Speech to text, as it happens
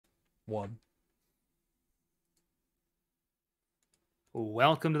one.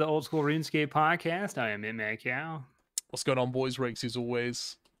 Welcome to the Old School RuneScape podcast. I am Macau. What's going on, boys? Rakes as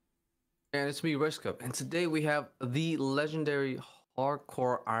always. And it's me, Risk-Up. And today we have the legendary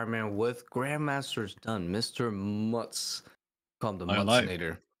hardcore Iron Man with Grandmaster's done, Mr. Mutz. Call him the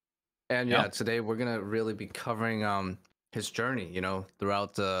Mutzinator. And yeah, today we're gonna really be covering his journey, you know,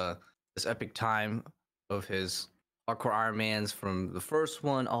 throughout this epic time of his hardcore Iron Mans from the first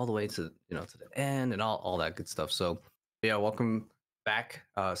one all the way to to the end and all that good stuff. So yeah, welcome back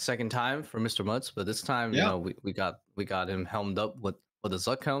second time for Mr. Mutz, but this time you know we got him helmed up with a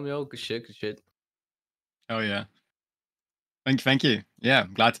Zuck helm, yo. Good shit. Oh yeah. Thank you. Yeah,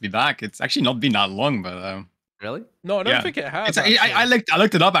 I'm glad to be back. It's actually not been that long, but really? No, I don't think it has. I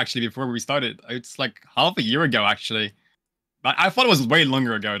looked it up actually before we started. It's like half a year ago actually. But I thought it was way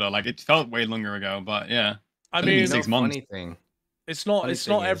longer ago though. Like it felt way longer ago, but yeah. I mean, 6 months. Funny thing. It's not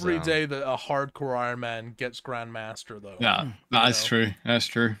every day that a hardcore Iron Man gets Grandmaster though. Yeah, that's true. That's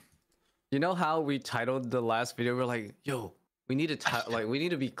true. You know how we titled the last video? We're like, yo, we need to we need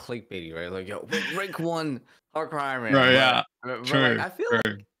to be clickbaity, right? Like, yo, rank 1 hardcore Iron Man. Right, yeah. True. Like,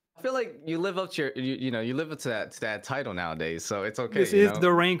 I feel like you live up to you live up to that title nowadays, so it's okay. This is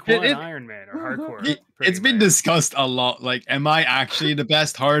the rank 1 Iron Man or hardcore. It's been discussed a lot. Like, am I actually the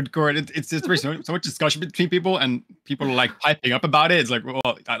best hardcore? It's just so much discussion between people, and people are like piping up about it. It's like, well,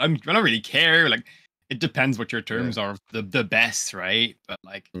 I don't really care. Like, it depends what your terms are. The best, right? But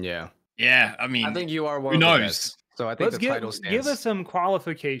like, yeah. I mean, I think you are one. Who of the knows? best. So I think title stands. Give us some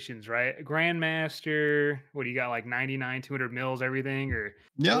qualifications, right? Grandmaster, what do you got, like 99, 200 mils, everything? Or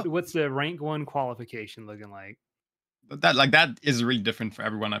what's the rank 1 qualification looking like? That is really different for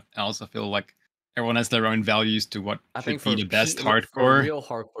everyone else. I feel like everyone has their own values to what should be the best hardcore. For real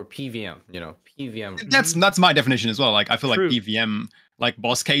hardcore PVM, PVM. That's my definition as well. Like I feel like PVM, like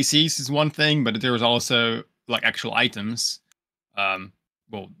boss KCs is one thing, but there's also like actual items.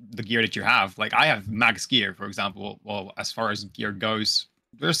 Well, the gear that you have, like I have max gear, for example. Well, as far as gear goes,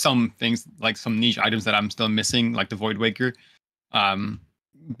 there's some things like some niche items that I'm still missing, like the Void Waker.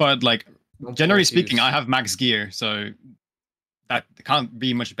 But like generally speaking, I have max gear, so that can't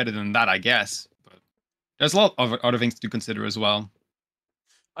be much better than that, I guess. But there's a lot of other things to consider as well.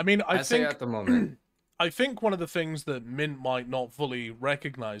 I mean, I think at the moment, I think one of the things that Mint might not fully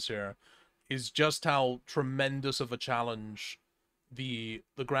recognize here is just how tremendous of a challenge the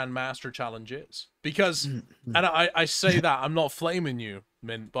Grandmaster challenge is, because and I say that I'm not flaming you,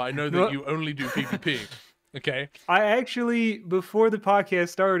 Mint, but I know that you only do PvP. Okay, I actually, before the podcast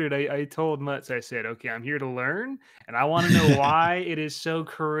started, I told Mutz, I said, okay, I'm here to learn, and I want to know why it is so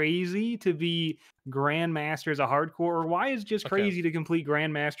crazy to be Grandmaster as a hardcore, or why it's just crazy to complete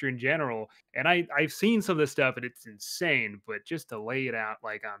Grandmaster in general. And I've seen some of this stuff, and it's insane, but just to lay it out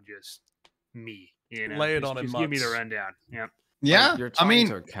like I'm just me, you know, lay it on him. Just give me the rundown. Yeah. Yeah, you're talking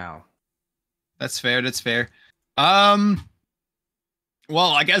to a cow. That's fair. Well,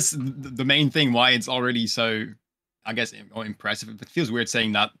 I guess the main thing why it's already so, I guess, impressive. It feels weird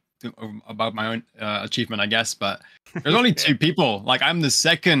saying that about my own achievement, I guess, but there's only 2 people. Like, I'm the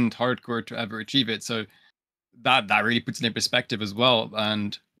second hardcore to ever achieve it, so that really puts it in perspective as well.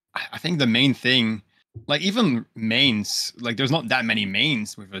 And I think the main thing, like even mains, like there's not that many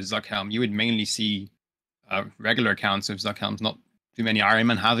mains with a Zuck helm. You would mainly see regular accounts of Zuck helms. Not too many Iron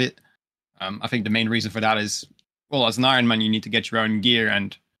Men have it. I think the main reason for that is, well, as an Iron Man, you need to get your own gear,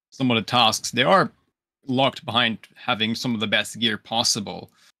 and some of the tasks, they are locked behind having some of the best gear possible.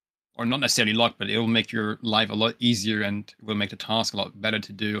 Or not necessarily locked, but it will make your life a lot easier, and it will make the task a lot better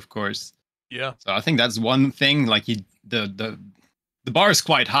to do, of course. Yeah. So I think that's one thing. Like the bar is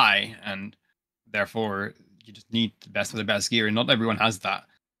quite high, and therefore you just need the best of the best gear, and not everyone has that.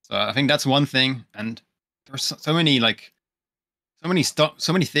 So I think that's one thing. And there's so many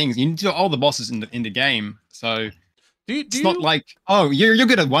things. You need to do all the bosses in the game. So it's not like, oh, you're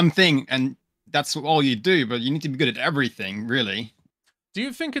good at one thing and that's all you do, but you need to be good at everything, really. Do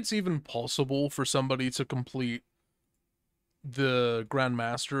you think it's even possible for somebody to complete the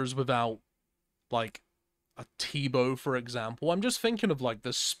Grandmasters without like a T-bow, for example? I'm just thinking of like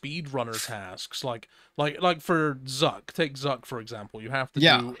the speedrunner tasks, like for Zuck. Take Zuck for example. You have to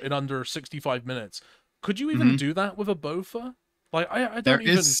do in under 65 minutes. Could you even do that with a Bofa? Like I don't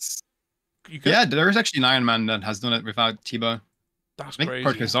even. Yeah, there is actually an Iron Man that has done it without T-bow. That's crazy.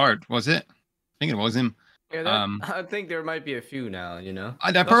 crazy. Hazard, was it? I think it was him. Yeah, I think there might be a few now. You know,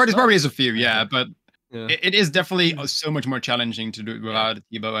 there probably is a few. Yeah, but it is definitely so much more challenging to do it without a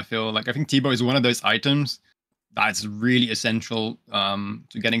T-bow. I think T-bow is one of those items that's really essential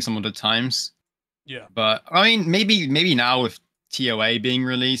to getting some of the times. Yeah. But I mean, maybe now with TOA being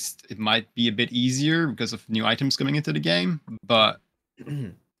released, it might be a bit easier because of new items coming into the game, but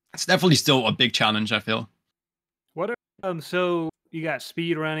it's definitely still a big challenge, I feel. What are, so you got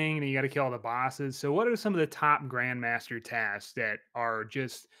speed running and you got to kill all the bosses. So what are some of the top Grandmaster tasks that are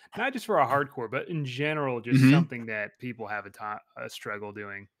just not just for a hardcore, but in general, just something that people have a struggle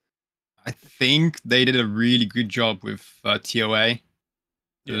doing? I think they did a really good job with TOA,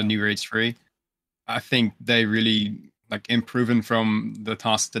 the new raids 3. I think they really like improving from the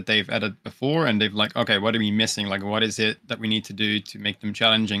tasks that they've added before, and they've like, okay, what are we missing? Like, what is it that we need to do to make them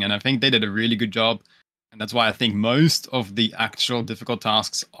challenging? And I think they did a really good job, and that's why I think most of the actual difficult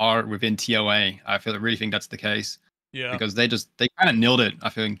tasks are within TOA. I really think that's the case. Yeah, because they kind of nailed it. I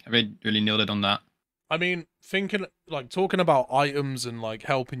think they really nailed it on that. I mean, talking about items and like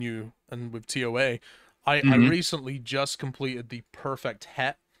helping you and with TOA, I recently just completed the perfect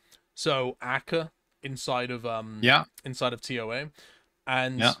het. So Akka inside of TOA,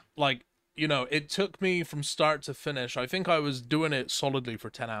 and like, you know, it took me from start to finish. I think I was doing it solidly for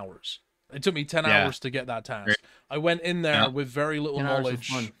 10 hours. It took me 10 hours to get that task. I went in there with very little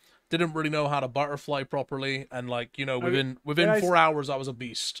knowledge, didn't really know how to butterfly properly, and like, you know, within 4 hours I was a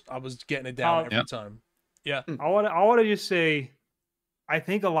beast. I was getting it down every time. Yeah. I want to just say, I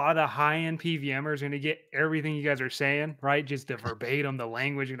think a lot of the high-end PVMers are going to get everything you guys are saying, right? Just the verbatim, the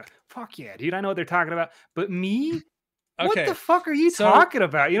language. You're like, fuck yeah, dude, I know what they're talking about. But me, what the fuck are you talking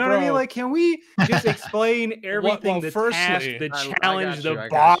about? You know what I mean? Like, can we just explain everything, the task, the challenge, the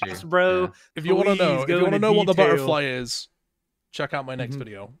boss, bro? Yeah. If you want to know what the butterfly is, check out my next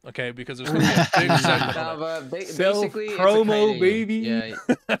video, okay? Because there's going to be a big segment on it. Basically, promo, baby. Yeah.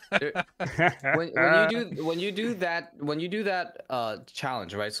 when you do that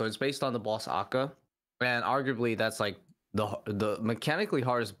challenge, right? So it's based on the boss Akka, and arguably that's like the mechanically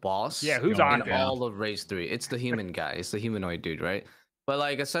hardest boss. Yeah, who's in all of Race 3? It's the human guy. It's the humanoid dude, right? But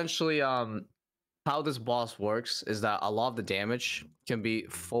like essentially, how this boss works is that a lot of the damage can be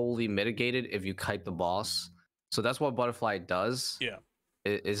fully mitigated if you kite the boss. So that's what Butterfly does. Yeah,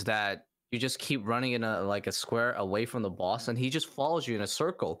 is that you just keep running in a square away from the boss, and he just follows you in a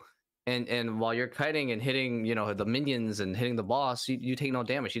circle. And while you're kiting and hitting, you know, the minions and hitting the boss, you take no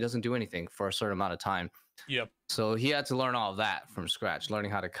damage. He doesn't do anything for a certain amount of time. Yep. So he had to learn all of that from scratch,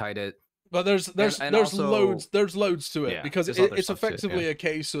 learning how to kite it. But there's loads to it, because it's effectively a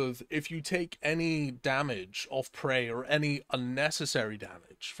case of if you take any damage off prey or any unnecessary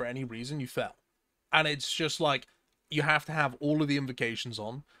damage for any reason, you fell. And it's just like, you have to have all of the invocations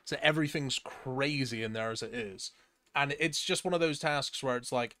on, so everything's crazy in there as it is. And it's just one of those tasks where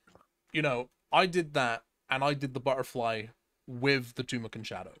it's like, you know, I did that, and I did the butterfly with the Tumakan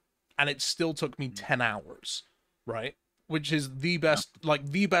Shadow, and it still took me 10 hours, right? Which is the best,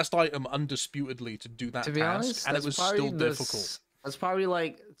 the best item undisputedly to do that task, honest, and it was still difficult. That's probably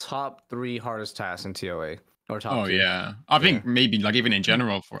like top 3 hardest tasks in TOA. Or top 2. Yeah, I think maybe like even in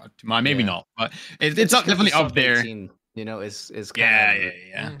general for maybe not, but it's definitely up there. 18, you know, is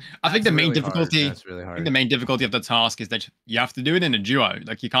yeah. I think the main difficulty, I think the main difficulty of the task is that you have to do it in a duo.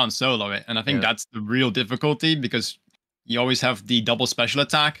 Like you can't solo it, and I think that's the real difficulty, because you always have the double special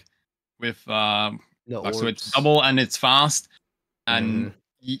attack with so it's double and it's fast, and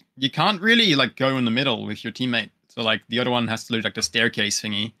you can't really like go in the middle with your teammate. So like the other one has to do like the staircase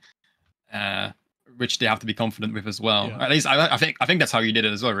thingy. Which they have to be confident with as well. Yeah. At least I think that's how you did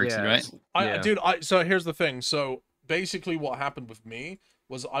it as well, Rixie, right? Dude, so here's the thing. So basically what happened with me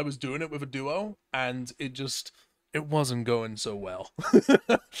was I was doing it with a duo, and it wasn't going so well.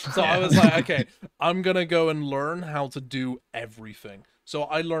 So I was like, okay, I'm gonna go and learn how to do everything. So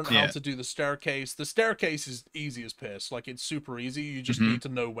I learned how to do the staircase. The staircase is easy as piss. Like, it's super easy. You just need to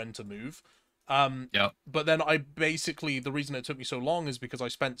know when to move. But then the reason it took me so long is because I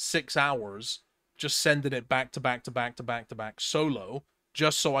spent 6 hours just sending it back to back solo,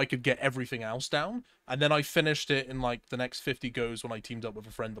 just so I could get everything else down. And then I finished it in like the next 50 goes when I teamed up with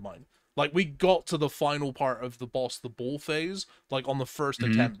a friend of mine. Like, we got to the final part of the boss, the ball phase, like on the first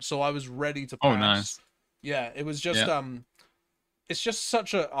attempt. So I was ready to pass. Oh, nice. Yeah, it was just it's just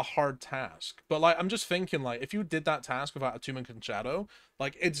such a hard task. But like, I'm just thinking, like, if you did that task without a Tumakan Shadow,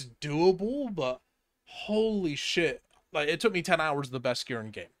 like, it's doable, but holy shit. Like, it took me 10 hours of the best gear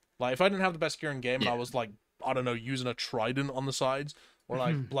in game. Like, if I didn't have the best gear in game, I was like, I don't know, using a trident on the sides, or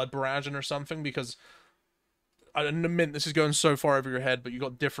like blood barraging or something, because I admit this is going so far over your head, but you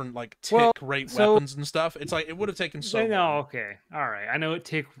got different like tick rate weapons and stuff. It's like, it would have taken so long. Okay, all right, I know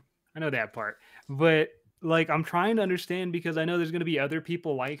that part, but like, I'm trying to understand, because I know there's going to be other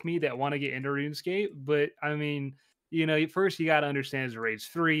people like me that want to get into RuneScape, but I mean, you know, first you got to understand it's Raids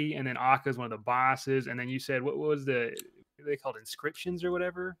 3, and then Akka is one of the bosses, and then you said what was the are they called, inscriptions or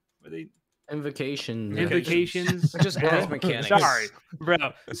whatever? Were they Invocations. invocations? Just Bro, as mechanics. Sorry, bro.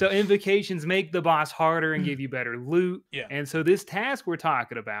 So invocations make the boss harder and give you better loot. Yeah. And so this task we're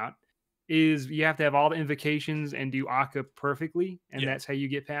talking about is you have to have all the invocations and do Akka perfectly, and that's how you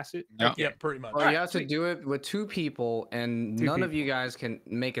get past it. Yeah. Yeah, pretty much. Well, you have to do it with 2 people, and none of you people. guys can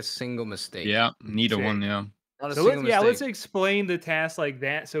make a single mistake. Yeah, neither Sick. one. Yeah. Not a So single let's mistake. explain the task like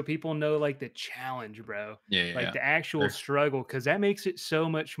that so people know like the challenge, bro. Yeah. Like Yeah. the actual Sure. struggle, because that makes it so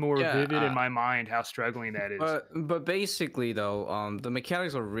much more Yeah, vivid in my mind how struggling that is. But basically though, the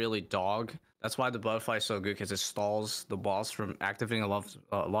mechanics are really dog. That's why the butterfly is so good, because it stalls the boss from activating a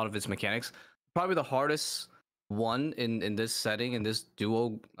lot of its mechanics. Probably the hardest one in this setting, in this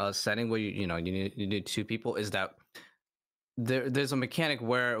duo setting where you need 2 people, is that there's a mechanic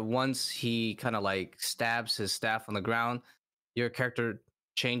where once he kind of like stabs his staff on the ground, your character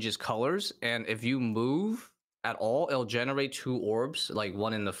changes colors, and if you move at all, it'll generate 2 orbs, like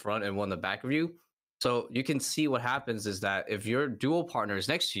one in the front and one in the back of you. So you can see what happens is that if your dual partner is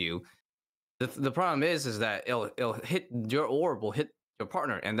next to you, the problem is that it'll hit your orb will hit your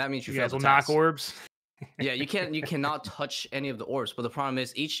partner, and that means you guys fail will the knock task. orbs. Yeah, you cannot touch any of the orbs, but the problem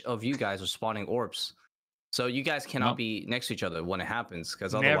is each of you guys are spawning orbs. So you guys cannot be next to each other when it happens,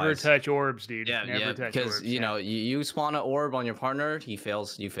 because otherwise, Never touch orbs, dude. yeah, Never touch because orbs. you spawn an orb on your partner, he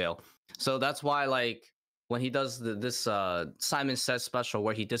fails, you fail. So that's why, like, when he does this Simon Says special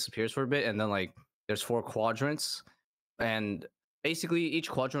where he disappears for a bit, and then like there's 4 quadrants, and basically each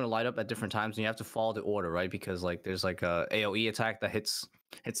quadrant will light up at different times, and you have to follow the order, right? Because like there's like a AOE attack that hits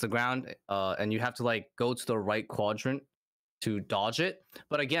the ground, and you have to like go to the right quadrant to dodge it.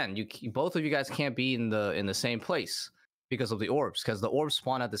 But again, both of you guys can't be in the same place because of the orbs, because the orbs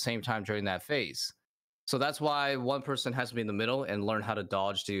spawn at the same time during that phase. So that's why one person has to be in the middle and learn how to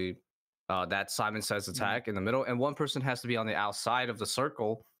dodge that Simon Says attack in the middle, and one person has to be on the outside of the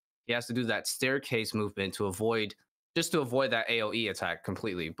circle. He has to do that staircase movement to avoid that AOE attack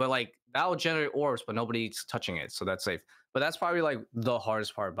completely. But like that will generate orbs, but nobody's touching it, so that's safe. But that's probably like the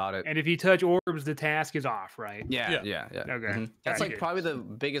hardest part about it. And if you touch orbs, the task is off, right? Yeah. Okay. That's like Gotcha. probably the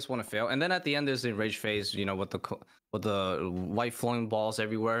biggest one to fail. And then at the end there's the enrage phase, with the white flowing balls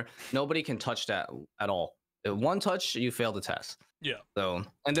everywhere. Nobody can touch that at all. One touch, you fail the test. Yeah. So,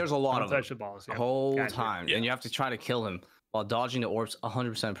 and there's a lot Don't of touch them the balls the whole Gotcha. time, Yeah. and you have to try to kill him while dodging the orbs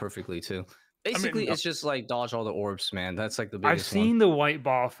 100% perfectly too. Basically, it's just like dodge all the orbs, man. That's like the biggest I've seen the white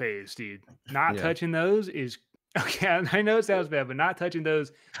ball phase, dude. Not Yeah. touching those is okay. I know it sounds bad, but not touching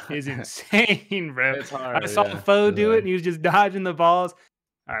those is insane, bro. It's hard, I saw yeah. Foe It's do hard. it, and he was just dodging the balls.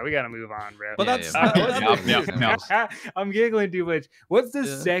 All right, we got to move on, bro. But Yeah, that's yeah. I'm giggling too much. What's the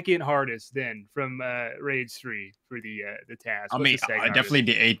Yeah. second hardest then from Rage 3 for the task? I What's mean, the second hardest?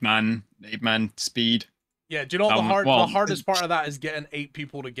 definitely the 8-man speed. Yeah, do you know what the well, hardest part of that is getting 8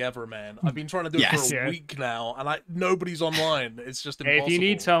 people together, man. I've been trying to do it Yes. for a Yeah. week now, and nobody's online. It's just Hey, impossible. if you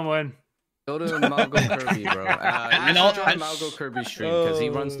need someone, Go to Malgo Kirby, bro. And You all- should join Malgo Kirby stream because he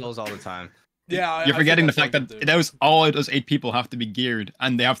runs those all the time. Yeah, You're forgetting the I fact that those 8 people have to be geared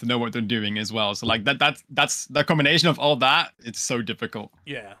and they have to know what they're doing as well. So like that's the combination of all that. It's so difficult.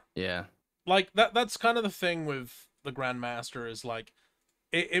 Yeah, Yeah. like that's kind of the thing with the Grandmaster is like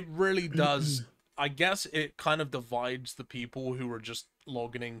it really does. I guess it kind of divides the people who are just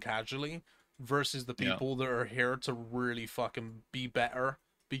logging in casually versus the people that are here to really fucking be better,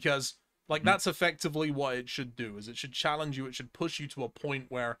 because like that's effectively what it should do. Is it should challenge you, it should push you to a point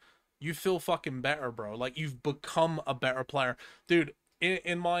where you feel fucking better, bro. Like you've become a better player. Dude,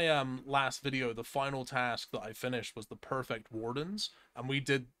 in my last video, the final task that I finished was the Perfect Wardens, and we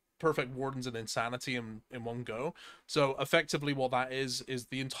did Perfect Wardens and Insanity in one go. So effectively what that is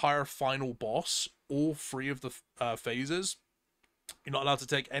the entire final boss, all 3 of the phases. You're not allowed to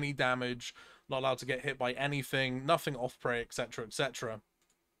take any damage, not allowed to get hit by anything, nothing off prey, etc, etc.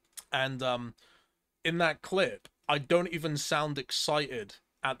 And in that clip, I don't even sound excited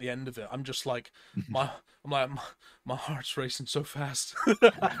at the end of it. I'm just like my heart's racing so fast.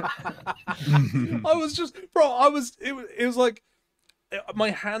 I was just, bro, it was like my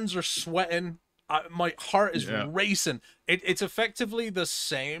hands are sweating, my heart is racing. It's effectively the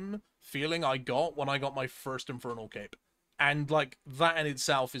same feeling I got when I got my first Infernal Cape, and like that in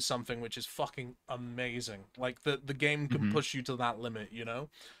itself is something which is fucking amazing. Like the game can push you to that limit, you know.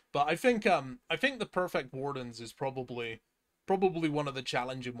 But I think the Perfect Wardens is probably one of the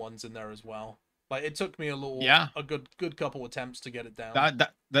challenging ones in there as well. Like it took me a good couple attempts to get it down.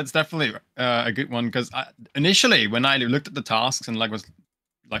 That's definitely a good one, because initially when I looked at the tasks and like was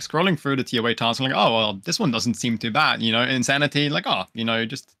like scrolling through the TOA tasks, I'm like, oh well, this one doesn't seem too bad, Insanity, like, oh,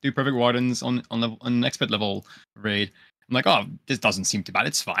 just do Perfect Wardens on an expert level raid. I'm like, oh, this doesn't seem too bad.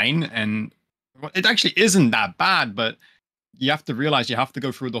 It's fine. And it actually isn't that bad, but you have to realize you have to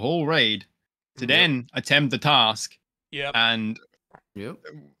go through the whole raid to then attempt the task. Yep. And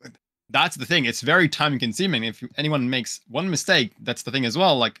that's the thing. It's very time consuming. If anyone makes one mistake, that's the thing as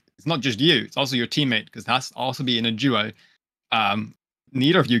well. Like, it's not just you, it's also your teammate, because it has to also be in a duo.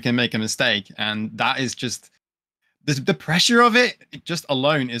 Neither of you can make a mistake. And that is just the pressure of it just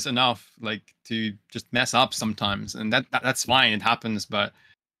alone is enough, like, to just mess up sometimes. And that's fine. It happens. But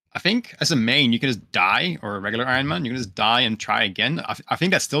I think as a main, you can just die, or a regular Iron Man, you can just die and try again. I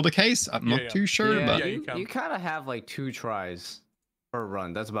think that's still the case. I'm not too sure. Yeah, but you kind of have like 2 tries per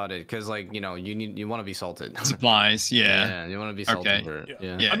run. That's about it. Because like, you want to be salted. Supplies, yeah, you want to be salted.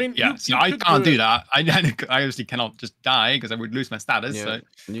 Yeah. I mean, so I can't do that. I obviously cannot just die because I would lose my status. Yeah.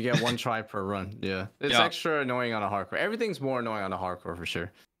 So You get 1 try per run. Yeah, it's extra annoying on a hardcore. Everything's more annoying on a hardcore for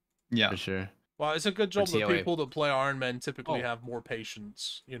sure. Yeah, for sure. Well, it's a good job that people that play Iron Man typically have more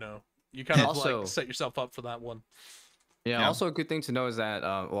patience. You kind of Also, like set yourself up for that one. Yeah, also a good thing to know is that,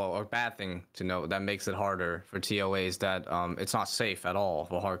 or bad thing to know that makes it harder for TOA is that it's not safe at all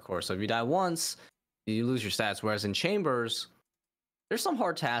for hardcore. So if you die once, you lose your stats. Whereas in chambers, there's some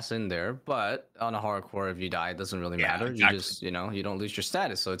hard tasks in there, but on a hardcore, if you die, it doesn't really matter. Exactly. You just, you don't lose your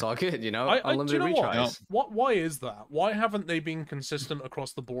status, so it's all good. Unlimited retries. Why is that? Why haven't they been consistent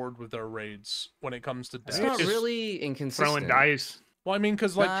across the board with their raids when it comes to death? It's not really inconsistent. Throwing dice. Well, I mean,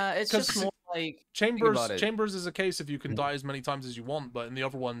 because like it's just more like Chambers is a case if you can die as many times as you want, but in the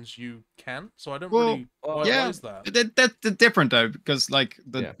other ones you can't. So I don't really. Why is that? That's different though, because like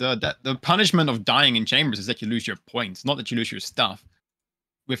the punishment of dying in Chambers is that you lose your points, not that you lose your stuff.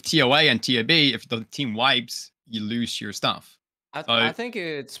 With TOA and TAB, if the team wipes, you lose your stuff. I think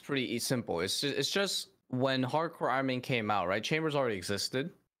it's pretty simple. It's just when Hardcore Iron Man came out, right? Chambers already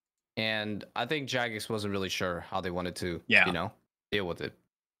existed, and I think Jagex wasn't really sure how they wanted to, deal with it.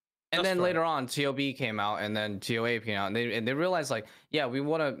 And then later on, TOB came out, and then TOA came out, and they realized like, we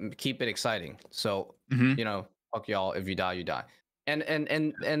want to keep it exciting. So fuck y'all. If you die, you die. And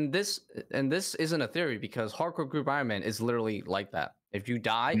this isn't a theory, because Hardcore Group Iron Man is literally like that. If you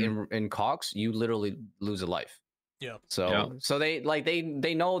die in Cox, you literally lose a life. Yeah. So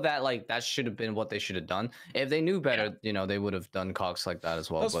they know that like that should have been what they should have done. If they knew better, they would have done Cox like that as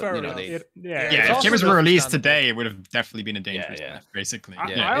well. That's but fair enough. If Chambers were released today, it would have definitely been a dangerous death, basically.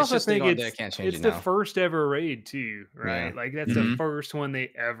 I also think it's the first ever raid too, right? Yeah. Like that's the first one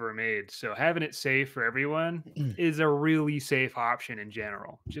they ever made. So having it safe for everyone is a really safe option in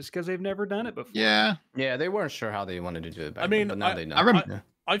general, just because they've never done it before. Yeah, they weren't sure how they wanted to do it back then, but now they know.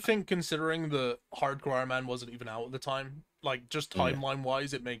 I think considering the Hardcore Iron Man wasn't even out at the time, like just timeline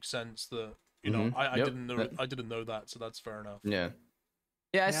wise, it makes sense that I didn't know that, so that's fair enough. Yeah,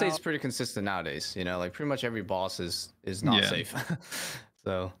 I'd say it's pretty consistent nowadays. Like pretty much every boss is not safe.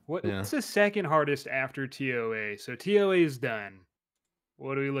 So what's the second hardest after TOA? So TOA is done.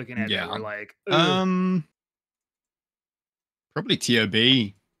 What are we looking at? Yeah, we're like probably TOB.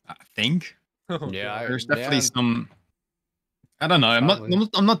 I think. There's definitely some. I don't know.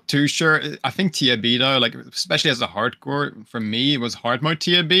 I'm not too sure. I think TAB though, like especially as a hardcore, for me it was hard mode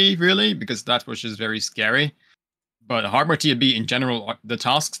TAB really, because that was just very scary. But hard mode TAB in general, the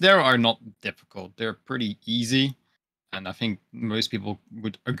tasks there are not difficult. They're pretty easy, and I think most people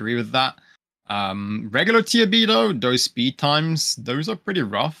would agree with that. Regular TAB though, those speed times, those are pretty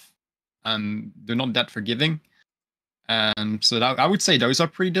rough, and they're not that forgiving. So I would say those are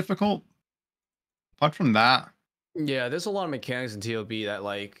pretty difficult. Apart from that. Yeah, there's a lot of mechanics in TOB that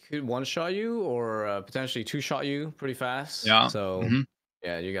like could one-shot you or potentially two-shot you pretty fast. Yeah. So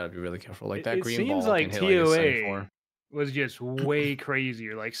you gotta be really careful. Like that green seems ball like can hit TOA was just way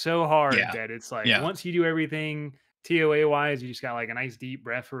crazier, like so hard that it's like once you do everything TOA wise, you just got like a nice deep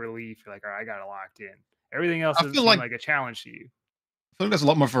breath of relief. You're like, all right, I got it locked in. Everything else is like a challenge to you. I feel like there's a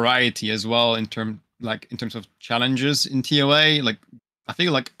lot more variety as well in terms of challenges in TOA. Like I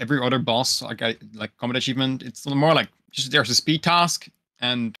feel like every other boss, like combat achievement, it's more like just there's a speed task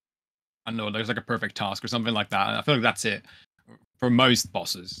and I don't know, there's like a perfect task or something like that. And I feel like that's it for most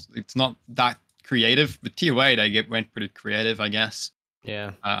bosses. It's not that creative, but TOA went pretty creative, I guess.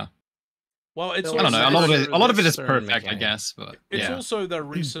 Yeah. Well, it's I don't know. A lot of it is perfect, I guess, but it's also their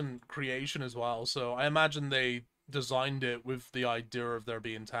recent creation as well. So I imagine they designed it with the idea of there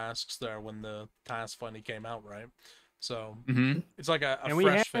being tasks there when the task finally came out, right? So it's like a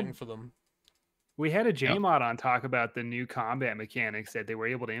fresh thing for them. We had a JMod on talk about the new combat mechanics that they were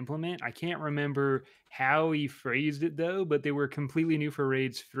able to implement. I can't remember how he phrased it though, but they were completely new for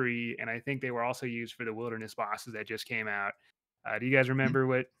Raids 3, and I think they were also used for the Wilderness bosses that just came out. Do you guys remember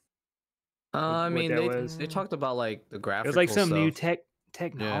what I what mean, that was? they talked about like the It graphical was like some stuff. new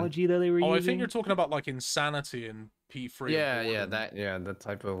technology that they were Oh, using. I think you're talking about like Insanity and P3. Yeah, and Boredom. that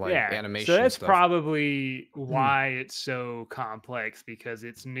type of like animation. So that's stuff. probably why it's so complex, because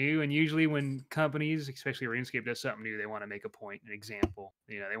it's new. And usually when companies, especially RuneScape, does something new, they want to make a point, an example.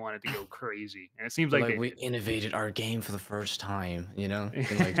 You know, they want it to go crazy. And it seems But, like we did. innovated our game for the first time, you know,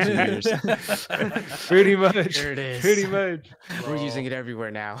 in like 2 years. Pretty much. There it is. Pretty much. We're using it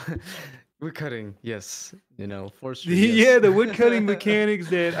everywhere now. Wood cutting, yes. You know, forestry. Yeah, Yes. the wood cutting mechanics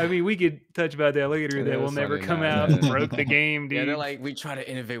that, I mean, we could touch about that later, Yeah, that will it's never funny, come man, out yeah. and broke the game, dude. Yeah, they're like, we try to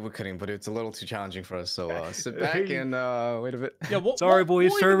innovate wood cutting, but it's a little too challenging for us. So sit back and wait a bit. Yeah, Sorry,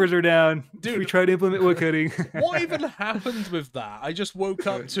 boys, servers are down. Dude, we tried to implement wood cutting. What even happened with that? I just woke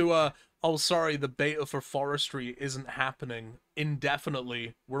up to oh, sorry, the beta for forestry isn't happening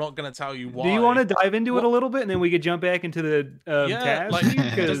indefinitely. We're not going to tell you why. Do you want to dive into it a little bit, and then we could jump back into the task? like,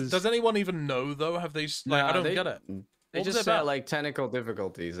 Because does anyone even know though? Have they? Like, I don't get it. They What was just it said about? like technical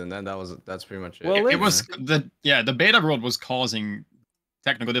difficulties, and then that's pretty much it. Well, It was the beta world was causing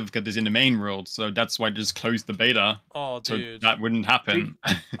technical difficulties in the main world, so that's why they just closed the beta. Oh, So dude. that wouldn't happen.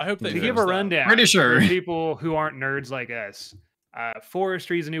 I hope they to give fix a that. rundown, Pretty sure. for people who aren't nerds like us,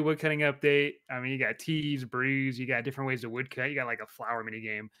 forestry is a new woodcutting update. I mean, you got tease, brews, you got different ways to woodcut. You got like a flower mini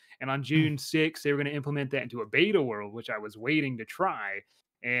game. And on June 6th, they were going to implement that into a beta world, which I was waiting to try.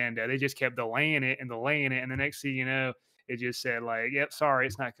 And they just kept delaying it. And the next thing you know, it just said like, "Yep, sorry,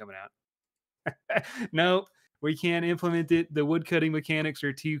 it's not coming out." Nope, we can't implement it. The woodcutting mechanics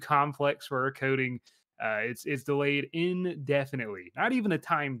are too complex for our coding. It's delayed indefinitely. Not even a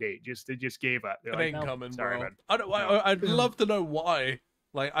time date. They just gave up. They're It like, ain't "Nope, coming, sorry, bro. bud." I don't. No. I'd love to know why.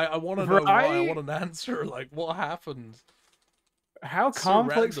 Like, I want to know why. I Right? want an answer. Like, what happened? How It's so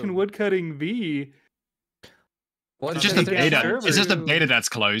complex can random. woodcutting be? Well, It's Just just a take beta. down It's just a servers. beta that's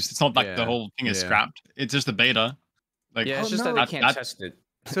closed. It's not like the Yeah, whole thing is yeah. scrapped. It's just a beta. Like, Yeah, it's Oh, just no. that they can't test it.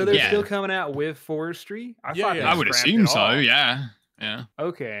 So they're Yeah. still coming out with forestry? I Yeah, thought yeah. they I would scrapped assume it so. all. Yeah, yeah.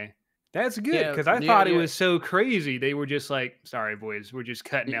 Okay. That's good, Yeah, because I yeah, thought it yeah. was so crazy. They were just like, "Sorry, boys, we're just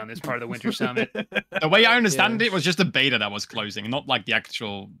cutting down this part of the Winter Summit." The way I understand Yeah. it was just a beta that was closing, not like the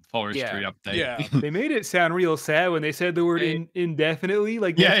actual forestry update. Yeah. They made it sound real sad when they said the word They- indefinitely.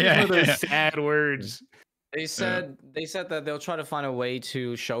 Like, Yeah, that's just one of yeah, those yeah. sad words. They said that they'll try to find a way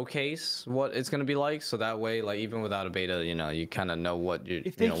to showcase what it's gonna be like, so that way, like even without a beta, you know, you kind of know what you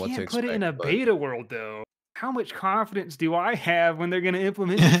If they know what to can't expect. put it in a but- beta world, though, how much confidence do I have when they're going to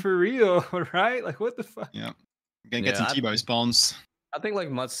implement it for real? Right? Like, what the fuck? Yeah. Gonna get Yeah, some T-Bow spawns. I think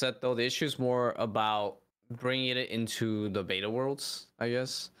like Mutt said though, the issue is more about bringing it into the beta worlds, I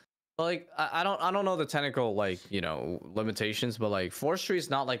guess. But, like I don't know the technical like limitations, but like forestry is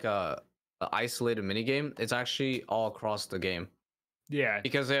not like a isolated mini game. It's actually all across the game Yeah.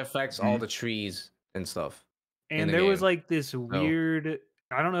 because it affects all the trees and stuff. And the there was game. like this weird,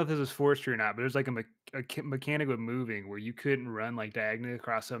 I don't know if this was forestry or not, but there's like a mechanic with moving where you couldn't run like diagonally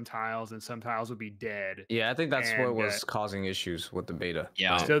across some tiles, and some tiles would be dead. Yeah, I think that's And, what was causing issues with the beta.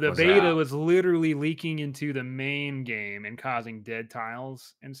 Yeah. but So the was beta that- was literally leaking into the main game and causing dead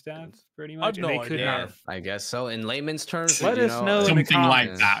tiles and stuff, pretty much. And no they could idea. Yeah, not. I guess so. In layman's terms, Let you us know in the Something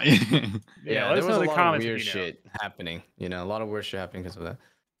like comments. that. Yeah, let there us was know a in the lot comments of if weird you know. shit happening. You know, a lot of weird shit happening because of that.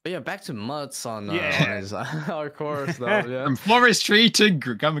 But yeah, back to Mutts on, Yeah. on his hardcore stuff. Yeah. From forestry to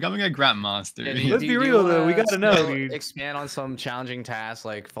becoming a grandmaster. Yeah, do you- Let's do be you real, though, we wanna gotta know, still dude. Expand on some challenging tasks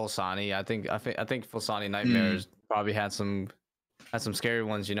like Fulsani. I think Fulsani Nightmares probably had some scary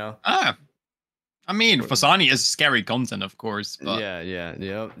ones. You know. I mean, Fasani is scary content, of course. But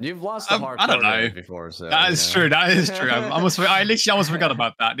Yeah. You've lost the hardcore I don't know. before, so that is true. That is true. I literally almost forgot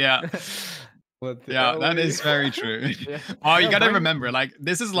about that. Yeah. Yeah, that is very true. Yeah. Oh, you Yeah, gotta bring- remember, like,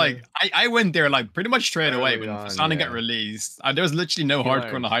 this is like, I went there like pretty much straight away Early when on, Fasani got yeah. released. There was literally no You hardcore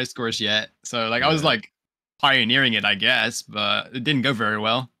on learned. the high scores yet, so like I was Yeah. like pioneering it, I guess, but it didn't go very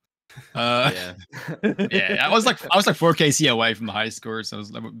well. Yeah. Yeah, I was like 4 KC away from the high scores. So I was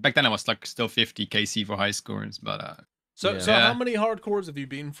back then I was like still 50 KC for high scores, but So, Yeah. so Yeah. how many hardcores have you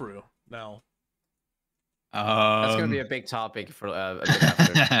been through now? That's gonna be a big topic for a bit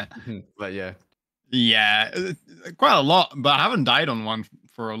after. But yeah. yeah, quite a lot, but I haven't died on one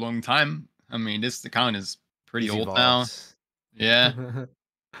for a long time. I mean, this account is pretty Easy old now. vaults. Yeah,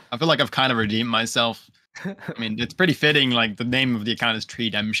 I feel like I've kind of redeemed myself. I mean, it's pretty fitting. Like the name of the account is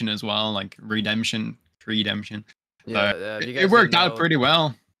Redemption as well, like Redemption, Redemption. Yeah, So if you it guys worked didn't out know- pretty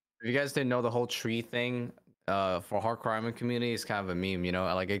well. If you guys didn't know the whole tree thing, for hardcore anime community, it's kind of a meme, you know.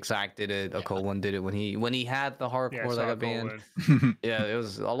 Like Exact did it, a cold one did it when he had the hardcore that got banned. Yeah, it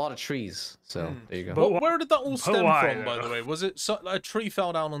was a lot of trees. So there you go. But where did that all stem why, from, by the way? Was it a tree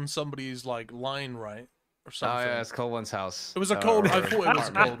fell down on somebody's like line, right? Or something? Oh yeah, it's Cold One's house. It was a cold. I thought it was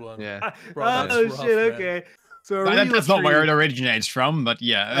a cold one. Yeah. Bro, oh that's rough, shit. man. Okay. So that's not where it originates from, but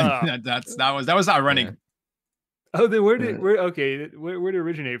yeah, that was ironic. Yeah. Oh, then where did it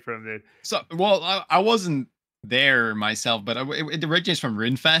originate from then? So, well, I wasn't there myself, but it originates from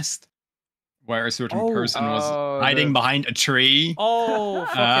Runefest, where a certain person was hiding behind a tree. Oh,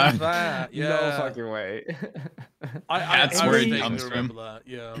 fucking that! Yeah, No fucking way. That's where it comes from. That.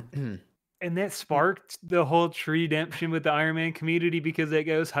 Yeah. And that sparked the whole tree redemption with the Iron Man community because that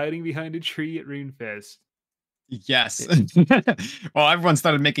guy was hiding behind a tree at Runefest. Yes. Well, everyone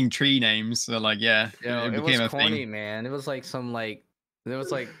started making tree names, so like, yeah, it became was a corny, thing. man. It was like there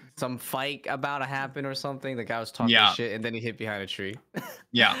was like some fight about to happen or something. The guy was talking shit, and then he hit behind a tree.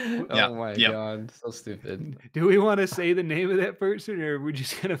 Yeah. Oh my god, so stupid. Do we want to say the name of that person, or are we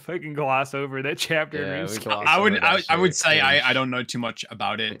just gonna fucking gloss over that chapter? I would say I don't know too much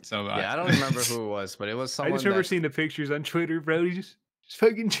about it, so yeah, I don't remember who it was, but it was someone. I just remember seeing the pictures on Twitter, bro. He's just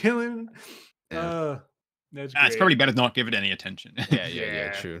fucking chilling. Yeah. That's it's probably better not give it any attention.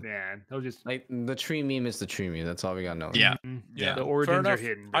 Yeah, true. Man, he'll just like the tree meme is the tree meme. That's all we gotta know. Yeah, yeah. The origins are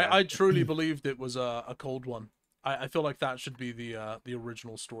hidden. I truly believed it was a cold one. I feel like that should be the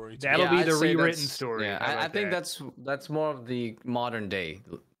original story. That'll be the rewritten story. Yeah, I think that's more of the modern day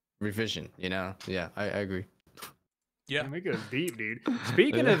revision. You know? Yeah, I agree. Yeah, it goes deep, dude.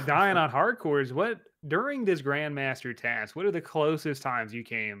 Speaking of dying on hardcores, what during this Grandmaster task, what are the closest times you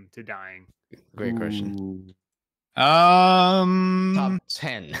came to dying? Great question. Top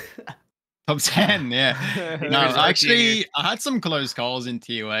 10. Top 10, yeah. No, actually, I had some close calls in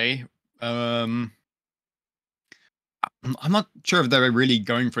TOA. I'm not sure if they were really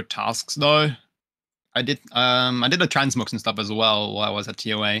going for tasks though. I did the transmogs and stuff as well while I was at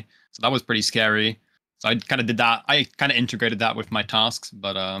TOA, so that was pretty scary. So I kind of did that. I kind of integrated that with my tasks,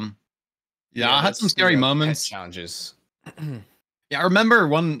 but yeah, I had some scary moments. Challenges. Yeah, I remember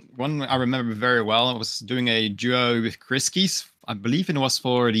one I remember very well. I was doing a duo with Kriskis. I believe it was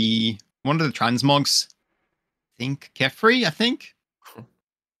for one of the transmogs. I think Kefri, I think.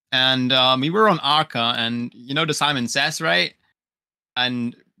 And we were on Arca, and you know the Simon Says, right?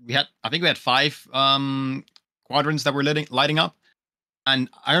 And I think we had 5 quadrants that were lighting up. And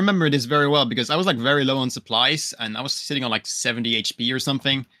I remember this very well because I was like very low on supplies, and I was sitting on like 70 HP or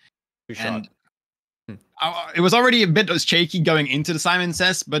something. And it was already a bit shaky going into the Simon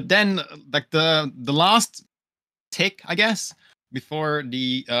Says, but then like the last tick, I guess, before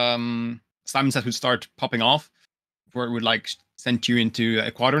the Simon Says would start popping off, before it would like send you into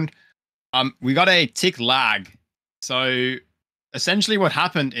a quadrant, we got a tick lag. So essentially what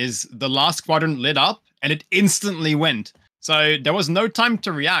happened is the last quadrant lit up and it instantly went. So there was no time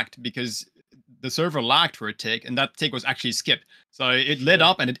to react because the server lagged for a tick, and that tick was actually skipped. So it lit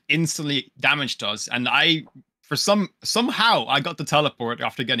up and it instantly damaged us. And somehow I got the teleport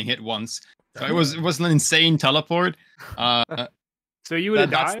after getting hit once. So it was an insane teleport. So you would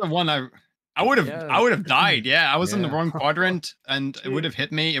have died? That's the one I would have died. Yeah, I was in the wrong quadrant, and it would have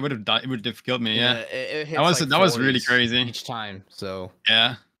hit me. It would have died. It would have killed me. Yeah, that was really crazy each time. So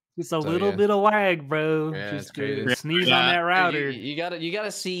yeah. Just a little bit of lag, bro. Yeah, just sneeze on that router. You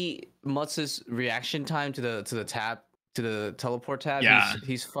gotta see Mutz's reaction time to the teleport tab. Yeah,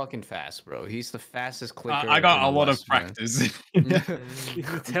 he's fucking fast, bro. He's the fastest clicker. I got a lot of practice. He's a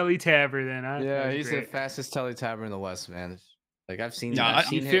teletabber then, huh? Yeah, he's the fastest teletabber in the West, man. Like I've seen. Yeah, I've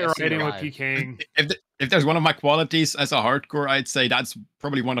seen you fit right in with PKing. If there's one of my qualities as a hardcore, I'd say that's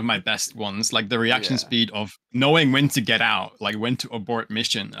probably one of my best ones. Like the reaction speed of knowing when to get out, like when to abort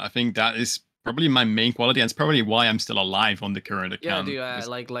mission. I think that is probably my main quality, and it's probably why I'm still alive on the current account. Yeah, dude.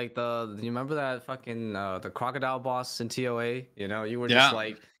 Like you remember that fucking the crocodile boss in TOA? You know, you were just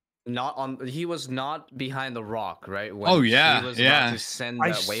like not on. He was not behind the rock, right? When he was about to send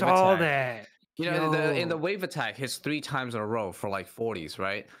that wave saw attack. That. You know, in the wave attack hits 3 times in a row for like 40s,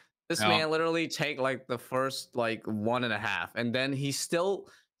 right? This man literally take like the first like 1.5, and then he still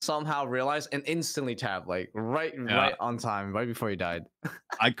somehow realized and instantly tabbed like right on time, right before he died.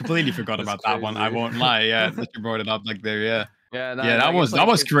 I completely forgot about that one. I won't lie. Yeah, that you brought it up like there. Yeah. Yeah, that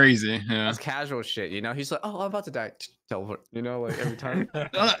was crazy. Yeah, that's casual shit. You know, he's like, "Oh, I'm about to die." Teleport. You know, like every time.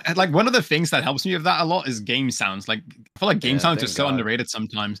 Like one of the things that helps me with that a lot is game sounds. Like I feel like game sounds are so underrated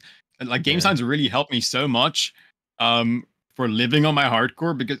sometimes. Like game sounds really help me so much. for living on my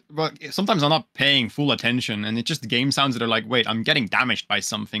hardcore because sometimes I'm not paying full attention and it's just game sounds that are like, wait, I'm getting damaged by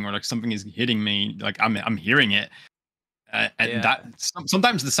something or like something is hitting me, like I'm hearing it. And that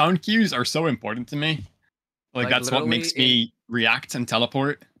sometimes the sound cues are so important to me. Like that's what makes me react and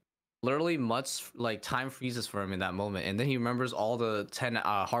teleport. Literally, Mutt's like time freezes for him in that moment, and then he remembers all the 10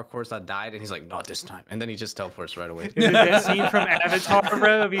 hardcores that died, and he's like, "Not this time!" And then he just teleports right away. Is it that scene from Avatar,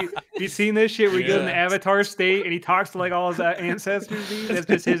 bro? Have you seen this shit? We go in the Avatar state, and he talks to like all his ancestors. Dude. That's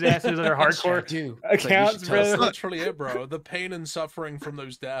just his asses that are hardcore accounts, bro. That's literally it, bro. The pain and suffering from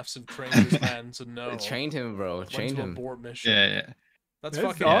those deaths have trained this man to know. It trained him, bro. Trained him. Abort mission. Yeah. That's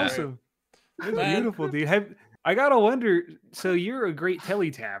fucking awesome. That's beautiful, dude. I gotta wonder. So you're a great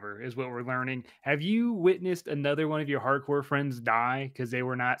teletabber, is what we're learning. Have you witnessed another one of your hardcore friends die because they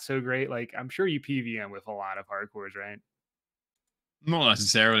were not so great? Like I'm sure you PVM with a lot of hardcores, right? Not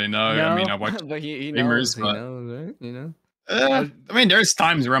necessarily, no. I mean, I watch but he streamers, knows, right? You know. I mean, there's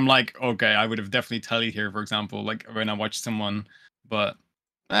times where I'm like, okay, I would have definitely tellied here, for example, like when I watch someone, but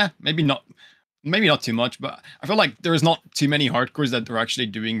maybe not too much. But I feel like there's not too many hardcores that are actually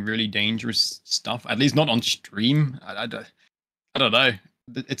doing really dangerous stuff. At least not on stream. I don't know.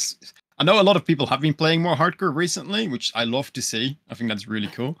 I know a lot of people have been playing more hardcore recently, which I love to see. I think that's really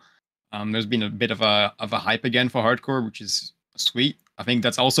cool. There's been a bit of a hype again for hardcore, which is sweet. I think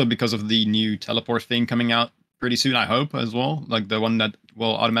that's also because of the new teleport thing coming out pretty soon, I hope, as well. Like the one that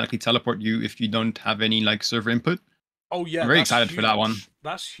will automatically teleport you if you don't have any like server input. Oh yeah, I'm very excited for that one.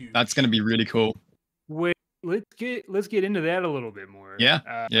 That's huge. That's gonna be really cool. Wait, let's get into that a little bit more. Yeah,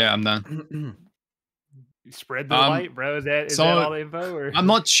 I'm done. Spread the light, bro. Is that all the info? Or? I'm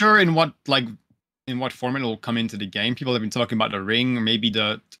not sure in what format it will come into the game. People have been talking about the ring, or maybe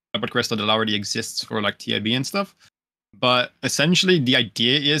the teleport crystal that already exists for like TIB and stuff. But essentially, the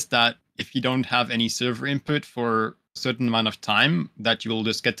idea is that if you don't have any server input for a certain amount of time, that you will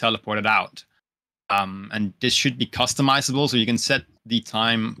just get teleported out. And this should be customizable, so you can set the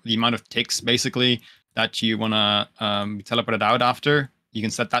time, the amount of ticks, basically, that you want to be teleported out after. You can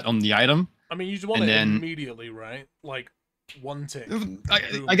set that on the item. I mean, you want it immediately, right? Like, one tick.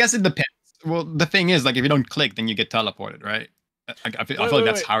 I guess it depends. Well, the thing is, like, if you don't click, then you get teleported, right? I feel like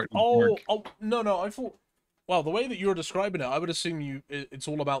that's how it would work. Oh, no, I thought... Well, the way that you're describing it, I would assume it's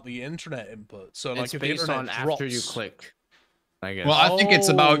all about the internet input. So, like, it's if based the on internet drops... after you click. I guess. Well, I think it's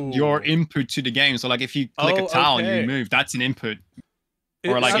about your input to the game. So, like, if you click a tile and you move, that's an input.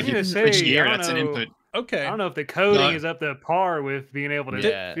 Or, like, if you switch gear, that's an input. Okay. I don't know if the coding is up to par with being able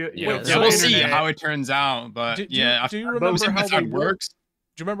to... We'll see how it turns out. But, do you remember how it works?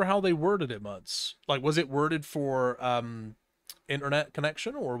 Do you remember how they worded it, Muds? Like, was it worded for internet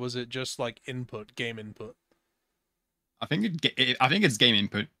connection, or was it just, like, game input? I think it's game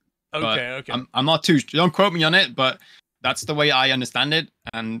input. Okay. I'm not too... Don't quote me on it, but... That's the way I understand it,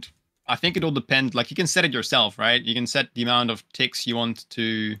 and I think it all depends. Like, you can set it yourself, right? You can set the amount of ticks you want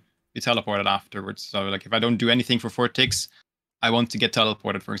to be teleported afterwards. So, like, if I don't do anything for 4 ticks, I want to get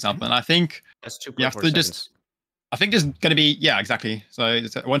teleported, for example. And I think that's 2.4 you have to seconds. I think there's going to be... Yeah, exactly. So,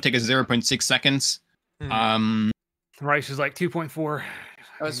 1 tick is 0.6 seconds. Rice is like 2.4.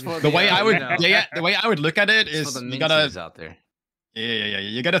 The way I would look at it is you gotta... out there. Yeah.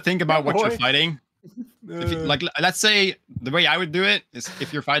 You gotta think about what you're fighting. If you, like, let's say the way I would do it is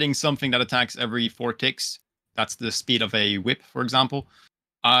if you're fighting something that attacks every 4 ticks, that's the speed of a whip, for example.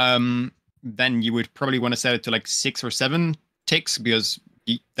 Then you would probably want to set it to like 6 or 7 ticks because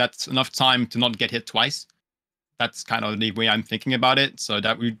that's enough time to not get hit twice. That's kind of the way I'm thinking about it. So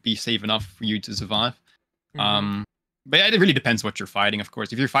that would be safe enough for you to survive. But it really depends what you're fighting, of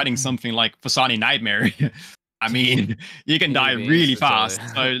course. If you're fighting something like Fasani Nightmare. I mean, you can die really fast,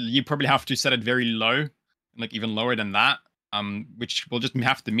 so you probably have to set it very low, like even lower than that, which will just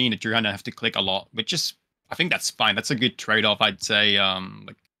have to mean that you're gonna have to click a lot, which is, I think that's fine. That's a good trade-off, I'd say.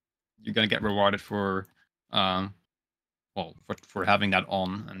 Like, you're gonna get rewarded for, for having that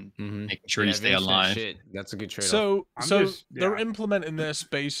on and making sure you stay alive. That's a good trade-off. So they're implementing this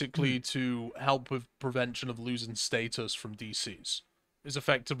basically to help with prevention of losing status from DCs. Is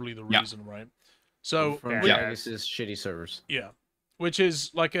effectively the reason, right? So this is shitty servers. Yeah, which is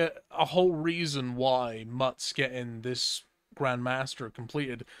like a whole reason why Mutt's getting this Grandmaster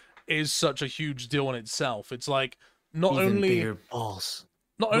completed is such a huge deal in itself. It's like not only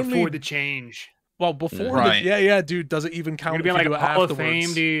before the change. Well, before dude. Does it even count? You're gonna be like a Hall of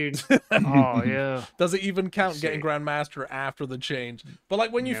Fame, dude. Oh yeah. Does it even count getting Grandmaster after the change? But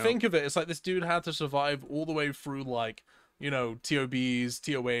like when you think of it, it's like this dude had to survive all the way through like, you know, TOBs,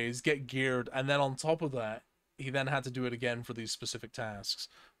 TOAs, get geared, and then on top of that, he then had to do it again for these specific tasks,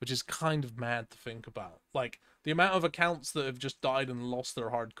 which is kind of mad to think about. Like, the amount of accounts that have just died and lost their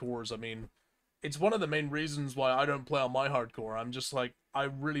hardcores, I mean, it's one of the main reasons why I don't play on my hardcore. I'm just like, I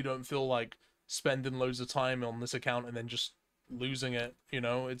really don't feel like spending loads of time on this account and then just losing it, you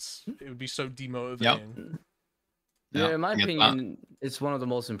know? It would be so demotivating. Yeah, in my opinion, it's one of the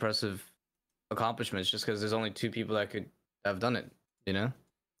most impressive accomplishments just because there's only 2 people that could have done it, you know?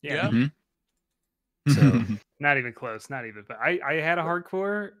 Yeah. So Not even close, not even. But I had a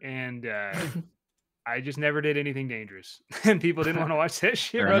hardcore, and I just never did anything dangerous. And people didn't want to watch that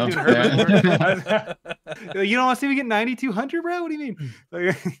shit. Bro. I was doing hardcore. Like, you don't want to see me get 9200, bro? What do you mean?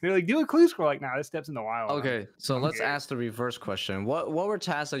 Like, they're like, do a clue score. Like, nah, this step's in the wild. okay, so let's ask the reverse question. What were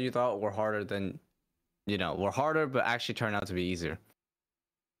tasks that you thought were harder than, were harder but actually turned out to be easier?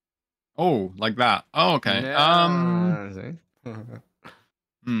 Oh, like that. Oh, okay. Yeah.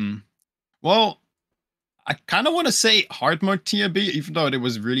 Well, I kind of want to say hard mode TB, even though it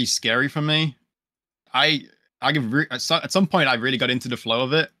was really scary for me. At some point I really got into the flow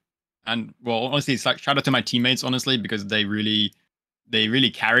of it, and well, honestly, it's like shout out to my teammates, honestly, because they really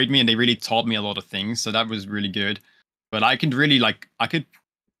carried me and they really taught me a lot of things. So that was really good. But I could really I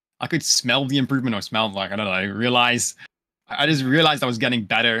could smell the improvement, or smell I don't know. I just realized I was getting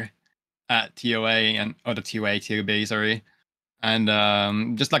better at TOA the TOB, sorry,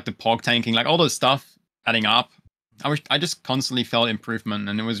 and just like the POG tanking, like all those stuff adding up. I just constantly felt improvement,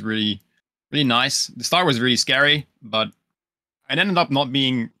 and it was really nice. The start was really scary, but it ended up not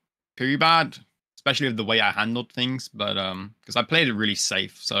being too bad, especially with the way I handled things. But because I played it really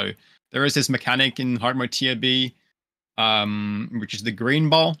safe, so there is this mechanic in hard mode TB, which is the green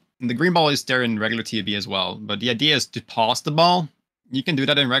ball. And the green ball is there in regular TB as well. But the idea is to pass the ball. You can do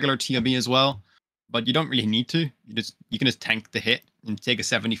that in regular TB as well, but you don't really need to. You can just tank the hit and take a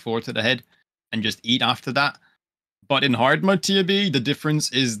 74 to the head and just eat after that. But in hard mode TB, the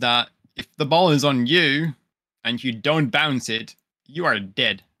difference is that if the ball is on you and you don't bounce it, you are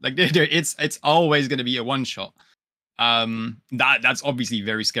dead. Like it's always going to be a one shot. That's obviously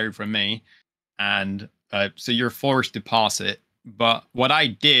very scary for me, and so you're forced to pass it. But what I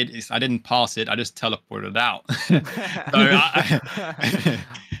did is I didn't pass it. I just teleported out. So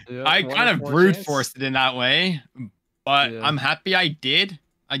I kind of brute forced it in that way. But I'm happy I did,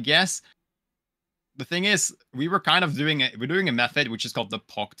 I guess. The thing is, we're doing a method which is called the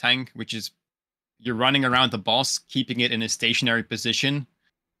POG tank, which is you're running around the boss, keeping it in a stationary position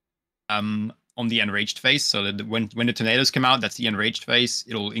on the enraged phase. So that when the tornadoes come out, that's the enraged phase.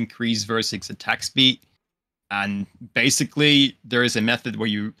 It'll increase Versig's attack speed. And basically, there is a method where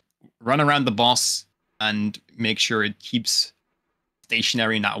you run around the boss and make sure it keeps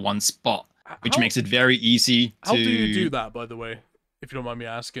stationary in that one spot, which makes it very easy to... How do you do that, by the way? If you don't mind me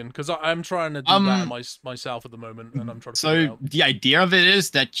asking, because I'm trying to do that myself at the moment, and I'm trying to figure it out. The idea of it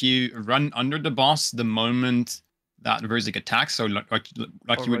is that you run under the boss the moment that Versig attacks, so like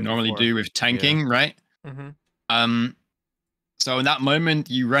you would normally do with tanking, right? Mm-hmm. So in that moment,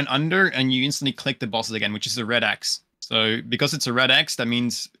 you run under and you instantly click the bosses again, which is a red X. So because it's a red X, that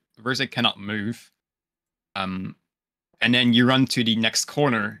means Versig cannot move. And then you run to the next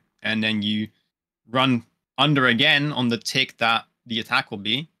corner, and then you run under again on the tick that the attack will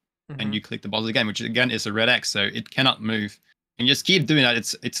be, and you click the boss again, which again is a red X, so it cannot move. And you just keep doing that.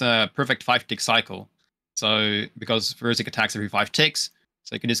 It's a perfect 5-tick cycle. So because Versig attacks every 5 ticks,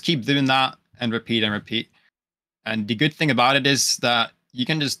 so you can just keep doing that and repeat and repeat. And the good thing about it is that you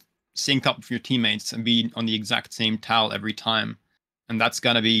can just sync up with your teammates and be on the exact same tile every time. And that's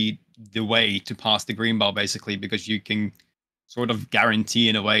going to be the way to pass the green ball, basically, because you can sort of guarantee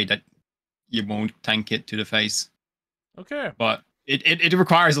in a way that you won't tank it to the face. Okay. But it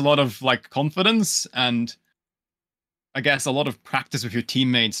requires a lot of like confidence and I guess a lot of practice with your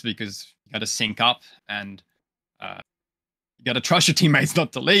teammates, because you got to sync up and you got to trust your teammates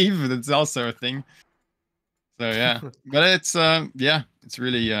not to leave. That's also a thing. So yeah, but it's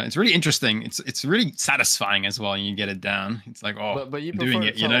really interesting. It's really satisfying as well when you get it down. It's like, oh, but you doing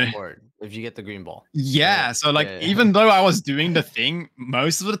it, you know, if you get the green ball. Yeah. So like, even though I was doing the thing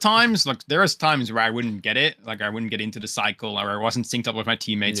most of the times, like there was times where I wouldn't get it, like I wouldn't get into the cycle, or I wasn't synced up with my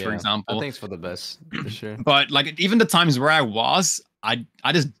teammates, for example. Thanks for the best, for sure. But like even the times where I was, I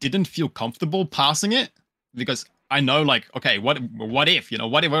just didn't feel comfortable passing it, because I know, like, okay, what if, you know,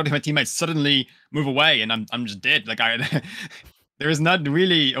 what if my teammates suddenly move away and I'm just dead? Like there is not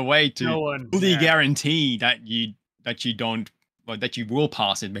really a way to fully guarantee that you don't, or that you will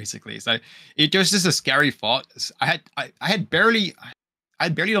pass it, basically. So it just is a scary thought. I had barely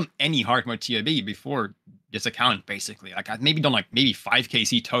done any hard mode TOB before this account, basically. Like I'd maybe done like 5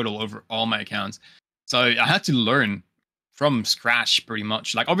 KC total over all my accounts. So I had to learn from scratch pretty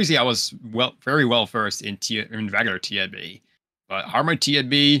much. Like obviously I was very well versed in regular TAB, but hard mode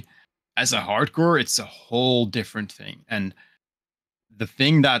TAB as a hardcore, it's a whole different thing. And the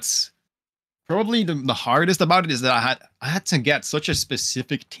thing that's probably the hardest about it is that I had to get such a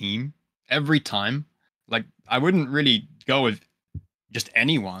specific team every time. Like I wouldn't really go with just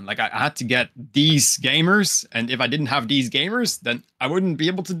anyone. Like I had to get these gamers, and if I didn't have these gamers, then I wouldn't be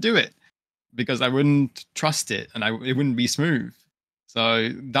able to do it because I wouldn't trust it, and it wouldn't be smooth. So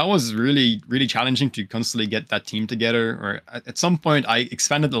that was really, really challenging to constantly get that team together. Or at some point, I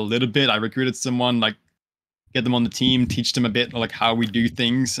expanded a little bit. I recruited someone, like get them on the team, teach them a bit like how we do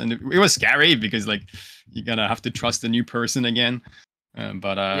things, and it was scary because like you're gonna have to trust a new person again.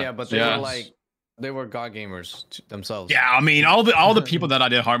 But they were god gamers themselves. Yeah, I mean all the people that I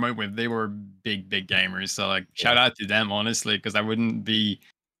did hard mode with, they were big gamers. So like shout out to them honestly, because I wouldn't be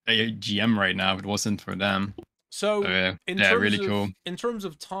a GM right now if it wasn't for them. So really cool. In terms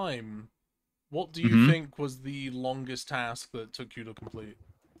of time, what do you think was the longest task that took you to complete?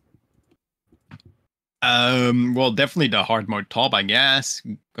 Well, definitely the hard mode top, I guess,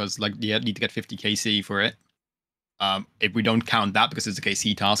 because like you need to get 50 KC for it. If we don't count that because it's a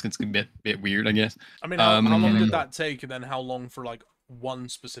KC task, it's a bit weird, I guess. I mean, how long did that take, and then how long for like one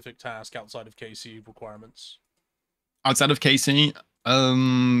specific task outside of KC requirements? Outside of KC,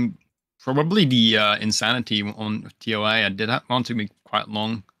 probably the insanity on TOA. I did want to be quite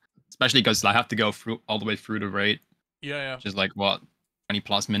long, especially because I have to go through all the way through the raid. Yeah. Which is like what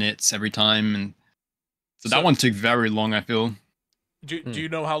 20+ minutes every time, and so that one took very long, I feel. Do you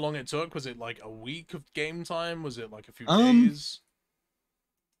know how long it took? Was it like a week of game time? Was it like a few days?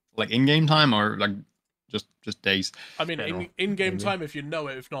 Like in-game time or like just days? I mean, in-game time if you know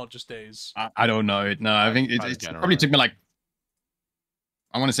it, if not, just days. I don't know it. No, I think it probably took me like,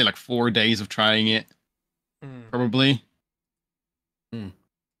 I want to say like 4 days of trying it. Probably.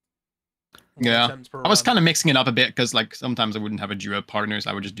 Yeah, I was kind of mixing it up a bit because like sometimes I wouldn't have a duo of partners.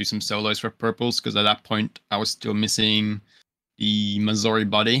 I would just do some solos for purples because at that point I was still missing the Missouri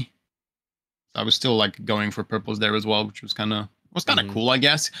buddy. I was still like going for purples there as well, which was kind of cool, I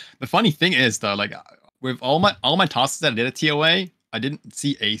guess. The funny thing is though, like with all my tasks that I did at TOA, I didn't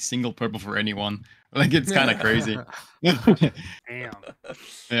see a single purple for anyone. Like it's kind of crazy. Damn.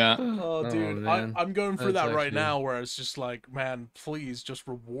 Yeah. Oh, dude, I'm going through that right now, where it's just like, man, please just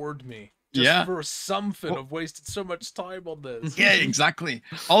reward me. Just for something. I've wasted so much time on this. Yeah, exactly.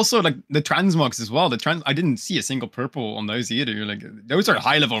 Also, like the transmogs as well. I didn't see a single purple on those either. Like those are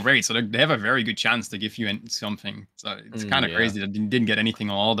high level raids, so they have a very good chance to give you something. So it's kind of crazy that I didn't get anything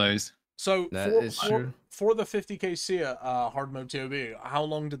on all those. So for the 50k SEA hard mode TOB, how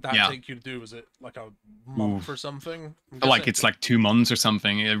long did that take you to do? Was it like a month or something? Like it's like 2 months or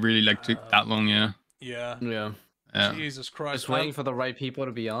something. It really like took that long. Yeah. Jesus Christ. Just waiting for the right people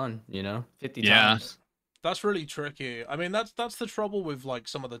to be on, 50 times. That's really tricky. I mean, that's the trouble with like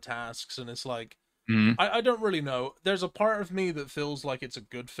some of the tasks, and it's like I don't really know. There's a part of me that feels like it's a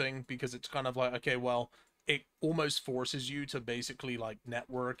good thing because it's kind of like, okay, well, it almost forces you to basically like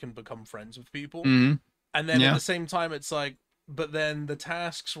network and become friends with people. And then at the same time it's like, but then the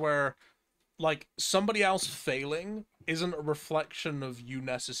tasks where like somebody else failing isn't a reflection of you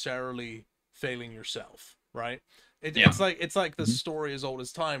necessarily failing yourself, right? It's like the story as old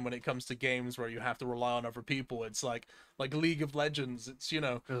as time when it comes to games where you have to rely on other people. It's like League of Legends. It's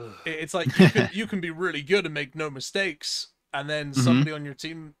it's like you can be really good and make no mistakes, and then somebody on your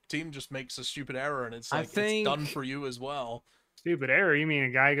team just makes a stupid error, and it's like it's done for you as well. Stupid error? You mean a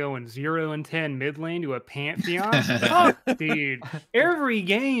guy going 0 and 10 mid lane to a Pantheon? Fuck, dude. Every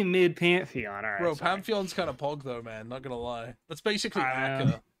game mid Pantheon. All right, bro, Pantheon's kind of pog though, man. Not gonna lie. That's basically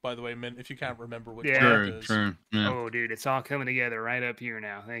Akka, by the way, Mint. If you can't remember which one it is. True. Yeah. Oh, dude, it's all coming together right up here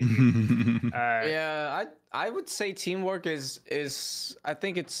now. Thank you. Yeah, I would say teamwork is I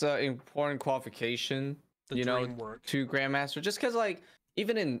think it's an important qualification. To Grandmaster, just because like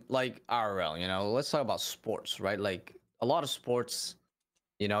even in like RL, let's talk about sports, right? Like a lot of sports,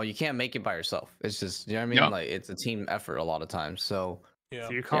 you can't make it by yourself. It's just, you know what I mean? Like it's a team effort a lot of times. So so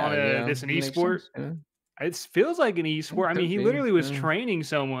you're calling this an esport? It feels like an esport. I mean, he literally was training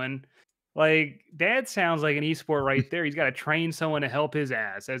someone. Like that sounds like an esport right there. He's got to train someone to help his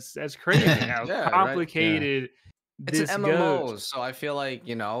ass. That's crazy how complicated. It's an MMO, so I feel like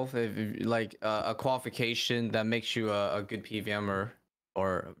if, like a qualification that makes you a good PVMer,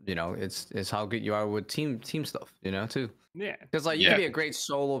 or it's how good you are with team stuff, too. Yeah, because like you can be a great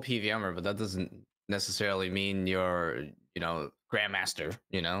solo PVMer, but that doesn't necessarily mean Grandmaster,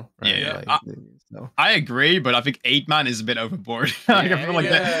 right? Yeah. Like, so. I agree, but I think 8-man is a bit overboard. Like, I feel like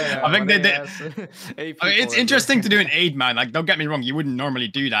I think I mean, it's interesting to do an 8-man. Like, don't get me wrong, you wouldn't normally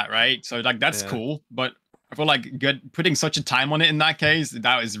do that, right? So like that's cool, but I feel like putting such a time on it in that case,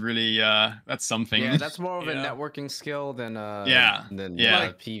 that is really that's something. Yeah, that's more of a networking skill than like,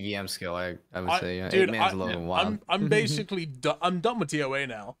 PVM skill. I would say. Yeah. Dude, 8-man's a little wild. I'm basically I'm done with TOA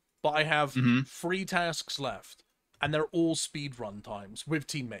now, but I have 3 tasks left, and they're all speed run times with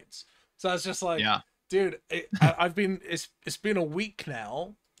teammates. So it's just like, dude, I've been it's been a week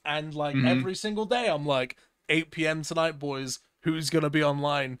now, and like every single day I'm like 8 p.m. tonight, boys. Who's gonna be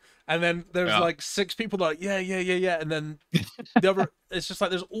online? And then there's like 6 people that are like, yeah, and then the other, it's just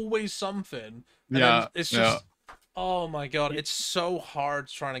like there's always something. And then it's just oh my god, it's so hard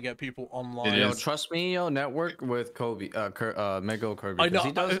trying to get people online. Yo, trust me, network with Kobe, Mego Kirby. I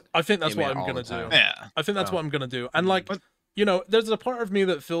know. I think that's what I'm gonna do. Yeah, I think that's what I'm gonna do. And like, there's a part of me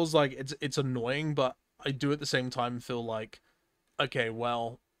that feels like it's annoying, but I do at the same time feel like, okay,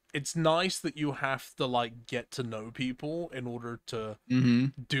 well, it's nice that you have to like get to know people in order to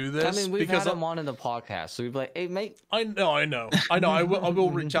do this. I mean, we've had him on in the podcast, so we'd be like, "Hey, mate." I know. I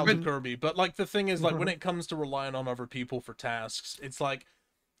will reach out to Kirby, but like the thing is, like when it comes to relying on other people for tasks, it's like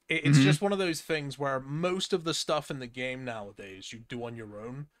it's just one of those things where most of the stuff in the game nowadays you do on your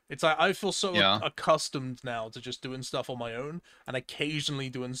own. It's like I feel so accustomed now to just doing stuff on my own and occasionally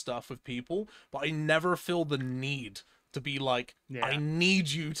doing stuff with people, but I never feel the need to be like, I need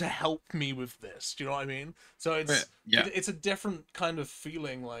you to help me with this. Do you know what I mean? So it's a different kind of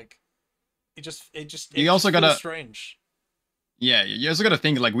feeling. Like it also gotta strange. Yeah, you also gotta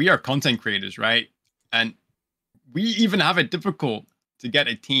think like we are content creators, right? And we even have it difficult to get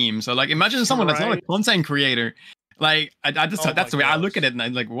a team. So like, imagine someone that's not a content creator. Like I just that's the way I look at it, and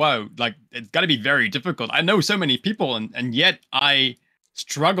I'm like, whoa, like it's got to be very difficult. I know so many people, and yet I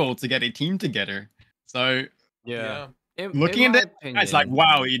struggle to get a team together. So looking at it, it's like,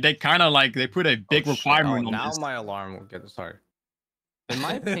 wow, they kind of like they put a big requirement on now this. My alarm will get started. In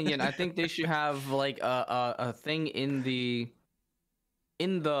my opinion, I think they should have like a thing in the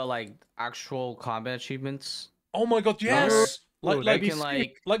like actual combat achievements. Oh my god, yes! Like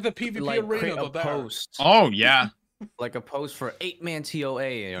the PvP like arena, a post. Oh yeah. Like a post for 8-man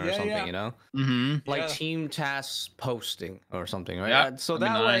TOA or something, you know? Like team tasks posting or something, right? Yeah, so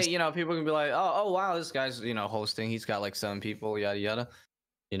that way, people can be like, oh wow, this guy's, hosting. He's got like 7 people, yada yada.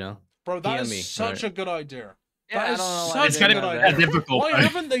 Bro, that is such a good idea. Yeah, that is such a good idea. Difficult. Why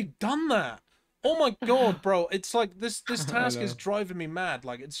haven't they done that? Oh my god, bro! It's like this task is driving me mad.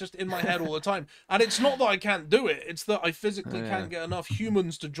 Like it's just in my head all the time, and it's not that I can't do it. It's that I physically can't get enough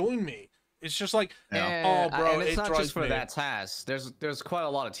humans to join me. It's just like, oh, bro, and it's not just for me. that task. There's quite a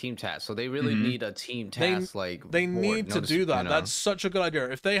lot of team tasks, so they really need a team task. They need to do that. That's such a good idea.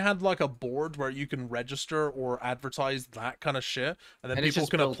 If they had like a board where you can register or advertise that kind of shit, and then people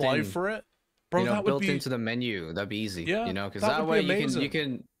can apply for it, bro, that would built be into the menu. That'd be easy. Yeah, because that way you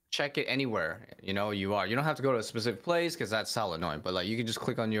can check it anywhere. You don't have to go to a specific place because that's hella annoying. But like you can just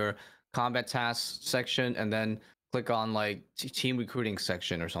click on your combat tasks section and then click on like team recruiting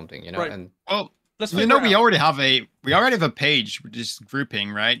section or something, Right. And we already have a page with this grouping,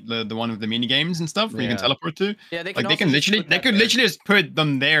 right? The one with the mini games and stuff where you can teleport to. Yeah, they could literally just put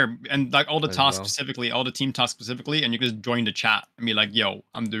them there and like all the tasks specifically, all the team tasks specifically, and you can just join the chat and be like, yo,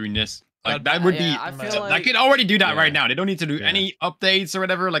 I'm doing this. Like that would be I could already do that right now. They don't need to do any updates or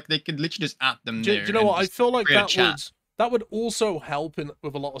whatever. Like they could literally just add them there. Do you know what? I feel like that would also help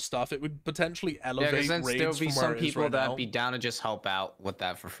with a lot of stuff. It would potentially elevate raids from where it is right now. There'll be some people that'd be down to just help out with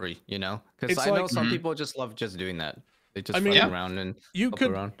that for free, Because I know some people just love just doing that. They just run around and you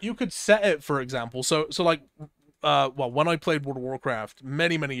could set it, for example. So like when I played World of Warcraft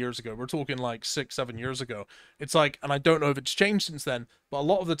many years ago, we're talking like 6-7 years ago, it's like, and I don't know if it's changed since then, but a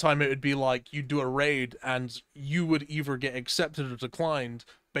lot of the time it would be like you do a raid and you would either get accepted or declined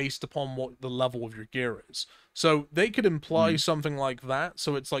based upon what the level of your gear is. So they could imply something like that,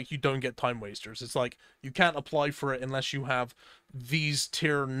 so it's like you don't get time wasters. It's like you can't apply for it unless you have these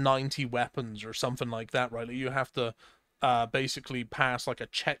tier 90 weapons or something like that, right? You have to basically pass like a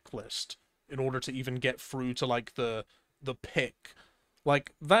checklist in order to even get through to like the pick.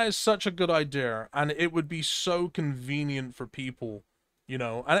 Like that is such a good idea, and it would be so convenient for people,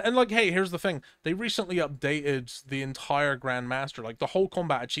 and like, hey, here's the thing, they recently updated the entire Grandmaster, like the whole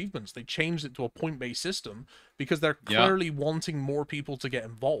combat achievements. They changed it to a point-based system because they're clearly wanting more people to get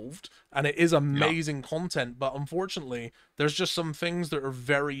involved, and it is amazing content, but unfortunately there's just some things that are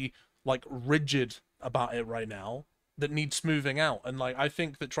very like rigid about it right now that need smoothing out. And like I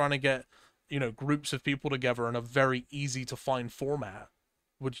think that trying to get groups of people together in a very easy to find format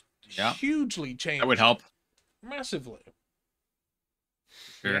would hugely change. That would help massively.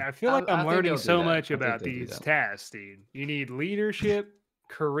 Sure. Yeah, I feel like I'm learning so much about these tasks, dude. You need leadership,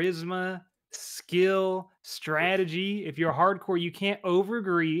 charisma, skill, strategy. If you're hardcore, you can't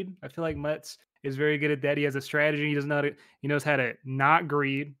overgreed. I feel like Mutz is very good at that. He has a strategy. He doesn't know he knows how to not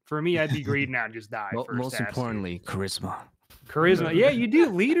greed. For me, I'd be greeding out and just die. Most importantly, charisma. Charisma. Yeah, you do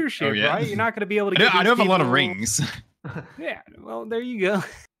leadership, right? You're not going to be able to. I don't have a lot of rings. Yeah. Well, there you go.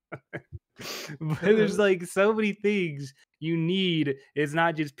 But there's like so many things you need. It's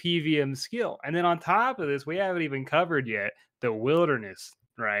not just PVM skill. And then on top of this, we haven't even covered yet the wilderness,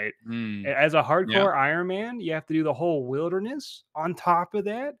 right? As a hardcore Iron Man, you have to do the whole wilderness on top of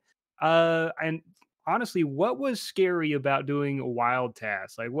that. And honestly, what was scary about doing wild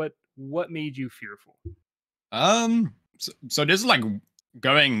tasks? Like what made you fearful? So this is like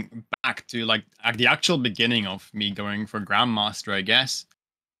going back to like at the actual beginning of me going for Grandmaster, I guess.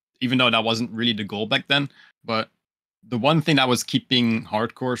 Even though that wasn't really the goal back then, but the one thing that was keeping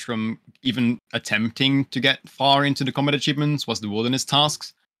hardcores from even attempting to get far into the combat achievements was the wilderness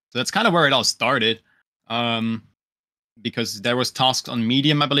tasks. So that's kind of where it all started. Because there was tasks on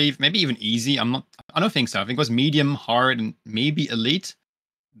medium, I believe, maybe even easy. I don't think so. I think it was medium, hard, and maybe elite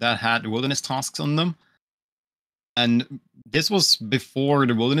that had wilderness tasks on them. And this was before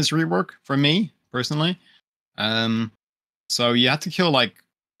the wilderness rework for me personally. So you had to kill like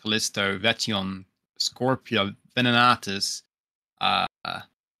Callisto, Vetion, Scorpio, Venenatus,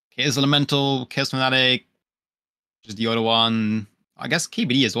 Chaos Elemental, Chaos Fanatic, just the other one, I guess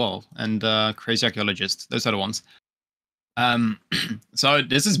KBD as well, and Crazy Archaeologist. Those are the ones. So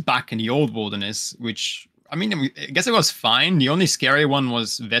this is back in the old wilderness, which, I mean, I guess it was fine. The only scary one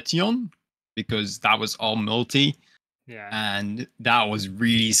was Vetion, because that was all multi. Yeah. And that was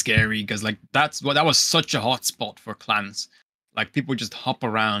really scary, because like that was such a hot spot for clans. Like, people would just hop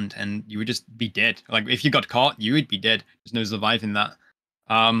around and you would just be dead. Like, if you got caught, you would be dead. There's no surviving that.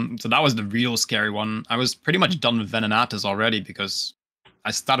 So that was the real scary one. I was pretty much done with Venenatus already, because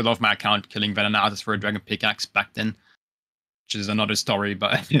I started off my account killing Venenatus for a Dragon Pickaxe back then, which is another story,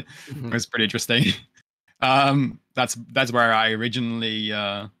 but it was pretty interesting. That's where I originally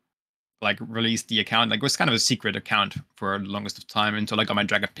like released the account. Like, it was kind of a secret account for the longest of time until I got my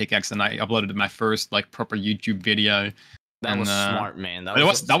Dragon Pickaxe and I uploaded my first like proper YouTube video. That was smart, man. That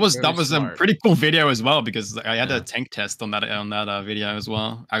was a pretty cool video as well, because I had a tank test on that video as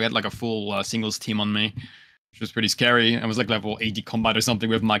well. I had like a full singles team on me, which was pretty scary. I was like level 80 combat or something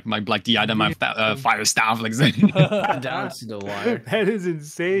with my Black Diadem, my fire staff, like down to the wire. That is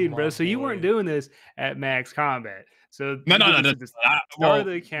insane, bro. So you weren't doing this at max combat. So no. Start of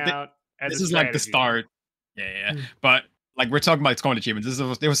the account. This is like the start. Yeah. But like, we're talking about combat achievements. This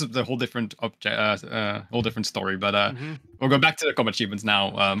was a whole different whole different story. But we'll go back to the combat achievements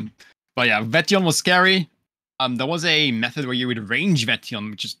now. But yeah, Vetion was scary. There was a method where you would range Vetion,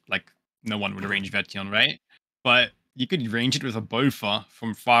 which is like no one would range Vetion, right? But you could range it with a Bofa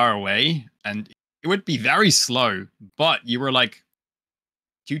from far away, and it would be very slow. But you were like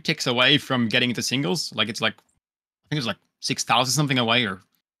 2 ticks away from getting into singles. Like, it's like, I think it was like 6,000 something away, or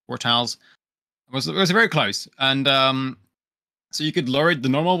 4 tiles. It was very close. And so you could lure it the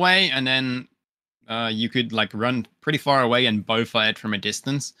normal way, and then you could like run pretty far away and Bofa it from a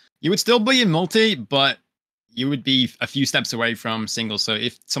distance. You would still be in multi, but you would be a few steps away from singles. So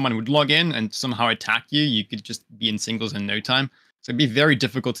if someone would log in and somehow attack you, you could just be in singles in no time. So it'd be very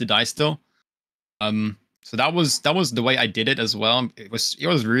difficult to die still. So that was the way I did it as well. It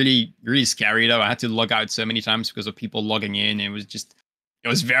was really, really scary though. I had to log out so many times because of people logging in. It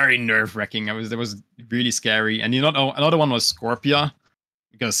was very nerve-wracking. It was really scary. And another one was Scorpia,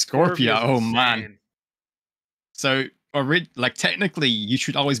 because Scorpia, oh man. So like, technically you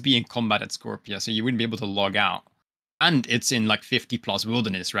should always be in combat at Scorpia, so you wouldn't be able to log out. And it's in like 50 plus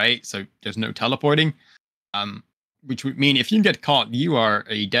wilderness, right? So there's no teleporting. Which would mean if you get caught, you are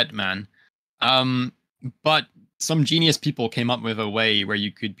a dead man. But some genius people came up with a way where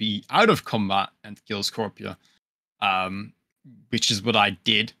you could be out of combat and kill Scorpia. Which is what I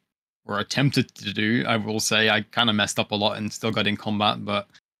did, or attempted to do. I will say I kind of messed up a lot and still got in combat, but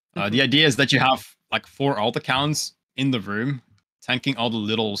the idea is that you have like 4 alt accounts in the room tanking all the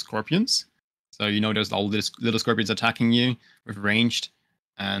little scorpions. So there's all these little scorpions attacking you with ranged,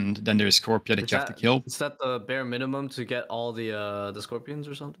 and then there's Scorpia that you have to kill. Is that the bare minimum to get all the scorpions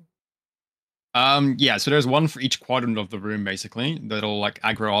or something? Yeah, so there's one for each quadrant of the room basically that'll like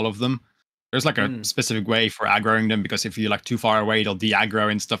aggro all of them. There's like a specific way for aggroing them, because if you're like too far away, they'll de-aggro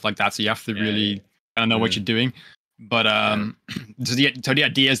and stuff like that. So you have to really kind of know what you're doing. But so the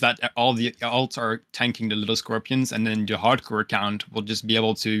idea is that all the alts are tanking the little scorpions, and then your hardcore account will just be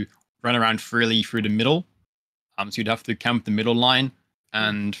able to run around freely through the middle. So you'd have to camp the middle line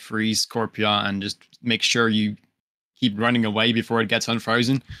and freeze Scorpia and just make sure you keep running away before it gets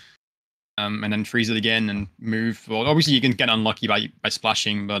unfrozen. And then freeze it again and move. Well, obviously you can get unlucky by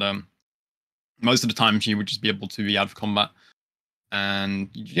splashing, but most of the time you would just be able to be out of combat. And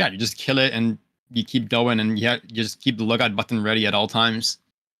yeah, you just kill it and you keep going, and you just keep the logout button ready at all times.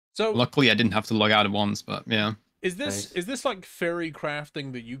 So luckily I didn't have to log out at once, but yeah. Is this like fairy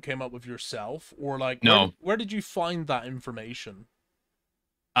crafting that you came up with yourself, or like no? Where did you find that information?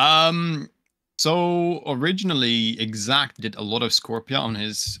 So originally Exact did a lot of Scorpia on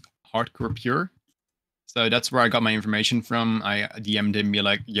his Hardcore Pure. So that's where I got my information from. I DM'd him, be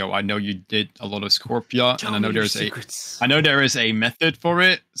like, "Yo, I know you did a lot of Scorpia, and I know there is a method for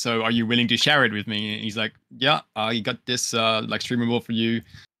it. So are you willing to share it with me?" And he's like, "Yeah, I got this like streamable for you."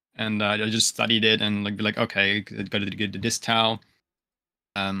 And I just studied it and like be like, okay, got to get this towel.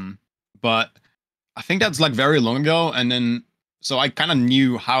 But I think that's like very long ago, and then so I kind of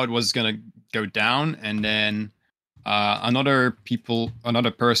knew how it was gonna go down, and then another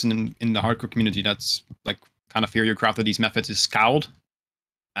person in the hardcore community that's like kind of crafted these methods is Scowled,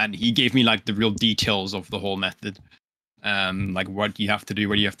 and he gave me like the real details of the whole method, like what you have to do,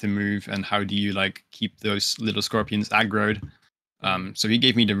 where you have to move, and how do you like keep those little scorpions aggroed. So he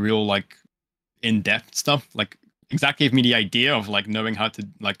gave me the real like in-depth stuff. Like Exact gave me the idea of like knowing how to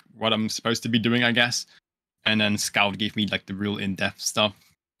like what I'm supposed to be doing, I guess. And then Scout gave me like the real in-depth stuff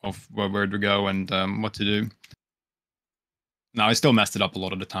of where to go and what to do. Now I still messed it up a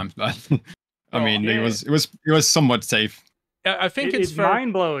lot of the times, but I mean it was somewhat safe. I think it's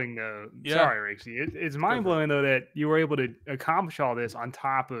mind blowing though. Yeah. Sorry, Rixie. It's mind blowing though that you were able to accomplish all this on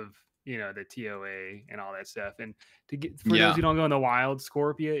top of the TOA and all that stuff. And to get for those who don't go in the wild,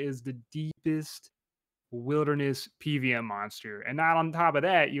 Scorpia is the deepest wilderness PVM monster, and not on top of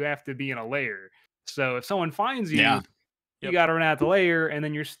that, you have to be in a lair. So if someone finds you, you got to run out the lair, and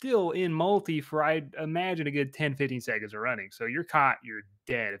then you're still in multi for I'd imagine a good 10-15 seconds of running. So you're caught, you're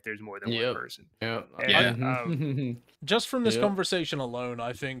dead if there's more than one person. Just from this conversation alone,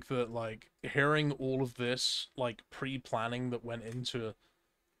 I think that like hearing all of this like pre-planning that went into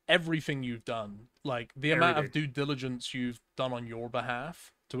everything you've done, like the amount of due diligence you've done on your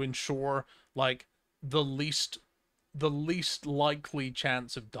behalf to ensure like the least likely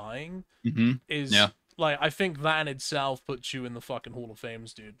chance of dying is like, I think that in itself puts you in the fucking Hall of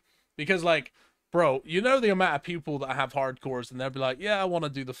Fames, dude. Because like, bro, the amount of people that have hardcores and they'll be like, yeah, I want to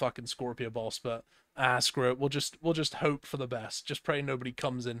do the fucking Scorpia boss, but screw it, we'll just hope for the best, just pray nobody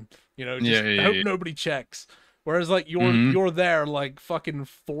comes in, hope nobody checks. Whereas like you're there like fucking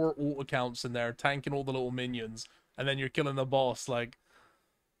 4 alt accounts in there tanking all the little minions, and then you're killing the boss. Like,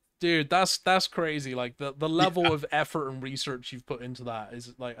 dude, that's crazy. Like the level of effort and research you've put into that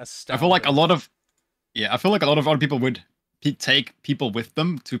is like astounding. I feel like a lot of other people would take people with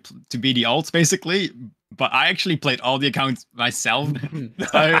them to be the alts basically, but I actually played all the accounts myself.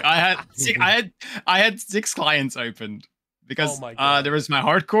 So I had 6 clients opened because there was my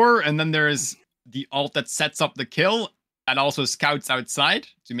hardcore, and then there is the alt that sets up the kill and also scouts outside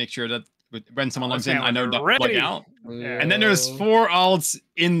to make sure that when someone logs in, I know not log out. Yeah. And then there's 4 alts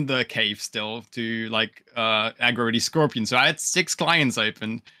in the cave still to like aggro the scorpion. So I had 6 clients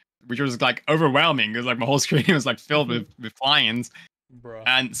open, which was like overwhelming because like my whole screen was like filled with clients. Bro.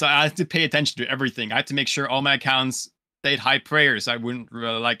 And so I had to pay attention to everything. I had to make sure all my accounts stayed high prayers. So I wouldn't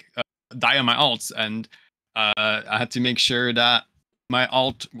die on my alts, and I had to make sure that my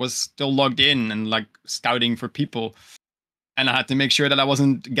alt was still logged in and like scouting for people, and I had to make sure that I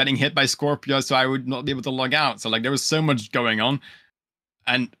wasn't getting hit by Scorpia, so I would not be able to log out. So like there was so much going on,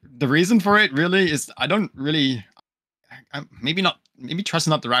 and the reason for it really is maybe trust is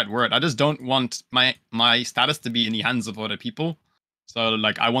not the right word. I just don't want my status to be in the hands of other people. So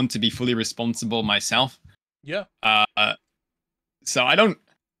like I want to be fully responsible myself. Yeah. So I don't.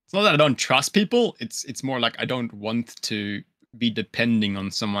 It's not that I don't trust people. It's more like I don't want to be depending on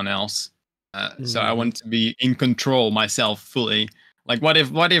someone else. So I want to be in control myself fully. Like what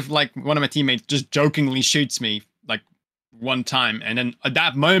if like one of my teammates just jokingly shoots me like one time, and then at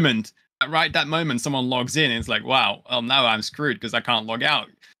that moment someone logs in and it's like, wow, well now I'm screwed because I can't log out.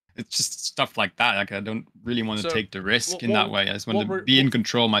 It's just stuff like that. Like I don't really want to take the risk in that way. I just want to be in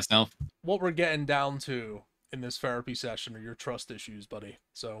control myself. What we're getting down to in this therapy session are your trust issues, buddy.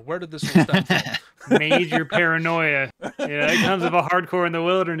 So where did this one stem from? Major paranoia. Yeah, it comes of a hardcore in the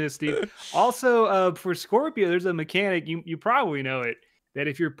wilderness, dude. Also, for Scorpio, there's a mechanic, you probably know it, that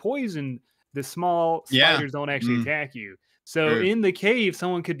if you're poisoned, the small Yeah. spiders don't actually Mm. attack you. So True. in the cave,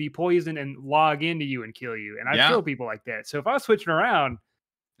 someone could be poisoned and log into you and kill you. And I've Yeah. killed people like that. So if I was switching around,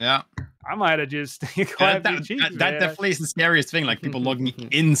 Yeah. I might have just Yeah, clapped your cheeks, that man. definitely is the scariest thing. Like people logging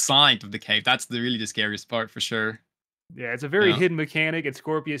inside of the cave. That's really the scariest part for sure. Yeah, it's a very Yeah. hidden mechanic. And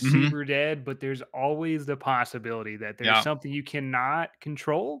Scorpius Mhm. super dead, but there's always the possibility that there's Yeah. something you cannot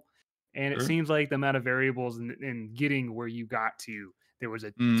control. And it Sure. seems like the amount of variables in getting where you got to, there was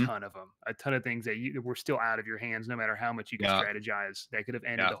a Mhm. ton of them, a ton of things that were still out of your hands, no matter how much you could Yeah. strategize. That could have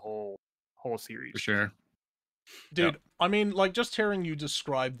ended Yeah. the whole series. For sure. Dude, I mean, like, just hearing you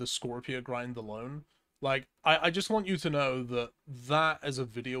describe the Scorpio grind alone, like, I just want you to know that that as a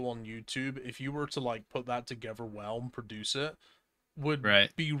video on YouTube, if you were to, like, put that together well and produce it, would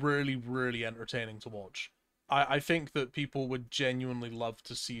Right. be really, really entertaining to watch. I think that people would genuinely love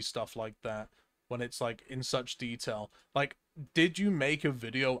to see stuff like that when it's, like, in such detail. Like, did you make a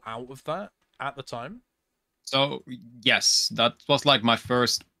video out of that at the time? So yes, that was like my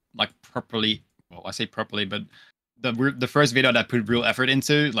first like properly. Well, I say properly, but the first video that I put real effort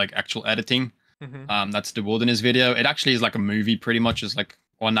into, like actual editing. Mm-hmm. That's the Wilderness video. It actually is like a movie, pretty much. It's like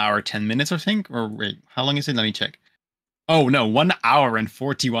 1 hour 10 minutes, I think. Or wait, how long is it? Let me check. Oh no, 1 hour and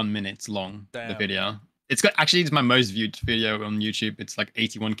 41 minutes long. The Damn. video. It's got actually it's my most viewed video on YouTube. It's like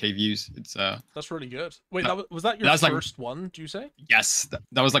 81k views. It's That's really good. Wait, was that your that's like- first one, do you say? yes,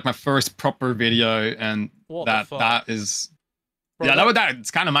 that was like my first proper video, and What the that fuck? that is Bro, yeah, that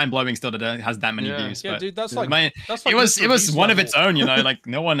it's kind of mind blowing still that it has that many Yeah. views. Yeah, but dude, that's Yeah. like that's like it was Mr. it was Beast one of level. its own, you know. Like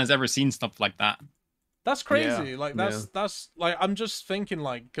no one has ever seen stuff like that. That's crazy. Like yeah. that's like I'm just thinking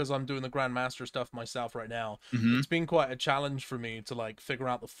like because I'm doing the Grandmaster stuff myself right now. Mhm. It's been quite a challenge for me to like figure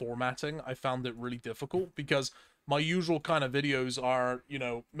out the formatting. I found it really difficult because my usual kind of videos are, you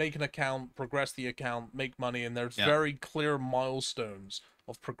know, make an account, progress the account, make money, and there's Yeah. very clear milestones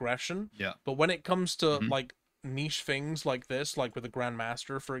of progression. Yeah. But when it comes to Mhm. like niche things like this, like with a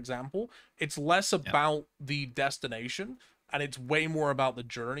Grandmaster, for example, it's less about the destination and it's way more about the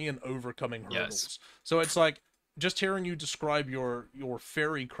journey and overcoming hurdles. Yes. So it's like just hearing you describe your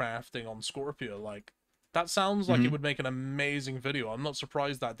fairy crafting on Scorpio, like that sounds like it Mhm. would make an amazing video. I'm not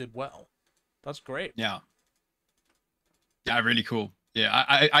surprised that did well. That's great. Yeah. Yeah, really cool. Yeah,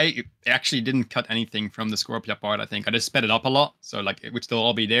 I actually didn't cut anything from the Scorpio part. I think I just sped it up a lot, so like it would still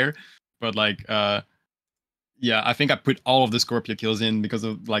all be there. But like, yeah, I think I put all of the Scorpio kills in because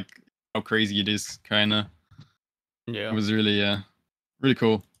of like how crazy it is. Kind of, Yeah, it was really, really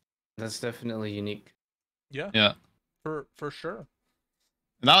cool. that's definitely unique. Yeah. Yeah, For sure.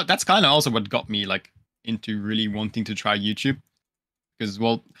 that's kind of also what got me like into really wanting to try YouTube. Because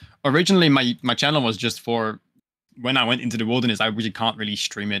well, originally my channel was just for when I went into the wilderness. I really can't really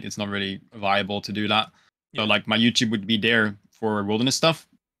stream it. It's not really viable to do that. So Yeah. like my YouTube would be there for wilderness stuff,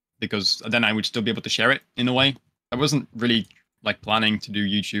 because then I would still be able to share it in a way. I wasn't really like planning to do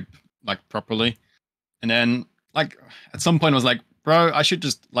YouTube like properly. And then like at some point I was like, bro, I should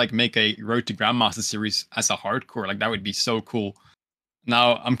just like make a Road to Grandmaster series as a hardcore. Like that would be so cool.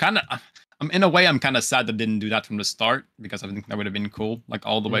 Now I'm in a way I'm kind of sad that I didn't do that from the start, because I think that would have been cool like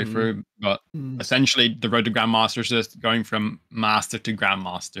all the way Mhm. through. But essentially the Road to Grandmaster is just going from Master to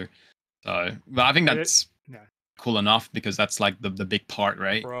Grandmaster. So but I think It- that's yeah. cool enough, because that's like the big part,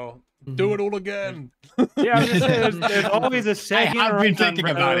 right? Bro, Mhm. do it all again. Yeah, I was gonna say there's always a I second. have been run, thinking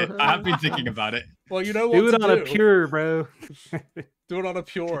bro. about it. I have been thinking about it. Well, you know what Do it to on a pure, bro. Do it on a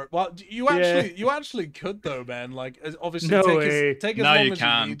pure. Well, you actually could though, man. Like obviously No take way. as No, long you as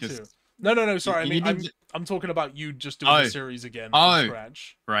can't, you need 'cause to. No. Sorry, you need I'm talking about you just doing Oh. the series again Oh. from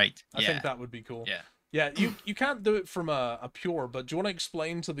scratch. Right. I think that would be cool. Yeah. Yeah, you can't do it from a pure, but do you want to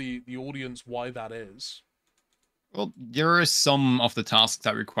explain to the audience why that is? Well, there are some of the tasks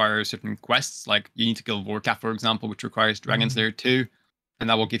that require certain quests, like you need to kill Vorka, for example, which requires Dragon Slayer 2, and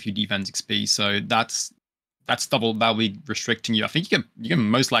that will give you defense XP. So that's double. That'll be restricting you. I think you can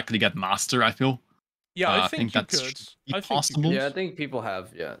most likely get Master. I feel. Yeah, I I think think you that's could. be I think possible. you Yeah, I could. think people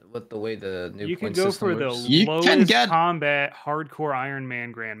have with the way the new You can point go system for the works. You can lowest get- combat hardcore Iron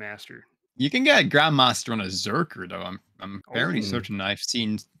Man Grandmaster. You can get Grandmaster on a Zerker though. I'm fairly Oh. certain I've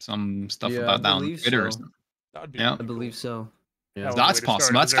seen some stuff Yeah, I about that on believe Twitter. or so. something. That would be. Yeah. really I believe cool. so. Yeah. That was That's the way to start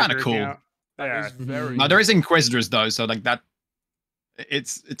possible. a That's kinda Berserker cool. account. That Yeah. is very. Now there is Inquisitors though, so like that.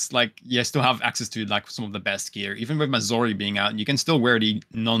 It's like you still have access to like some of the best gear, even with Mazori being out. You can still wear the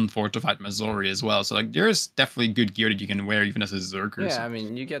non-fortified Mazori as well. So like there's definitely good gear that you can wear even as a Zerker. Yeah, I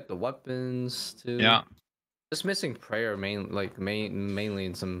mean, you get the weapons too. Yeah. Just missing prayer mainly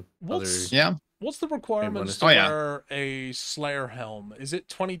in some What's- other. Yeah. What's the requirements bonus. to Oh, yeah. wear a Slayer helm? Is it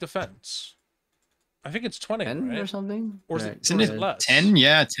 20 defense? I think it's 20, 10 right? or something. Or is Right. it, Isn't or is it it less? 10?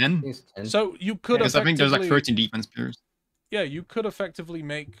 Yeah, 10. It's 10. So you could Because I think there's like effectively, 13 defense players. yeah, you could effectively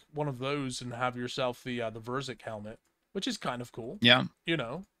make one of those and have yourself the Verzik helmet, which is kind of cool. Yeah, You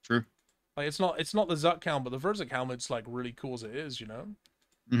know, true. like it's not the Zuck helmet, but the Verzik helmet's like really cool as it is. You know,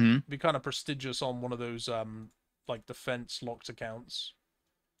 Mm-hmm. be kind of prestigious on one of those like defense locked accounts.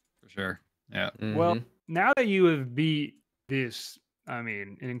 For sure. Yeah. Well, Mhm. now that you have beat this, I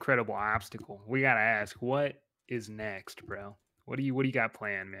mean, an incredible obstacle, we gotta ask, what is next, bro? What do you got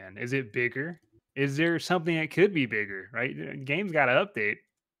planned, man? Is it bigger? Is there something that could be bigger? Right? Game's got to update.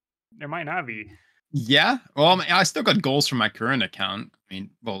 There might not be. Yeah. Well, I mean, I still got goals from my current account. I mean,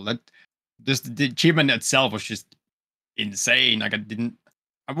 well, that just the achievement itself was just insane. Like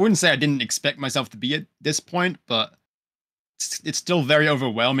I wouldn't say I didn't expect myself to be at this point, but it's still very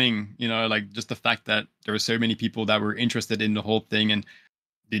overwhelming. You know, like just the fact that there were so many people that were interested in the whole thing, and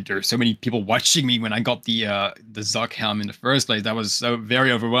there were so many people watching me when I got the Zuck helm in the first place. That was so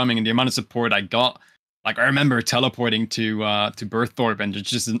very overwhelming, and the amount of support I got. Like I remember teleporting to Berthorpe, and there's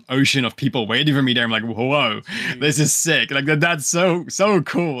just an ocean of people waiting for me there. I'm like, whoa, this is sick! Like that's so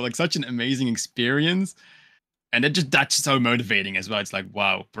cool. Like such an amazing experience, and that's so motivating as well. It's like,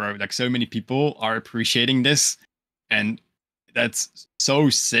 wow, bro! Like so many people are appreciating this, and that's so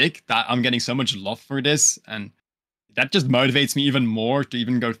sick that I'm getting so much love for this, and that just motivates me even more to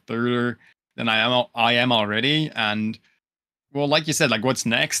even go further than I am already. And well, like you said, like what's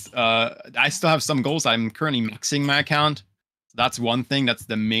next? I still have some goals. I'm currently maxing my account. That's one thing. That's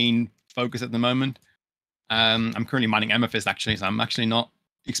the main focus at the moment. I'm currently mining Amethyst actually, so I'm actually not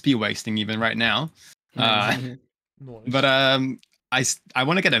XP wasting even right now. Nice. But I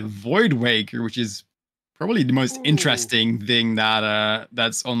want to get a Void Waker, which is probably the most interesting thing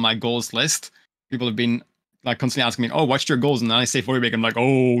that's on my goals list. People have been like constantly asking me, "Oh, what's your goals?" And then I say Void Waker. I'm like,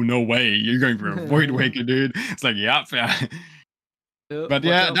 "Oh, no way, you're going for a Void Waker, dude!" It's like, yeah. But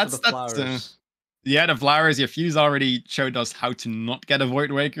yeah, that's yeah, the flowers. Yeah, Fuse already showed us how to not get a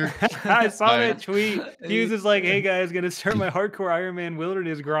Void Waker. I saw that tweet. Fuse is like, "Hey guys, gonna start my hardcore Iron Man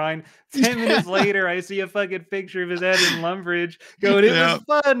wilderness grind." 10 minutes later, I see a fucking picture of his head in Lumbridge going, "It was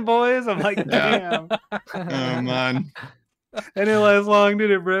fun, boys." I'm like, damn. Oh man. And it didn't last long,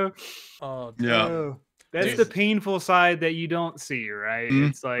 did it, bro? Oh, yeah. Oh, that's the painful side that you don't see, right?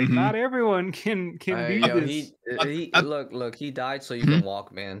 It's like not everyone can do this. Look, he died so you can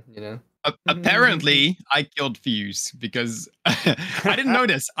walk, man. You know. Apparently, I killed Fuse because I didn't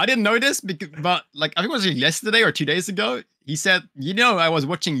notice because, but like I think it was yesterday or 2 days ago. He said, I was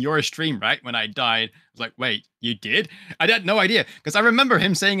watching your stream right when I died." I was like, "Wait, you did?" I had no idea because I remember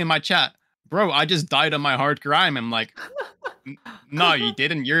him saying in my chat, "Bro, I just died on my hard crime." I'm like, "No, you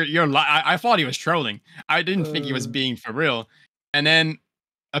didn't. I thought he was trolling. I didn't think he was being for real." And then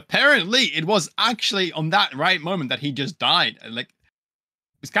apparently, it was actually on that right moment that he just died. Like.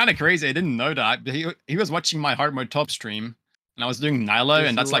 It's kind of crazy. I didn't know that. But he was watching my hard mode top stream, and I was doing Nilo,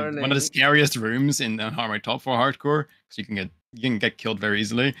 and that's like one of the scariest rooms in the hard mode top for hardcore, because you can get killed very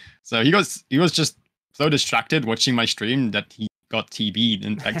easily. So he was just so distracted watching my stream that he got TB'd,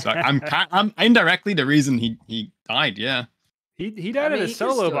 and like, so I'm indirectly the reason he died. Yeah, he died in a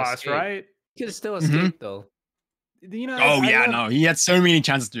solo boss, escape. right? He could still escape though. No, he had so many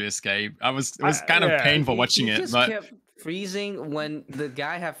chances to escape. It was kind of painful watching he it, just but. Kept freezing when the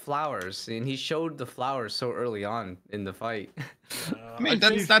guy had flowers, and he showed the flowers so early on in the fight. I mean,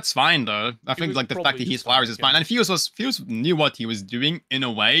 that's fine though. I think like the fact that he's flowers is fine. And Fuse knew what he was doing in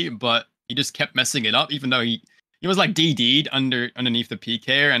a way, but he just kept messing it up. Even though he was like DD'd underneath the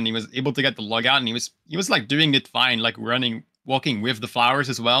PK, and he was able to get the log out, and he was like doing it fine, like walking with the flowers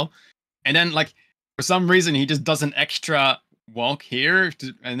as well. And then like for some reason he just does an extra walk here,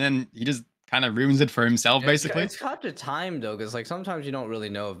 and then he just kind of ruins it for himself, basically. It's hard to time though, because like sometimes you don't really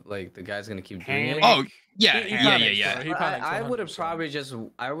know if like the guy's gonna keep doing it. Oh yeah. I would have probably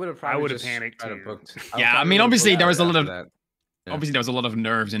just panicked too. Yeah, I mean, obviously there was a lot of obviously there was a lot of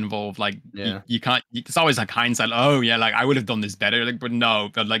nerves involved. Like you can't. It's always like hindsight. Oh yeah, like I would have done this better. Like, but no,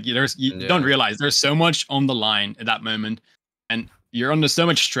 but like you don't realize there's so much on the line at that moment, and you're under so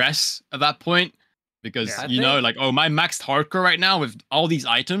much stress at that point because like, oh, my maxed hardcore right now with all these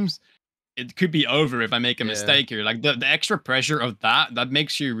items. It could be over if I make a mistake here. Like the extra pressure of that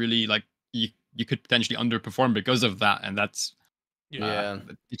makes you really like you could potentially underperform because of that, and that's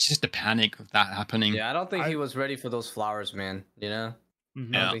it's just the panic of that happening. Yeah, I don't think he was ready for those flowers, man. You know, I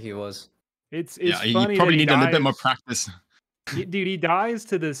don't think he was. It's funny. You probably need a little bit more practice. Dude, he dies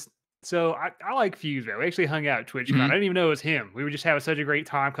to this. So I like Fuse, though. We actually hung out at TwitchCon. I didn't even know it was him. We were just having such a great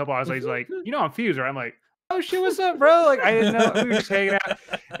time. A couple hours later, he's like, I'm Fuse, right? I'm like, oh shit, what's up, bro? Like I didn't know. We were just hanging out,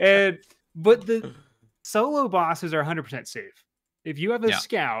 but solo bosses are 100% safe. If you have a Yeah.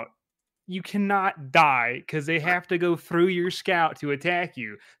 scout, you cannot die because they have to go through your scout to attack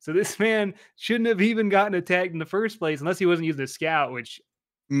you. So this man shouldn't have even gotten attacked in the first place unless he wasn't using a scout, which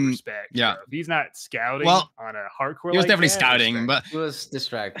respect. Yeah. Bro. If he's not scouting on a hardcore, he was like definitely that, scouting, respect. but He was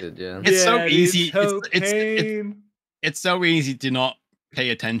distracted. Yeah. it's so Yeah, dude, easy. Cocaine. It's so easy to not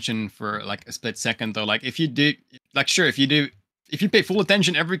pay attention for like a split second though. Like if you do, like sure, if you pay full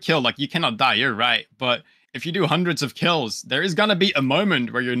attention every kill, like you cannot die. You're right, but if you do hundreds of kills, there is gonna be a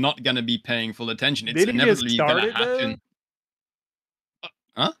moment where you're not gonna be paying full attention. It's Did he just inevitably start gonna it though? happen.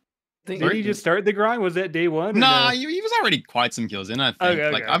 Huh? Did he just start the grind? Was that day one? Nah, no? he was already quite some kills in, I think.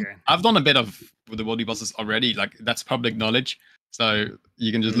 Okay, like okay. I've done a bit of the world bosses already. Like that's public knowledge. So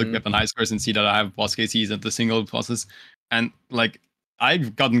you can just look up on high scores and see that I have boss KCs at the single bosses. And like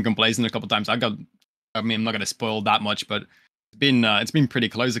I've gotten complacent a couple times. I mean, I'm not gonna spoil that much, but it's been pretty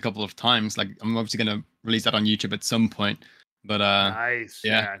close a couple of times. Like I'm obviously gonna release that on YouTube at some point. But Nice.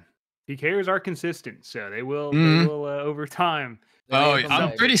 yeah. PKers are consistent, so they will over time. Oh,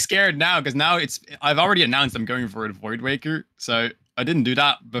 I'm pretty scared now because now I've already announced I'm going for a Void Waker, so I didn't do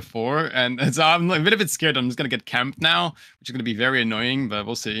that before, and so I'm a bit scared. I'm just gonna get camped now, which is gonna be very annoying, but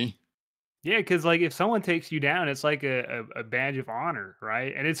we'll see. Yeah, because like if someone takes you down, it's like a badge of honor,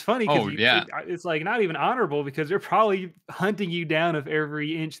 right? And it's funny Oh, because yeah. it's like not even honorable because they're probably hunting you down of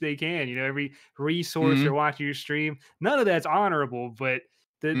every inch they can, every resource they're watching your stream. None of that's honorable, but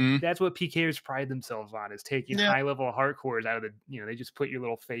that's what PKers pride themselves on is taking high level hardcores out of the, they just put your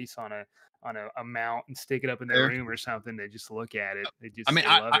little face on a mount and stick it up in their room or something. They just look at it. They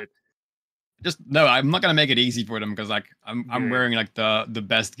love it. No, I'm not gonna make it easy for them because like I'm wearing like the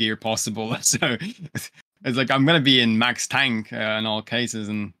best gear possible, so it's like I'm gonna be in max tank in all cases,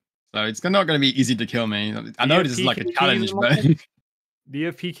 and so it's not gonna be easy to kill me. I know this is like a challenge, but do you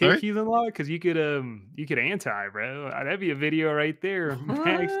have PK keys unlocked? Because you could anti, bro. That'd be a video right there.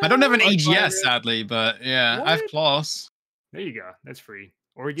 I don't have an AGS sadly, but yeah, I have claws. There you go. That's free.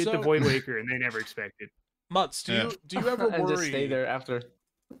 Or you get the Void Waker, and they never expect it. Mutz, do you ever worry? And just stay there after.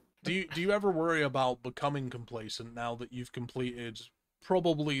 Do you ever worry about becoming complacent now that you've completed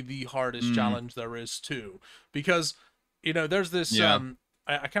probably the hardest challenge there is too? Because there's this I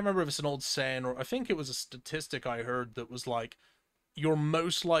can't remember if it's an old saying or I think it was a statistic I heard that was like you're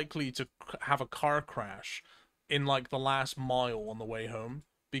most likely to have a car crash in like the last mile on the way home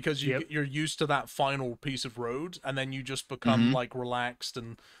because you're used to that final piece of road and then you just become like relaxed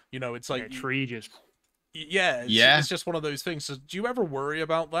and it's like tree just. It's just one of those things. So do you ever worry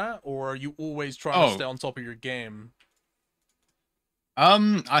about that, or are you always trying to stay on top of your game?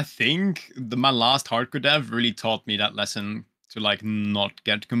 I think my last hardcore dev really taught me that lesson to like not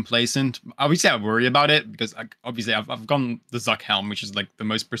get complacent. Obviously, I worry about it because obviously I've gone the Zuck helm, which is like the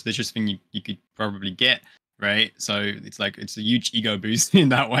most prestigious thing you could probably get, right? So it's like it's a huge ego boost in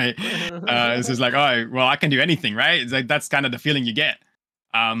that way. It's just like, oh well, I can do anything, right? It's like that's kind of the feeling you get.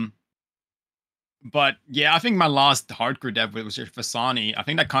 But yeah, I think my last hardcore dev was Fasani. I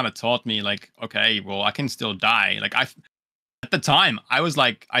think that kind of taught me like, okay, well, I can still die. Like at the time, I was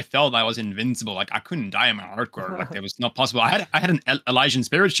like, I felt I was invincible. Like I couldn't die in my hardcore. Like it was not possible. I had an Elysian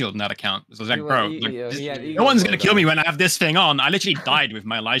Spirit Shield in that account. So I was like, bro, no one's gonna kill me when I have this thing on. I literally died with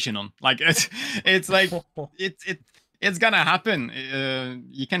my Elysian on. Like it's like it's gonna happen.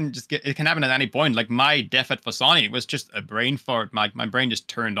 You can just it can happen at any point. Like my death at Fasani was just a brain fart. My brain just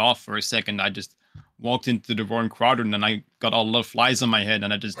turned off for a second. I just walked into the wrong quadrant and I got all the flies on my head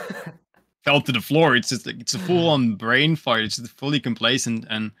and I just fell to the floor. It's just it's a full-on brain fart. It's just fully complacent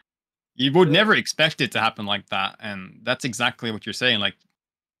and you would never expect it to happen like that. And that's exactly what you're saying. Like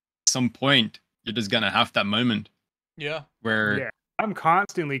at some point you're just gonna have that moment. Yeah. Where I'm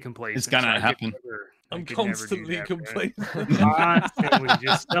constantly complacent. It's gonna happen. I'm constantly complacent. Constantly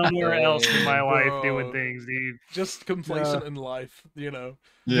just somewhere else in my life doing things, dude. Just complacent in life, Yeah.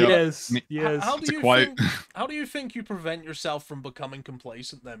 Yes. How do you think you prevent yourself from becoming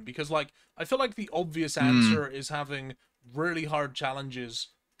complacent then? Because like I feel like the obvious answer is having really hard challenges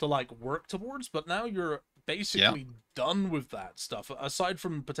to like work towards, but now you're basically done with that stuff. Aside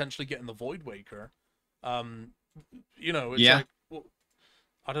from potentially getting the Void Waker, it's like. Well,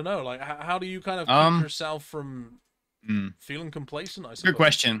 I don't know, like, how do you kind of keep yourself from feeling complacent, I suppose? Good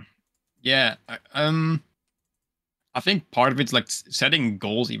question. Yeah, I think part of it's, like, setting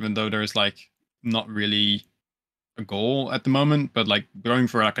goals, even though there's, like, not really a goal at the moment, but, like, going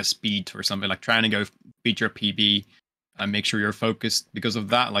for, like, a speed or something, like, trying to go beat your PB and make sure you're focused because of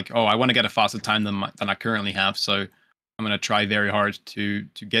that. Like, oh, I want to get a faster time than I currently have, so I'm going to try very hard to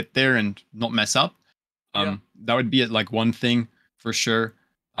get there and not mess up. That would be, like, one thing for sure.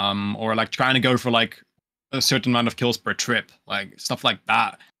 Or like trying to go for like a certain amount of kills per trip, like stuff like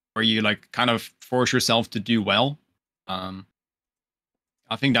that, where you like kind of force yourself to do well.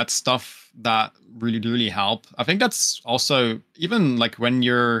 I think that's stuff that really help. I think that's also even like when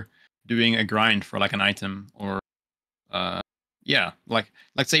you're doing a grind for like an item or yeah, like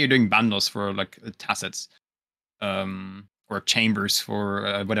say you're doing bandos for like tacits, or chambers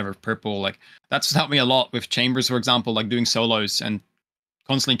for whatever purple. Like that's helped me a lot with chambers, for example, like doing solos and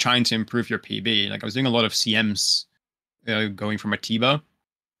constantly trying to improve your PB. Like I was doing a lot of CMs, going from a T-bow,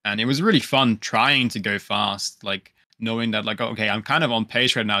 and it was really fun trying to go fast, like knowing that like, okay, I'm kind of on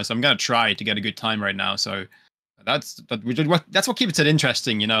pace right now, so I'm gonna try to get a good time right now. So that's what keeps it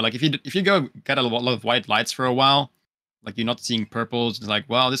interesting, you know. Like if you go get a lot of white lights for a while, like you're not seeing purples, it's like,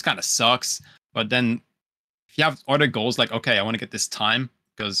 well, this kind of sucks. But then if you have other goals, like, okay, I want to get this time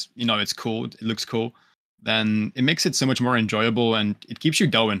because you know it's cool, it looks cool, then it makes it so much more enjoyable and it keeps you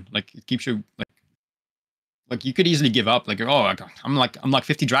going. Like it keeps you like you could easily give up. Like, oh, I'm like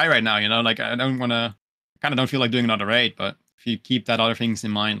 50 dry right now, you know. Like I don't want to. Kind of don't feel like doing another raid, but if you keep that other things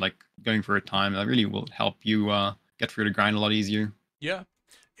in mind, like going for a time, that really will help you get through the grind a lot easier. Yeah.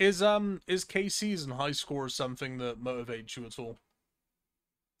 Is KCs and high scores something that motivates you at all?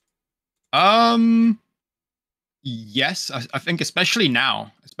 Yes, I think especially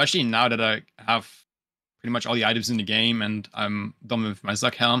now that I have pretty much all the items in the game and I'm done with my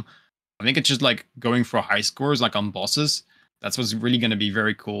Zuck helm, I think it's just like going for high scores like on bosses. That's what's really going to be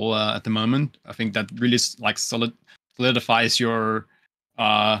very cool at the moment. I think that really like solidifies your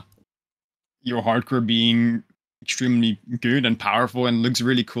hardcore being extremely good and powerful and looks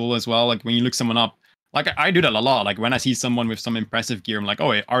really cool as well. Like when you look someone up, like I do that a lot. Like when I see someone with some impressive gear, I'm like, oh,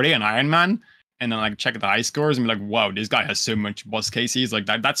 wait, are they an Iron Man? And then like check the high scores and be like, wow, this guy has so much boss KCs. Like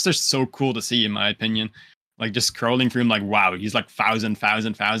that's just so cool to see, in my opinion. Like just scrolling through him, like, wow, he's like 1,000.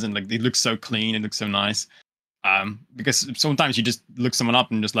 Like it looks so clean, it looks so nice. Because sometimes you just look someone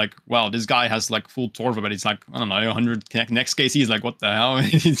up and just like, wow, this guy has like full Torva, but it's like, I don't know, 100 next KC is like, what the hell?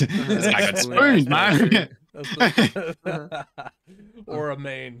 This guy got spooned, man. Or a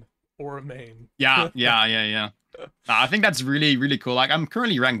main. Yeah. I think that's really cool. Like I'm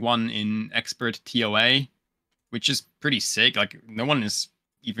currently rank 1 in expert TOA, which is pretty sick. Like no one is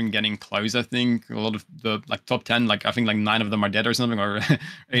even getting close. I think a lot of the like top 10, like I think like 9 of them are dead or something, or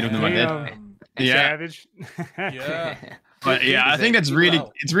 8 of them are dead. Yeah. Savage. Yeah. But yeah, I think it's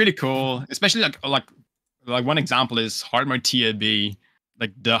really cool. Especially like one example is hard mode TAB.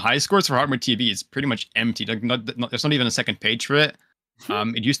 Like the high scores for hard mode TAB is pretty much empty. Like there's not even a second page for it.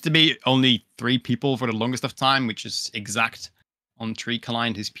 It used to be only 3 people for the longest of time, which is exact on Tree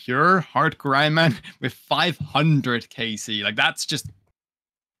Client is pure hardcore Iron Man with 500 KC. Like that's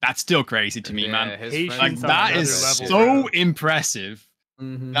still crazy to me, man. Like that is so impressive.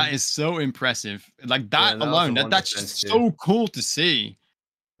 Mm-hmm. That is so impressive. Like that alone, that's just so cool to see.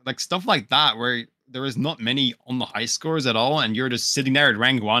 Like stuff like that where there is not many on the high scores at all, and you're just sitting there at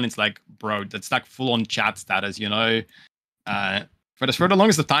rank 1. It's like, bro, that's like full on chat status, you know. For the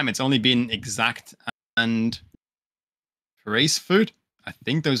longest of time, it's only been exact and race food. I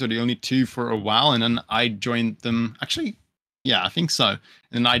think those are the only 2 for a while, and then I joined them. Actually, yeah, I think so. And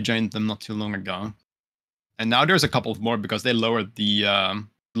then I joined them not too long ago. And now there's a couple more because they lowered the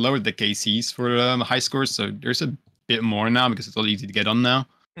KCs for high scores, so there's a bit more now because it's all easy to get on now.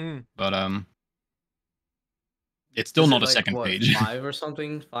 But it's still not a second page. 5 or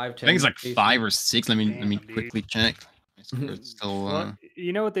something? 5, 10? I think it's like KC? 5 or 6. Let me quickly check. It's still, well,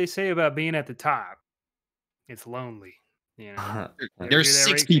 you know what they say about being at the top? It's lonely. You know, there's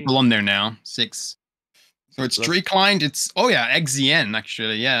 6 people on there now. 6. So it's Tree Client. It's XZN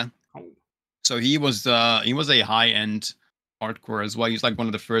actually. Yeah. So he was a high-end hardcore as well. He's like one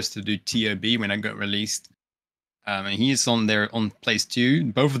of the first to do TOB when I got released. And he's on there on place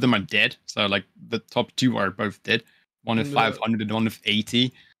 2. Both of them are dead. So like the top 2 are both dead. One with 500 and one with 80.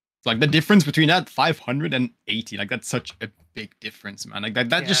 It's like the difference between that 500 and 80, like that's such a big difference, man. Like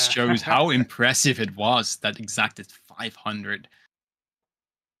that just shows how impressive it was that exacted 500.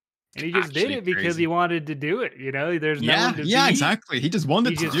 And he just did it because he wanted to do it, you know. There's no one to beat. Exactly. He just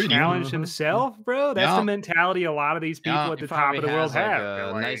wanted to do it. He challenged himself, bro. That's the mentality a lot of these people at the top of the world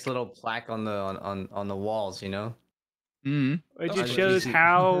have. A nice little plaque on the walls, you know. It just shows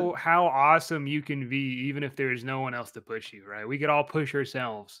how awesome you can be, even if there's no one else to push you, right? We could all push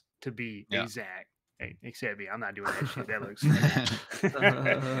ourselves to be exact. Hey, except me, I'm not doing that shit. That looks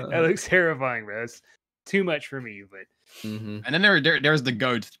that looks terrifying, bro. It's too much for me, but. And then there's the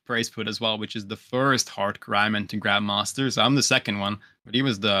GOAT praise put as well, which is the first hardcore I meant to Grandmaster. So I'm the second one, but he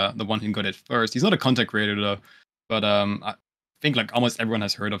was the one who got it first. He's not a content creator though, but I think like almost everyone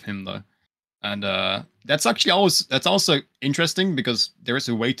has heard of him though. And that's also interesting because there is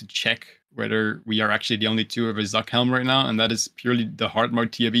a way to check whether we are actually the only two of a Zuck helm right now, and that is purely the hard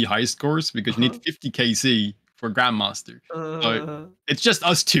mode TAB high scores, because you need 50 KC for Grandmaster. So it's just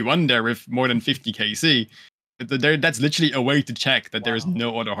us two on there with more than 50 KC. That's literally a way to check that there is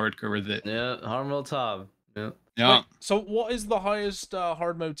no other hardcore with it. Yeah, hard mode top. Yeah. Yeah. Wait, so what is the highest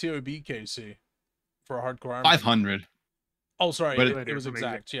hard mode TOB KC for a hardcore armor? 500. Oh, sorry, But it was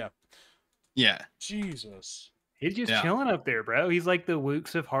exact. Yeah. Yeah. Jesus. He's just chilling up there, bro. He's like the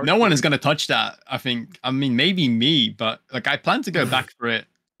Wooks of hardcore. No one is gonna touch that. I mean, maybe me, but like I plan to go back for it.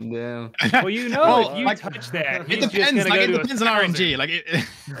 Yeah. Well, you know, if you touch that, It depends. Like it depends on RNG. Like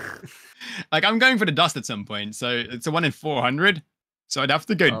like I'm going for the dust at some point, so it's a 1 in 400. So I'd have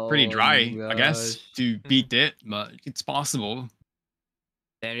to go pretty dry, I guess, to beat it, but it's possible.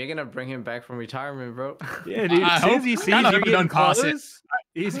 Damn, you're gonna bring him back from retirement, bro. Yeah, dude. As soon as he sees you getting close,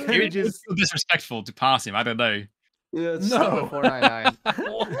 he's gonna just disrespectful to pass him. I don't know. Yeah, it's No. 499.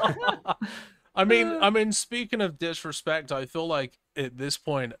 I mean, speaking of disrespect, I feel like at this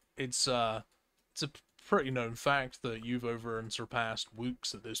point it's a pretty known fact that you've over and surpassed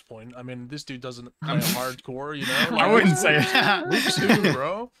Wooks at this point. I mean, this dude doesn't play hardcore, you know? Like, I wouldn't say that. Wooks who,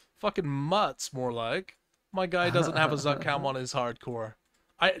 bro? Fucking mutts, more like. My guy doesn't have a Zuck cam on his hardcore.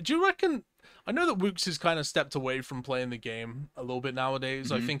 Do you reckon? I know that Wooks has kind of stepped away from playing the game a little bit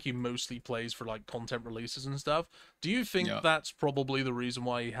nowadays. I think he mostly plays for like content releases and stuff. Do you think that's probably the reason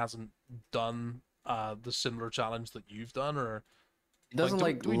why he hasn't done the similar challenge that you've done, or It doesn't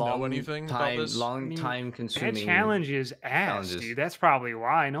do we know anything about this? Long time consuming. that challenge is ass, dude. That's probably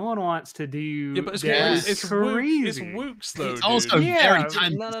why no one wants to do. Yeah, but it's crazy. It's Wooks though. It's also dude. very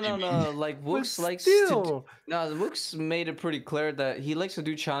time. No. Like Wooks likes to. No, Wooks made it pretty clear that he likes to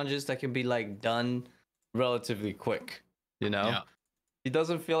do challenges that can be like done relatively quick. You know. Yeah. He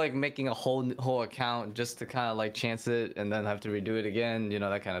doesn't feel like making a whole account just to kind of like chance it and then have to redo it again, you know,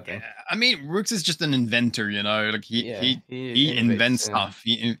 that kind of thing. I mean, Rooks is just an inventor, you know. Like he invents stuff.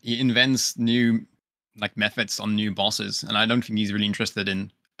 He invents new like methods on new bosses, and I don't think he's really interested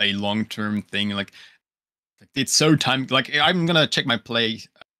in a long-term thing. Like it's so time. Like I'm gonna check my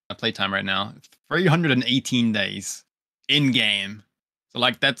playtime right now. 318 days in game. So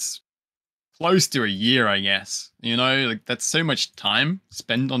like that's close to a year, I guess. You know, like that's so much time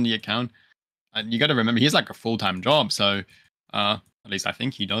spent on the account. And you got to remember, he's like a full-time job. So, at least I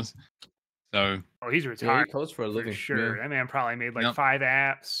think he does. So, he's retired. Yeah, he codes for a living. For sure. Yeah. That man probably made like 5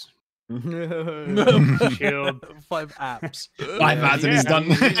 apps. Chilled. 5 apps. 5 apps and he's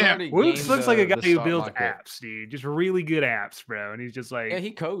done. Wooks looks like a guy who builds apps, dude. Just really good apps, bro. And he's just like,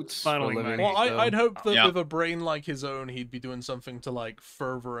 he codes. Funneling money. Well, I'd hope that with a brain like his own, he'd be doing something to like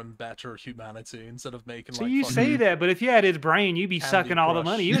further and better humanity instead of making. So like, you say that, but if you had his brain, you'd be sucking all the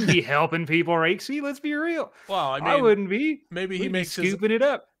money. You wouldn't be helping people, Rexy. Let's be real. Well, I mean, I wouldn't be. Maybe he makes scooping it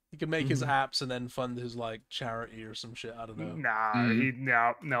up. He can make his apps and then fund his like charity or some shit. I don't know.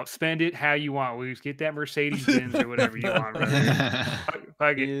 Nah, no. Spend it how you want, Wooks. Get that Mercedes Benz or whatever you want, bro.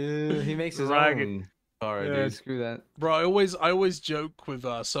 Fuck it. Yeah, he makes his own. Alright, dude, screw that. Bro, I always joke with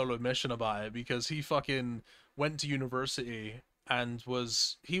Solo Mission about it because he fucking went to university and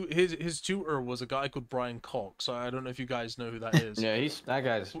his tutor was a guy called Brian Cox. So I don't know if you guys know who that is. Yeah, that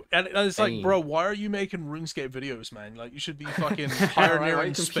guy's. And it's like, bro, why are you making RuneScape videos, man? Like, you should be fucking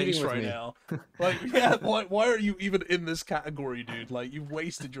pioneering space right now. Like, yeah, why are you even in this category, dude? Like, you've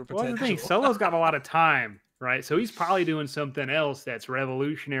wasted your potential. Well, the thing, Solo's got a lot of time, right? So he's probably doing something else that's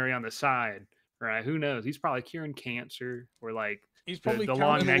revolutionary on the side, right? Who knows? He's probably curing cancer or like. He's probably the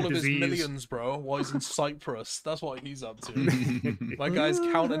counting long all of his disease. Millions, bro, while he's in Cyprus. That's what he's up to. My guy's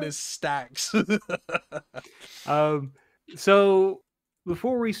counting his stacks. So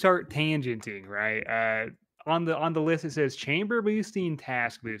before we start tangenting, right? On the list it says chamber boosting,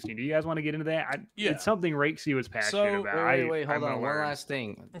 task boosting. Do you guys want to get into that? It's something Rexy was passionate about. Wait, hold on. One last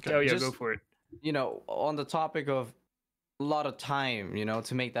thing. Okay. Oh yeah, go for it. You know, on the topic of a lot of time, you know,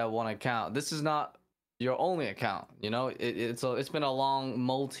 to make that one account. This is not your only account, you know. It's been a long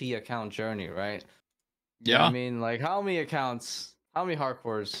multi-account journey, right? Yeah. You know what I mean, like how many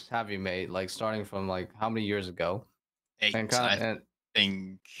hardcores have you made? Like starting from like how many years ago? 8. And I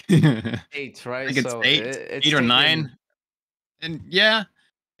think 8, right? I think it's 8, it's 8 or 9. And yeah,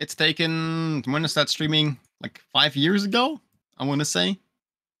 it's taken. When is that streaming? Like 5 years ago, I want to say.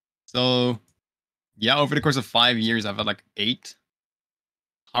 So yeah, over the course of 5 years, I've had like 8.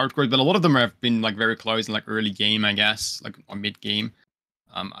 Hardcore, but a lot of them have been like very close in like early game, I guess, like or mid game.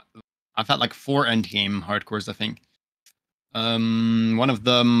 I've had like 4 end game hardcores, I think. One of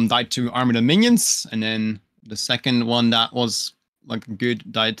them died to Armored and Minions, and then the second one that was like good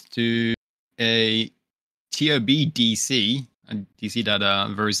died to a TOB DC, a DC that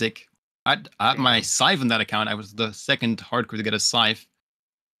Verzik. At my scythe on that account, I was the second hardcore to get a scythe,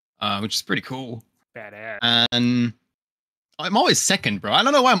 which is pretty cool. Badass. And I'm always second, bro. I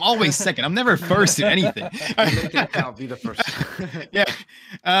don't know why I'm always second. I'm never first in anything. Make it count, be the first. Yeah.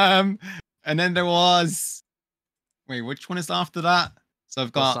 And then there was, wait, which one is after that? So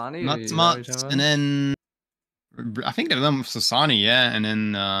I've got Sasani, Nuts, and then I think they've done Sasani, yeah, and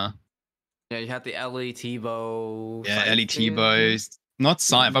then yeah, you had the LE Tebow. yeah, Ellie Tebow. Not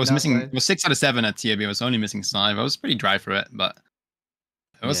Scythe. I was Not missing. Scythe. It was 6 out of 7 at TAB. I was only missing Scythe. I was pretty dry for it, but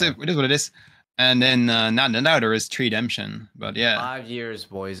it was Yeah. it is what it is. And then now there is Redemption, but yeah, 5 years,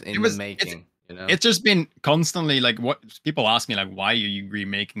 boys, in was- the making. You know, it's just been constantly like what people ask me, like, why are you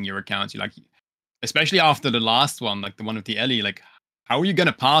remaking your accounts? You like, especially after the last one, like the one with the Ellie, like, how are you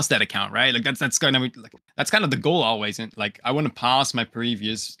gonna pass that account, right? Like that's kind of like that's kind of the goal always. And like I want to pass my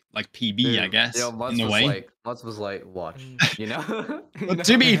previous like PB, I guess, Mutz in a was way. like, Mutz was like, watch, you know. But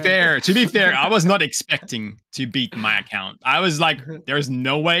to be fair, I was not expecting to beat my account. I was like, there's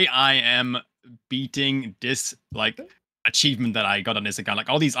no way I am beating this like achievement that I got on this account. Like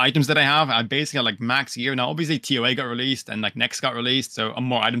all these items that I have, I basically got like max gear. Now obviously TOA got released and like next got released, so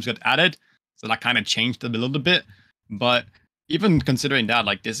more items got added. So that kind of changed it a little bit. But even considering that,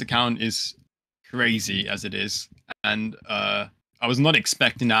 like this account is crazy as it is. And I was not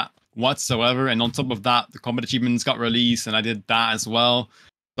expecting that whatsoever. And on top of that, the combat achievements got released and I did that as well.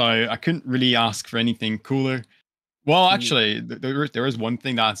 So I couldn't really ask for anything cooler. Well, actually, there is one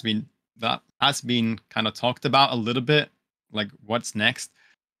thing that has been kind of talked about a little bit, like what's next.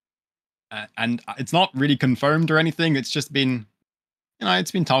 And it's not really confirmed or anything. It's just been,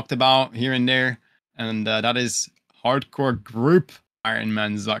 it's been talked about here and there. And that is hardcore group Iron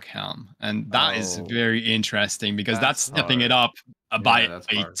Man Zuckhelm. And that is very interesting because that's stepping it up by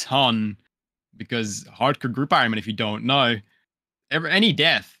a ton. Because hardcore group Iron Man, if you don't know, any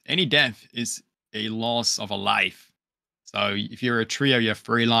death is a loss of a life. So if you're a trio, you have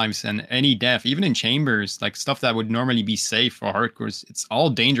 3 lives, and any death, even in chambers, like stuff that would normally be safe for hardcores, it's all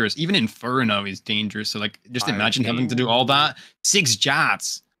dangerous. Even Inferno is dangerous. So like, just imagine having to do all that. 6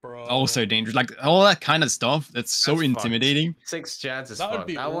 Jats, also dangerous. Like all that kind of stuff. That's so intimidating. 6 Jats is That would fucked.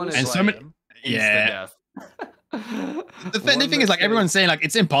 be That one is and like so many, yeah. The thing is, like everyone's saying, like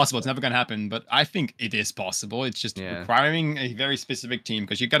it's impossible. It's never gonna happen. But I think it is possible. It's just requiring a very specific team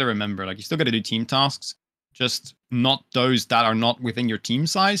because you got to remember, like you still got to do team tasks. Just not those that are not within your team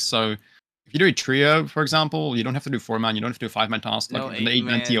size. So if you do a trio, for example, you don't have to do 4-man, you don't have to do a 5-man task, like an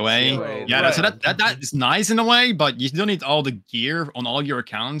 8-man TOA. Yeah, right. so that is nice in a way, but you still need all the gear on all your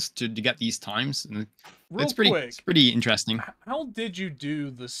accounts to get these times. And it's pretty interesting. How did you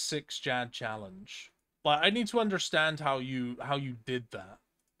do the 6 Jad challenge? Like, I need to understand how you did that,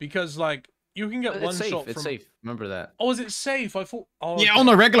 because like you can get one shot. It's safe. Remember that. Oh, is it safe? I thought. Oh, yeah, on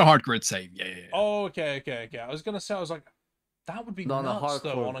the regular hardcore, it's safe. Yeah. Oh, okay. I was gonna say, I was like, that would be nuts, on a hardcore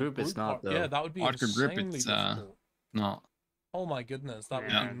though. On a group, it's not. Though. Yeah, that would be hardcore group. It's not. Oh my goodness, that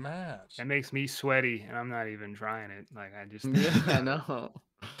would be mad. That makes me sweaty, and I'm not even trying it. Like I just. Yeah, I know.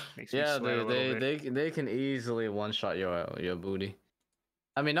 Makes me sweat a little bit. They can easily one-shot your booty.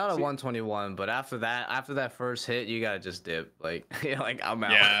 I mean, not a 121, but after that first hit, you gotta just dip. Like, like I'm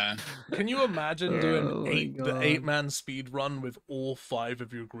out. Yeah. Can you imagine doing the 8-man speed run with all 5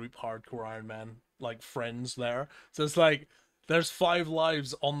 of your group hardcore Iron Man like friends there? So it's like there's 5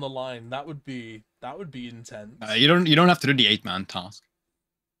 lives on the line. That would be intense. You don't have to do the 8-man task.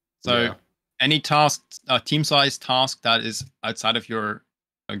 So any task, team size task that is outside of your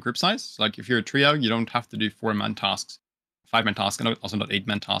group size, like if you're a trio, you don't have to do 4-man tasks. 5-man task, and also not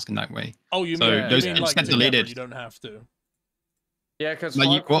 8-man task in that way. Oh, you so mean those like just get together, deleted. You don't have to. Yeah, because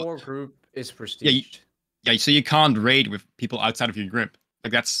hardcore group is prestige. Yeah, so you can't raid with people outside of your group.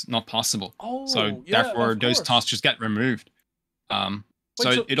 Like that's not possible. Oh, so yeah, therefore those tasks just get removed. Wait,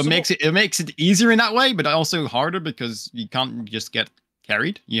 so it makes it easier in that way, but also harder because you can't just get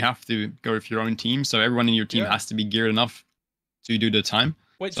carried. You have to go with your own team. So everyone in your team has to be geared enough to do the time.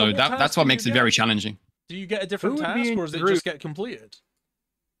 Wait, so that's what makes it very challenging. Do you get a different task, or does it just get completed?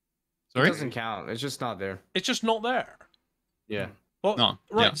 Sorry? It doesn't count. It's just not there. It's just not there. Yeah. Well, no,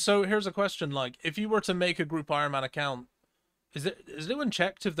 right. Yeah. So here's a question: like, if you were to make a group Iron Man account, is anyone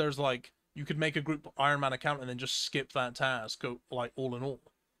checked if there's like you could make a group Iron Man account and then just skip that task, go like all in all?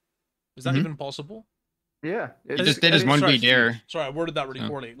 Is that even possible? Yeah. They just won't be there. Sorry, I worded that really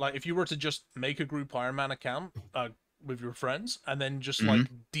poorly. Like, if you were to just make a group Iron Man account, with your friends and then just like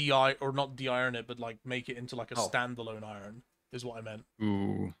not de-iron it, but like make it into like a standalone iron is what I meant.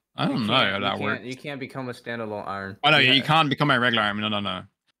 Ooh, I don't know how that works. You can't become a standalone iron. Oh no, you can't become a regular iron. No.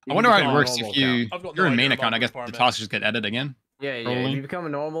 I wonder how it become a works normal if you're I've got a no main idea account. about I guess group the RMN. tasks just get added again. Yeah, yeah. Probably. If you become a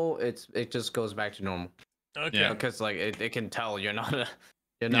normal, it just goes back to normal. Okay. Yeah. Because like it can tell you're not a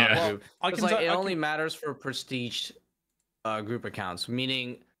Yeah. a Well, group. I It's can like tell- it I only can- matters for prestige group accounts,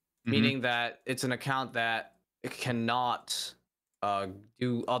 meaning Mhm. that it's an account that it cannot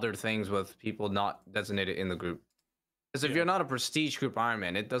do other things with people not designated in the group. Because if Yeah. you're not a prestige group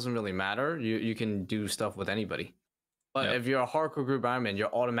Ironman, it doesn't really matter. You can do stuff with anybody. But Yep. if you're a hardcore group Ironman,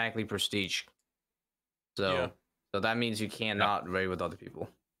 you're automatically prestige. So Yeah. so that means you cannot raid with other people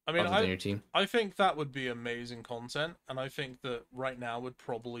I mean, other than your team. I think that would be amazing content, and I think that right now would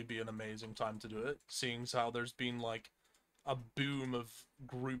probably be an amazing time to do it, seeing as how there's been like a boom of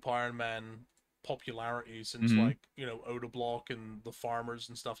group Ironman popularity since Mhm. like, you know, Oda Block and the farmers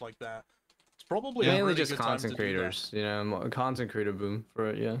and stuff like that. It's probably a Mainly really just good time to content do that. creators, you know, content creator boom for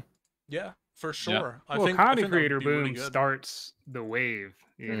it, yeah. Yeah, for sure. I Well, think content that would creator be really boom good. starts the wave,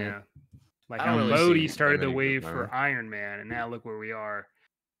 you Mhm. know. Like I how don't really Bodhi see started that the many wave group for Iron Man, and now look where we are.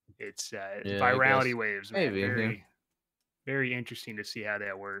 It's I virality guess. waves, man. Maybe, yeah. Very, very interesting to see how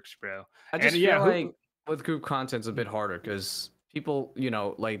that works, bro. I just And, yeah, feel who- like with group content's a bit harder because people, you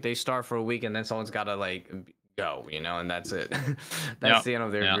know, like they start for a week and then someone's gotta like go, you know, and that's it. That's Yep. the end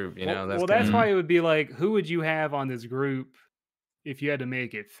of their Yeah. group, you well, know. well, that's kinda- why it would be like, who would you have on this group if you had to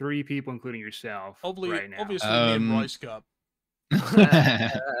make it 3 people, including yourself, right now? Obviously, me and Um, Rice Cup.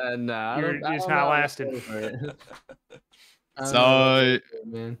 Nah, You're I just don't not know, I'm lasting. ready for it. I don't know So- I'm ready for it,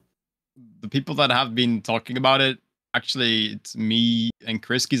 man. the people that have been talking about it, actually, it's me and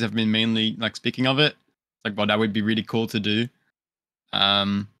Kriskis have been mainly like speaking of it. It's like, well, that would be really cool to do.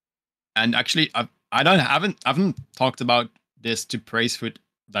 And actually, I haven't talked about this to Pracefoot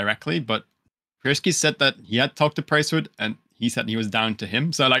directly, but Kriskis said that he had talked to Pracefoot and he said he was down to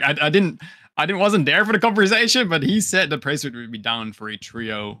him. So like, I wasn't there for the conversation, but he said that Pracefoot would be down for a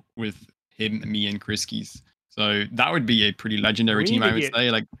trio with him, me, and Kriskis. So that would be a pretty legendary We team, need to I would get-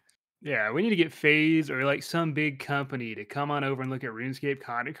 say. Like, Yeah, we need to get FaZe or like some big company to come on over and look at RuneScape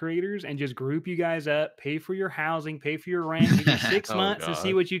content creators and just group you guys up, pay for your housing, pay for your rent, give you 6 Oh, months to see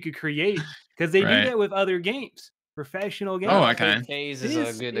God. what you could create. Because they do Right. that with other games, professional games. Oh, I okay. think FaZe is a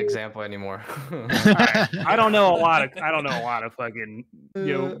This good is- example anymore. Alright, I don't know a lot of fucking things.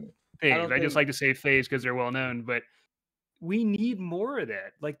 don't I just think- like to say FaZe because they're well known, but we need more of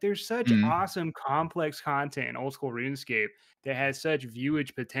that. Like, there's such Mhm. awesome, complex content in old school RuneScape that has such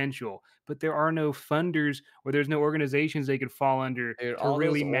viewage potential, but there are no funders or there's no organizations they could fall under Dude, to all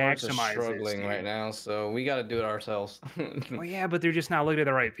really those orgs are maximize struggling this. right Dude. now, so we got to do it ourselves. Well, yeah, but they're just not looking at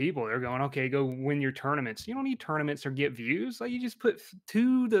the right people. They're going, okay, go win your tournaments. You don't need tournaments to get views. Like, you just put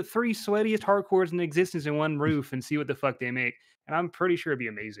 2 to 3 sweatiest hardcores in existence in one roof and see what the fuck they make. And I'm pretty sure it'd be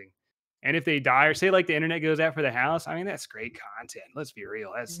amazing. And if they die, or say like the internet goes out for the house, I mean, that's great content. Let's be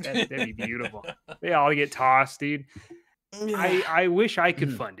real. That'd be beautiful. They all get tossed, dude. I wish I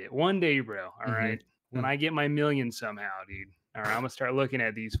could fund it one day, bro. All right. When I get my million somehow, dude. All right, I'm gonna start looking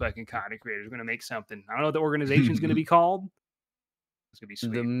at these fucking content creators. We're gonna make something. I don't know what the organization's gonna be called. It's gonna be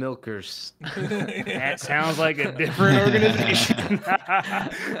sweet. The Milkers. That sounds like a different organization.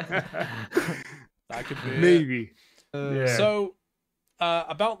 That could be it. Maybe. Yeah. So,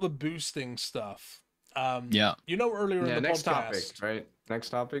 about the boosting stuff. Yeah. You know, earlier in Yeah, the next podcast. topic, right? Next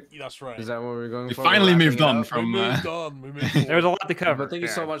topic. That's right. Is that what we're going We for? finally We're moved wrapping it on up? from. We moved on. We moved There's a on. lot to cover. But thank you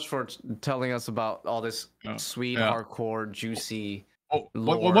so Yeah. much for telling us about all this Oh, sweet, yeah. hardcore, juicy. Oh,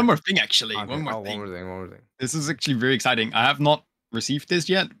 lore one more thing, actually. content. One more Oh, thing. one more thing. This is actually very exciting. I have not received this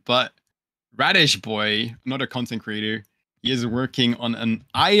yet, but Radish Boy, another content creator, he is working on an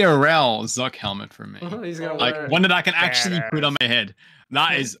IRL Zuck helmet for me. He's gonna Like wear it. one that I can actually put on Badass. my head.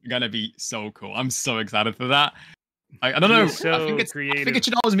 That is gonna be so cool. I'm so excited for that. I don't know. He's I so think I think creative. it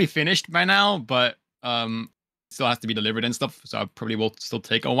should always be finished by now, but still has to be delivered and stuff. So I probably will still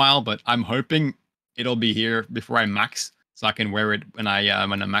take a while. But I'm hoping it'll be here before I max, so I can wear it when I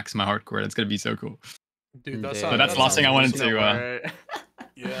max my hardcore. That's gonna be so cool. Dude, that Yeah, sounds. that's that the last thing I sounds wanted He's awesome. to, gonna wear it.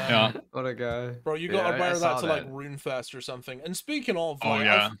 Yeah. Yeah. What a guy. Bro, you gotta Yeah, I wear that saw to like that. RuneFest or something. And speaking of, Oh like,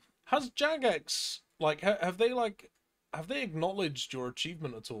 yeah. has Jagex have they acknowledged your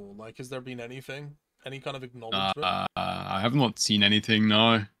achievement at all? Like, has there been anything, any kind of acknowledgement? I have not seen anything.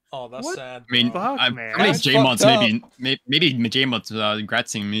 No. Oh, that's What? sad. I mean, bro. Fuck, I'm man. probably That's J-Mods, fucked maybe J-Mods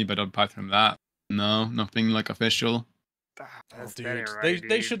gratzing me, but apart from that, no, nothing like official. Oh, That dude, ain't right, they dude.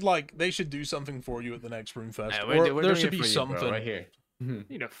 they should do something for you at the next RuneFest, Yeah, or we're there doing should it be for you, bro, something. right here.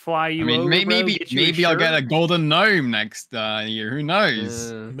 Need to fly you I mean, over, bro, maybe get you a maybe I'll get a shirt. golden gnome next year. Who knows?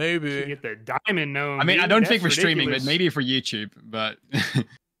 Should Maybe. get the diamond gnome. I mean, I dude. don't That's think for streaming, but ridiculous. maybe for YouTube. But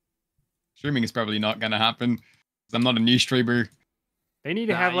streaming is probably not gonna happen. 'Cause I'm not a new streamer. They need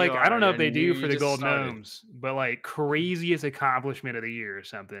to Nah, have like you I don't know are- if they do you for the just gold started. gnomes, but like craziest accomplishment of the year or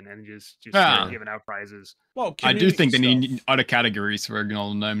something, and just Yeah. start giving out prizes. Well, I do think they community need stuff. other categories for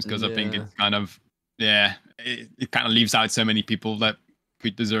golden gnomes because I think Yeah. it's kind of it kind of leaves out so many people that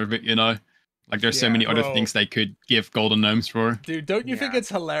could deserve it. You know, like there's so Yeah, many other bro. things they could give golden gnomes for. Dude, don't you think Yeah. it's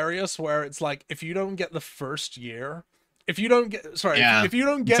hilarious where it's like if you don't get the first year, if you don't get Yeah, if you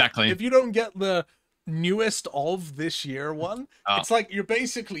don't get exactly. if you don't get the newest of this year one, Oh. it's like you're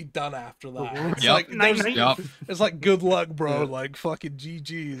basically done after that. It's Yep. like there's, Yep. it's like good luck, bro. Yeah. Like fucking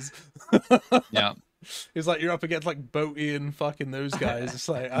GG's. Yeah, It's like you're up against like Boaty and fucking those guys. It's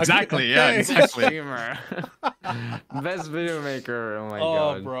like exactly. Yeah, okay. exactly. Streamer. Best video maker. Oh my Oh,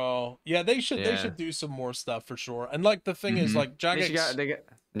 god. bro. Yeah, they Yeah. should do some more stuff for sure. And like the thing is Mhm. like They should Jagex, they get,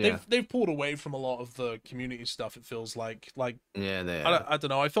 yeah. they've pulled away from a lot of the community stuff. It feels like Yeah, they I don't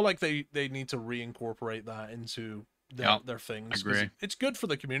know. I feel like they need to reincorporate that into their things. 'cause agree. It's good for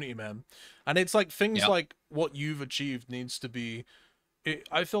the community, man. And it's like things Yep. like what you've achieved needs to be.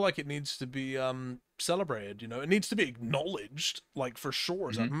 I feel like it needs to be celebrated. You know, it needs to be acknowledged. Like for sure,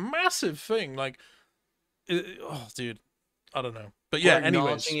 it's a massive thing. Like, oh, dude, I don't know. But yeah, We're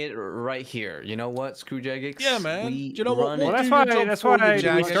anyways. acknowledging it right here. You know what, Screw Jagex? Yeah, man. Do We you know what? run We'll Well, it- that's do your why job that's for why you, we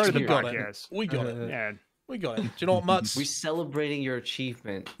Jagex. started the We got it. podcast. We got it. Yeah. We got it. Do you know what, Mutz? we celebrating your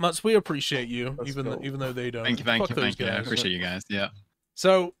achievement. Mutz, we appreciate you, Let's even go. even though they don't. Thank you, thank Fuck you, those thank you. I guys. appreciate you guys. Yeah.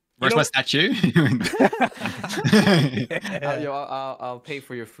 So, Where's you my know, statue? Yo, I'll pay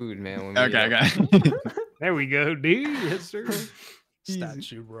for your food, man. When we, Okay, okay. There we go, dude. Yes, sir.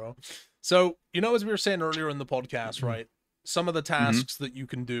 statue, bro. So, you know, as we were saying earlier in the podcast, right? Some of the tasks that you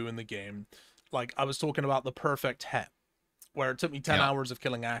can do in the game, like I was talking about the perfect het, where it took me 10 Yeah. hours of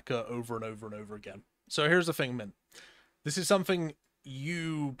killing Akka over and over and over again. So here's the thing, Mint. This is something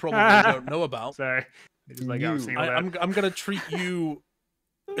you probably don't know about. Sorry. I just like got singled out. I'm gonna treat you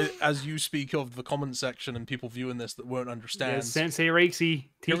as you speak of the comment section and people viewing this that won't Yeah, understand. Sensei Rexy,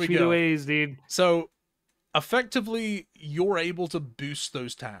 Here teach we me go. the ways, dude. So effectively, you're able to boost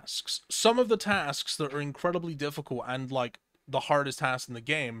those tasks. Some of the tasks that are incredibly difficult and like the hardest tasks in the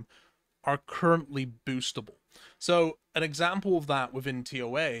game are currently boostable. So an example of that within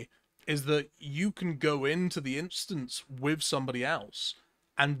TOA is that you can go into the instance with somebody else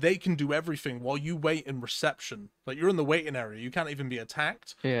and they can do everything while you wait in reception. Like you're in the waiting area, you can't even be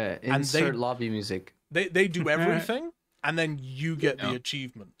attacked. Yeah, And insert lobby music. They do everything and then you get the Yeah.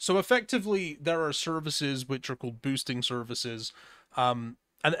 achievement. So effectively there are services which are called boosting services, and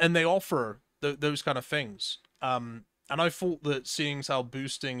they offer those kind of things. And I thought that seeing as how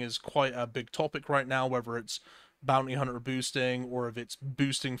boosting is quite a big topic right now, whether it's bounty hunter boosting or if it's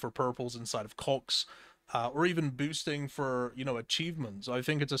boosting for purples inside of Cox, or even boosting for, you know, achievements, I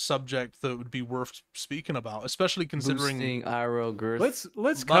think it's a subject that would be worth speaking about, especially considering Boosting IRL girth.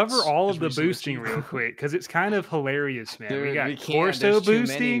 Let's cover Mutz all is of the recently boosting achieved. real quick because it's kind of hilarious, man. Dude, we got can't. torso There's too many,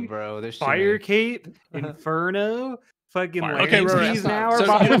 boosting, bro. There's too fire many. cape, inferno, fucking Fire- Okay, Lanceys right, right. now So, are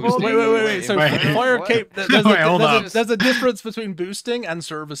Fire possible. boosting. wait. So Wait. fire What? cape. There's, Wait, hold up. there's a difference between boosting and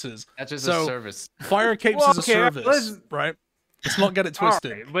services. That's just So, a service. Fire capes Well, is a okay, service, let's- right? Let's not get it All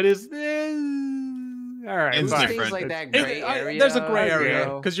twisted. right, but it's all right. It's fine. different. Things like that It- gray area. there's a gray area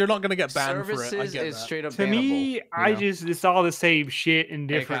bro. because you're not gonna get banned for it. I Services get is that. straight up To me, bannable, I you know? just it's all the same shit in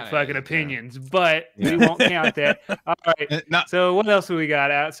different kinda fucking is, yeah. opinions, but Yeah. we won't count that. All right. No, So what else do we got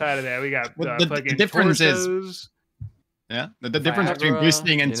outside of that? We got Well, the fucking difference is- torsos. yeah. The difference between Viagra,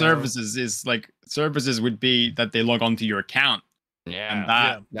 boosting and you know. services is like services would be that they log onto your account, Yeah. and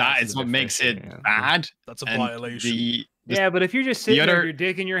that That's is the what makes it difference, yeah. bad. That's a And violation. the Yeah, but if you're just sitting there other- with your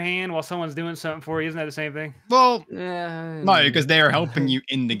dick in your hand while someone's doing something for you, isn't that the same thing? well, Yeah. no, because they are helping you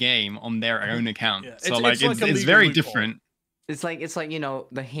in the game on their own account. Yeah, So it's like like a it's legal very loophole. different. It's like, you know,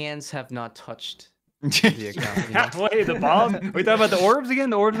 the hands have not touched the account. You know? Wait, the balls? Are we talking about the orbs again?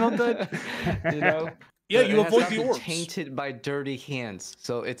 The orbs don't touch? You know? Yeah, It you has avoid not the been orbs. tainted by dirty hands,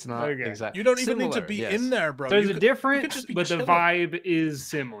 so it's not Okay. exactly. You don't even need to Similar, be yes. in there, bro. There's You a could- you could difference, just be but the chilling. vibe is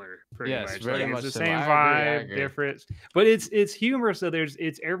similar, pretty Yes, much. very Like, much it's the similar. same I vibe, agree. difference. But it's humorous though.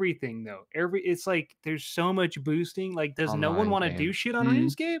 It's everything though. It's like there's so much boosting. Like, does no one Online want to game. do shit on Mhm.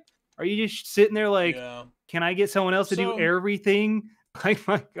 RuneScape? Are you just sitting there like, Yeah. can I get someone else to So- do everything? Like,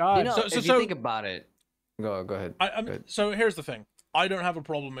 my God. You know, So- if so- you so- think about it, go ahead. I'm, Good. so here's the thing. I don't have a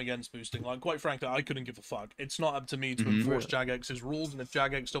problem against boosting. Like, quite frankly, I couldn't give a fuck. It's not up to me to Mhm. enforce Jagex's rules, and if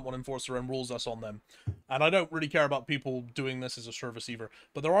Jagex don't want to enforce their own rules, that's on them. And I don't really care about people doing this as a service either.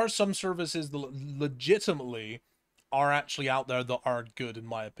 But there are some services that legitimately are actually out there that are good, in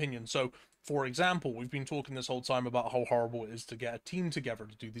my opinion. So, for example, we've been talking this whole time about how horrible it is to get a team together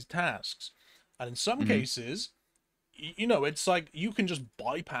to do these tasks. And in some Mhm. cases, you know, it's like you can just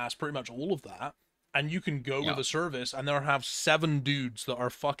bypass pretty much all of that, and you can go Yeah. with a service, and they'll have 7 dudes that are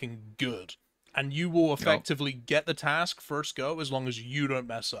fucking good, and you will effectively get the task first go as long as you don't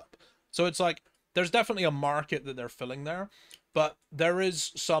mess up. So it's like there's definitely a market that they're filling there, but there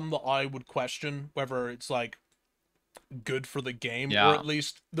is some that I would question whether it's like good for the game, or at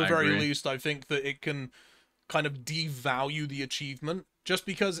least the very least, I think that it can kind of devalue the achievement, just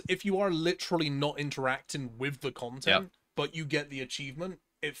because if you are literally not interacting with the content but you get the achievement,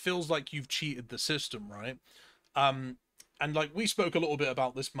 it feels like you've cheated the system, right? And like we spoke a little bit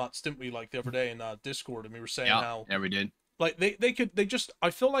about this, Mutts, didn't we, like the other day in Discord, and we were saying how we did. like they just, I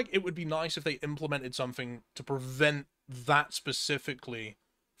feel like it would be nice if they implemented something to prevent that specifically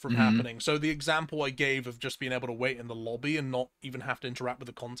from happening. So the example I gave of just being able to wait in the lobby and not even have to interact with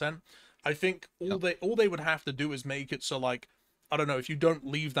the content, I think all they would have to do is make it so, like, I don't know, if you don't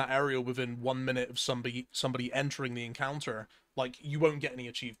leave that area within 1 minute of somebody entering the encounter, like, you won't get any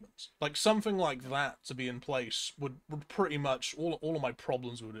achievements. Like, something like that to be in place would pretty much all of my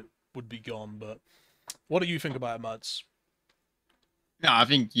problems would be gone. But what do you think about it, Muds? Yeah, I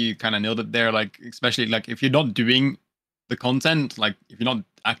think you kind of nailed it there. Like, especially like if you're not doing the content, like if you're not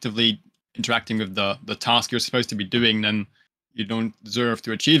actively interacting with the task you're supposed to be doing, then you don't deserve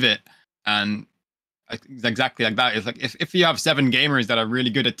to achieve it. And exactly like that. It's like if you have 7 gamers that are really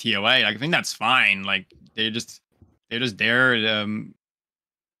good at TOA, like, I think that's fine. Like they're just there.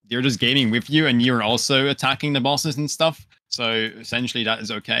 They're just gaming with you, and you're also attacking the bosses and stuff. So essentially, that is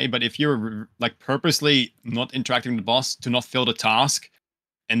okay. But if you're like purposely not interacting with the boss to not fill the task,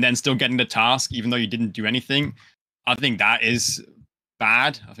 and then still getting the task even though you didn't do anything, I think that is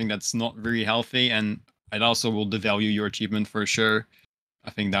bad. I think that's not very healthy, and it also will devalue your achievement for sure. I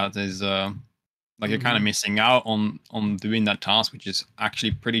think that is like you're kind of missing out on doing that task, which is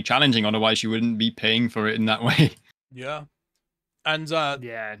actually pretty challenging. Otherwise, you wouldn't be paying for it in that way. Yeah. And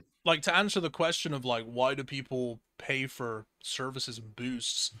Yeah. like, to answer the question of like why do people pay for services and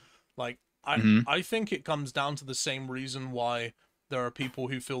boosts, like I think it comes down to the same reason why there are people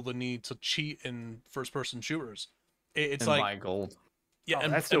who feel the need to cheat in first-person shooters. It's and like buy gold. Yeah,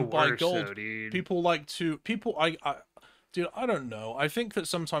 and that's the buy worst, gold. though, dude. People like to dude, I don't know. I think that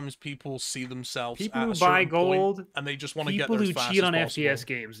sometimes people see themselves People at who a certain buy point gold, and they just want to get people there as who fast cheat as on possible. FPS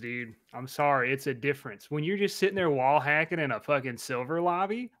games, dude. I'm sorry, it's a difference. When you're just sitting there wall hacking in a fucking silver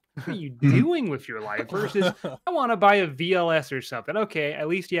lobby, what are you doing with your life? Versus, I want to buy a VLS or something. Okay, at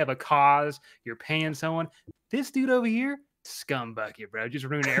least you have a cause. You're paying someone. This dude over here, scumbucket, bro. Just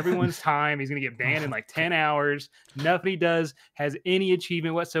ruining everyone's time. He's gonna get banned in like 10 hours. Nothing he does has any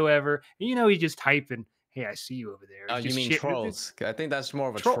achievement whatsoever. And you know he's just typing, "Hey, I see you over there." Oh, It's you just mean shit. trolls? I think that's more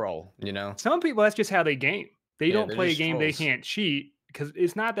of a Troll. troll, you know? Some people, that's just how they game. They Yeah, don't they're play a just game they trolls. can't cheat, because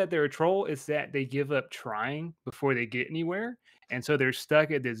it's not that they're a troll, it's that they give up trying before they get anywhere. And so they're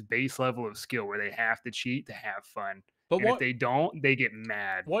stuck at this base level of skill where they have to cheat to have fun. But And if they don't, they get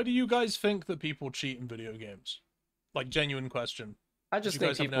mad. why do you guys think that people cheat in video games? Like, genuine question. I just you think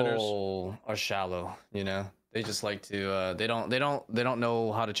guys have any ideas? people are shallow, you know? They just like to they don't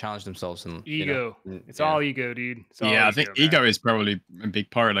know how to challenge themselves and Ego. You know? It's Yeah. all ego, dude. It's all Yeah, I think man. ego is probably a big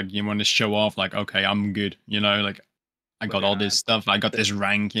part. Like you want to show off, like, okay, I'm good. You know, like I got all this stuff. I got this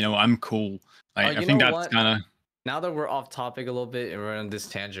rank. You know, I'm cool. Like, I you think know that's what? kind of. Now that we're off topic a little bit and we're on this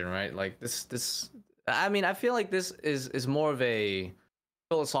tangent, right? Like this I mean, I feel like this is more of a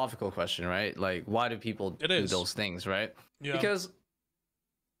philosophical question, right? Like why do people do those things, right? Yeah. Because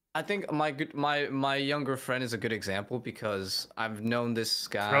I think my younger friend is a good example, because I've known this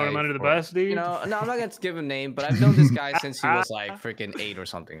guy. Throwing him under the bus, dude. You know, no, I'm not gonna give a name, but I've known this guy since he was like freaking 8 or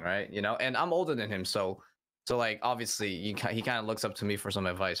something, right? You know, and I'm older than him, so like obviously he kind of looks up to me for some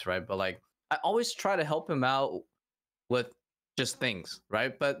advice, right? But like I always try to help him out with just things,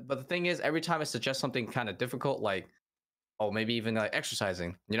 right? But the thing is, every time I suggest something kind of difficult, like maybe even like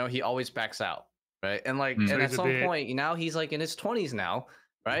exercising, you know, he always backs out, right? And like, and at some point, now he's like in his 20s now,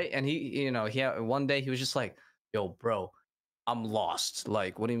 right? And he, you know, one day he was just like, "Yo, bro, I'm lost."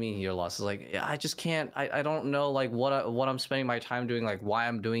 Like, what do you mean you're lost? It's like, yeah, I just can't. I don't know like what I'm spending my time doing, like why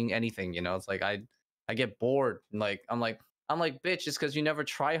I'm doing anything. You know, it's like I get bored. And like I'm like, bitch, it's because you never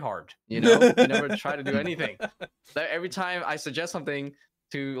try hard. You know, you never try to do anything. Every time I suggest something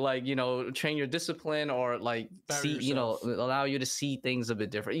to, like, you know, train your discipline or like see, you know, allow you to see things a bit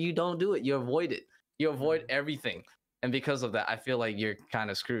different, you don't do it. You avoid it. You avoid everything. And because of that, I feel like you're kind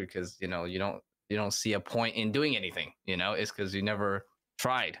of screwed, because you know you don't see a point in doing anything. You know, it's because you never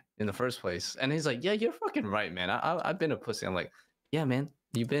tried in the first place. And he's like, "Yeah, you're fucking right, man. I've been a pussy." I'm like, "Yeah, man,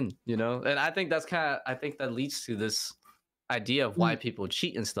 you've been." You know, and I think that leads to this idea of why people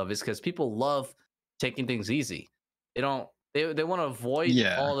cheat and stuff, is because people love taking things easy. They don't. They want to avoid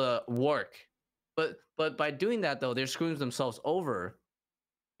all the work, but by doing that though, they're screwing themselves over.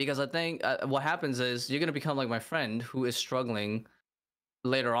 Because I think what happens is you're gonna become like my friend who is struggling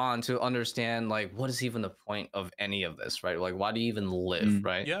later on to understand like what is even the point of any of this, right? Like why do you even live,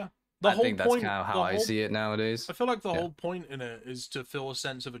 right? Yeah. I think that's kind of how I see it nowadays. I feel like the whole point in it is to feel a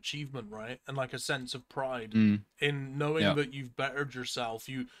sense of achievement, right? And like a sense of pride in knowing that you've bettered yourself.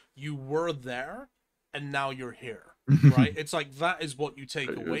 You were there and now you're here, right? It's like that is what you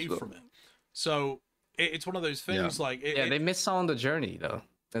take away from it. So it's one of those things like... they miss out on the journey though.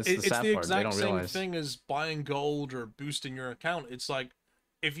 That's the sad part. They don't realize. It's the exact same thing as buying gold or boosting your account. It's like,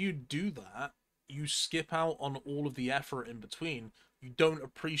 if you do that, you skip out on all of the effort in between. You don't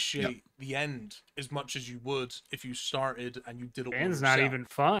appreciate the end as much as you would if you started and you did it all yourself. End's not even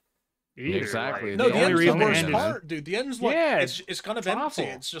fun. Either. Exactly. No, the end's the worst part, dude. The end's like, it's kind of empty. Awful.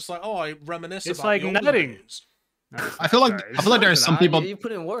 It's just like, oh, I reminisce it's about like the older nutting. days. No, I feel like there are some people. You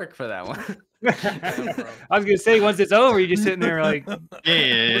put in work for that one. I was gonna say once it's over, you're just sitting there like,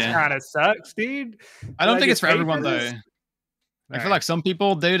 this kind of sucks, dude. I don't think it's for everyone though. I feel like some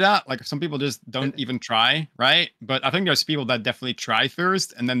people do that. Like some people just don't even try, right? But I think there's people that definitely try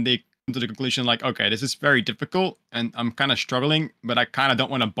first, and then they come to the conclusion like, okay, this is very difficult, and I'm kind of struggling, but I kind of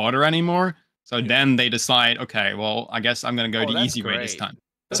don't want to bother anymore. So then they decide, okay, well, I guess I'm gonna go the easy way this time.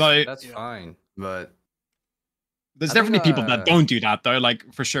 That's fine, but there's definitely people that don't do that though,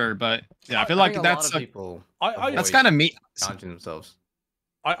 like for sure. But yeah, I feel like that's people. That's kind of me. Themselves.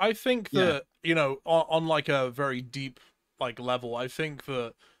 I think that on like a very deep like level, I think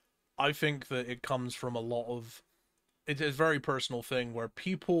that it comes from a lot of it's a very personal thing where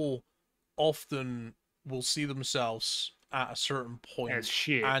people often will see themselves at a certain point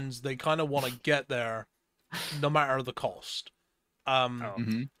and they kind of want to get there no matter the cost.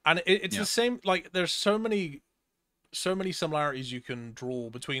 And it's the same, like there's so many similarities you can draw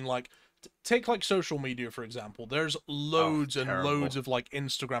between like take like social media for example. There's loads and loads of like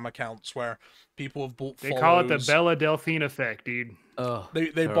Instagram accounts where people have bought They call it the Bella Delphine effect, dude.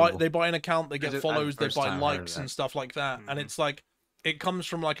 They buy an account, they get follows, they buy likes and stuff like that. And it's like it comes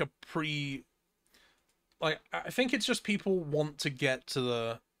from like a I think it's just people want to get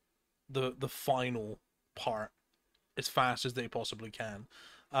to the final part as fast as they possibly can.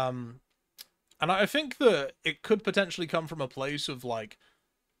 And I think that it could potentially come from a place of like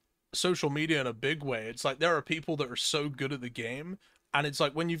social media in a big way. It's like there are people that are so good at the game, and it's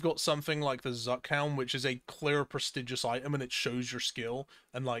like when you've got something like the Zuckhelm, which is a clear prestigious item and it shows your skill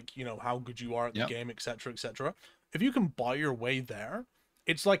and like how good you are at the game, etc., etc. If you can buy your way there,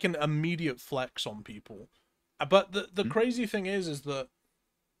 it's like an immediate flex on people. But the crazy thing is that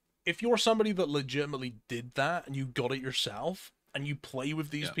if you're somebody that legitimately did that and you got it yourself and you play with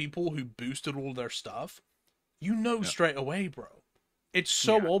these people who boosted all their stuff, straight away, bro. It's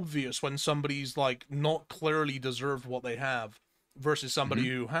so obvious when somebody's like not clearly deserved what they have versus somebody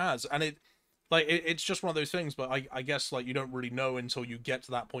who has. And it's just one of those things, but I guess like you don't really know until you get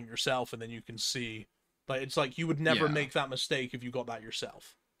to that point yourself, and then you can see like it's like you would never make that mistake if you got that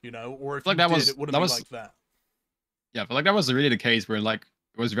yourself, or if like you did, it wouldn't be like that. Yeah, but like that was really the case where like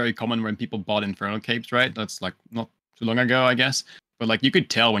it was very common when people bought Infernal Capes, right? That's like not too long ago, I guess. But like you could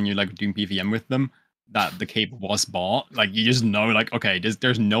tell when you're like doing PVM with them that the cape was bought. Like you just know, like okay,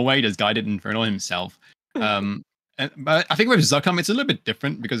 there's no way this guy did Infernal himself. But I think with Zuckhelm it's a little bit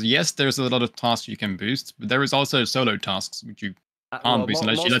different because yes, there's a lot of tasks you can boost, but there is also solo tasks which you can't boost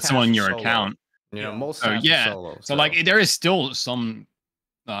unless you let someone in your account. Most solo. So like there is still some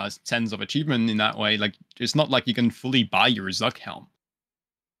sense of achievement in that way. Like it's not like you can fully buy your Zuckhelm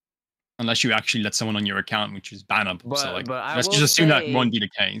unless you actually let someone on your account, which is bannable. So like let's just assume that won't be the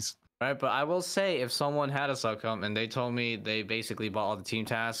case. Right, but I will say if someone had a Zuckhelm and they told me they basically bought all the team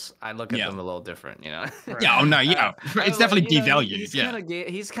tasks, I look at them a little different, Right. It's definitely devalued.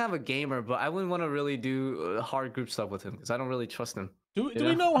 He's kind of a gamer, but I wouldn't want to really do hard group stuff with him because I don't really trust him. Do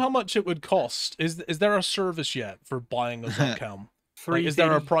we know how much it would cost? Is there a service yet for buying a Zuckhelm? Like, is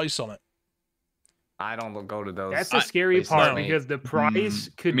there a price on it? I don't go to those. That's the scary part because the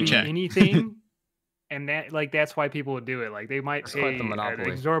price could be anything. And that's why people would do it. Like they might pay an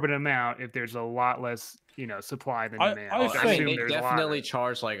exorbitant amount if there's a lot less, supply than demand. I think they definitely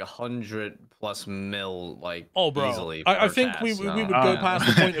charge like 100+ mil, like easily. I think we would go past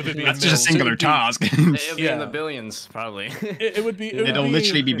the point of it being. That's just a singular task. It'd be in the billions, probably. It would be. It'll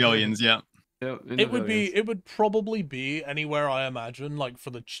literally be billions. Yeah. It would probably be anywhere I imagine, like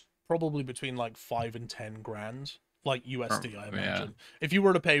for probably between like 5 and 10 grand. Like USD, I imagine, if you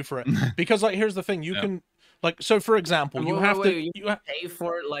were to pay for it, because like here's the thing, you Like, so for example, you have to you pay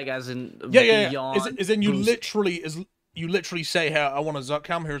for it, like as in yeah. beyond Is in you boosting. literally say, "Hey, I want a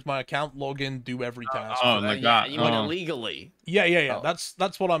Zuckcam. Here's my account. Log in, do every task." Oh, like yeah, that. you mean illegally? Yeah. Oh.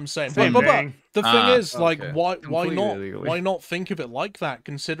 That's what I'm saying. Same But thing. the thing is, like, Okay. why Completely not illegally. why not think of it like that?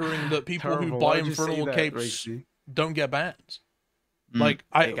 Considering that people who Terrible. buy Why'd you say Infernal that, Capes Rexy? don't get banned. Mm. Like,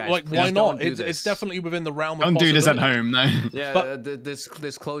 Hey guys, like, please why don't not? do It's this. definitely within the realm of Don't do this at possibility. home, no. Yeah, But this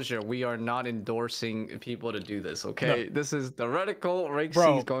disclosure, we are not endorsing people to do this, no, okay? This is theoretical. Rexy's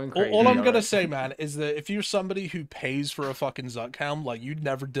bro, going crazy. all I'm gonna alright? say, man, is that if you're somebody who pays for a fucking Zuckhound, like you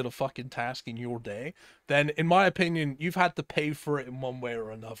never did a fucking task in your day, then in my opinion, you've had to pay for it in one way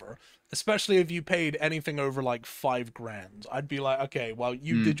or another. Especially if you paid anything over like $5,000, I'd be like, okay, well,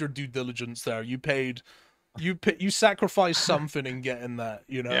 you did your due diligence there. You paid, you sacrificed something in getting that,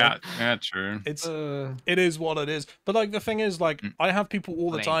 you know. Yeah, true. It is what it is. But like the thing is, like, I have people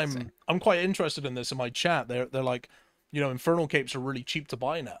all the What ain't time. I'm quite interested in this in my chat. They're like, you know, Infernal Capes are really cheap to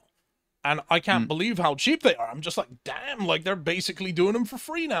buy now, and I can't believe how cheap they are. I'm just like, damn, like they're basically doing them for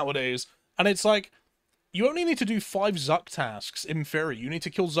free nowadays. And it's like, you only need to do 5 Zuck tasks in theory. You need to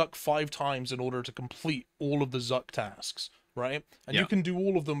kill Zuck 5 times in order to complete all of the Zuck tasks, right? And you can do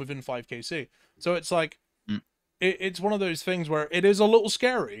all of them within 5kc. So it's like, it's one of those things where it is a little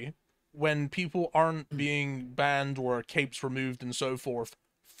scary when people aren't being banned or capes removed and so forth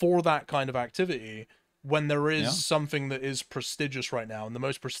for that kind of activity, when there is something that is prestigious right now. And the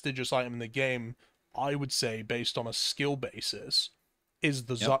most prestigious item in the game, I would say, based on a skill basis, is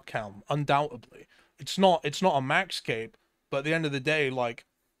the Zuckhound, undoubtedly. It's not a max cape, but at the end of the day, like,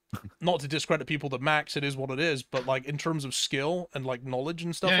 not to discredit people that max, it is what it is, but like in terms of skill and like knowledge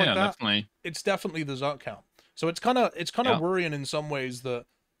and stuff like that, definitely. it's definitely the Zuckhound. So it's kind of worrying in some ways that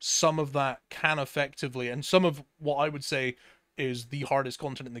some of that can effectively, and some of what I would say is the hardest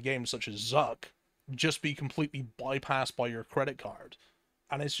content in the game, such as Zuck, just be completely bypassed by your credit card.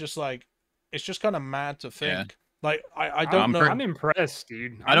 And it's just like, it's just kind of mad to think. Like, I don't know. I'm impressed,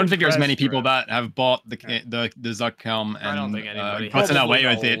 dude. I don't think there's many impressed, people bro. that have bought the Zuckhelm and I don't think anybody gotten has away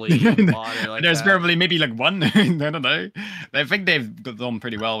with legally it. bought it like There's that. probably maybe like one. I don't know. I think they've done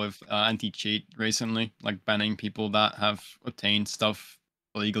pretty well with anti-cheat recently, like banning people that have obtained stuff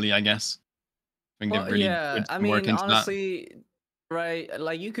illegally, I guess. I think Well, they've really yeah, put I some work mean, into that. honestly, right?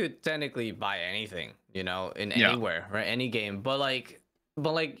 Like you could technically buy anything, you know, in anywhere, right? Any game, but like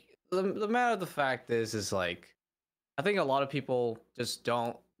the matter of the fact is like, I think a lot of people just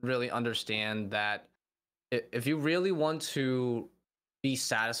don't really understand that if you really want to be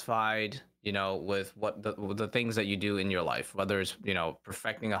satisfied, you know, with with the things that you do in your life, whether it's, you know,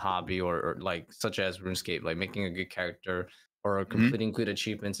 perfecting a hobby or like such as RuneScape, like making a good character or completing good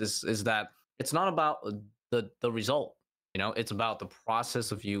achievements, is that it's not about the result, you know, it's about the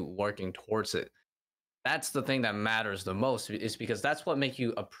process of you working towards it. That's the thing that matters the most, is because that's what makes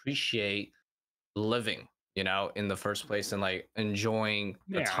you appreciate living, you know, in the first place, and like enjoying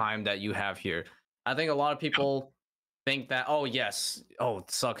the time that you have here. I think a lot of people think that, oh yes, oh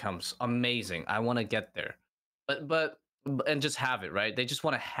Suckham's amazing, I want to get there, but and just have it, right? They just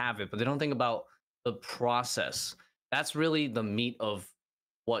want to have it, but they don't think about the process. That's really the meat of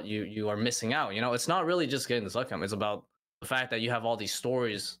what you are missing out. You know, it's not really just getting the Suckham, it's about the fact that you have all these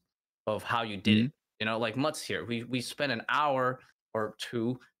stories of how you did it. You know, like Mutt's here, we spent an hour or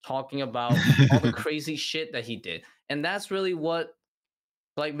two talking about all the crazy shit that he did, and that's really what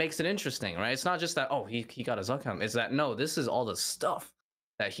like makes it interesting, right? It's not just that, oh, he got a Zuckheim. It's that, no, this is all the stuff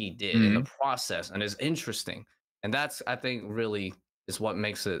that he did in the process, and is interesting, and that's, I think, really is what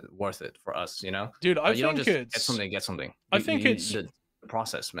makes it worth it for us, you know. Dude, you don't just get something. I think it's the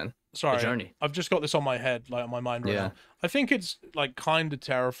process, man. Sorry, the journey. I've just got this on my head, like on my mind right Yeah. now. I think it's like kind of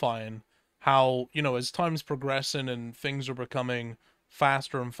terrifying how, you know, as time's progressing and things are becoming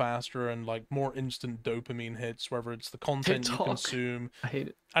faster and faster and like more instant dopamine hits, whether it's the content you consume. I hate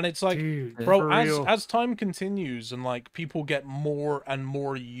it. And it's like, Dude, bro, for as real. time continues and like people get more and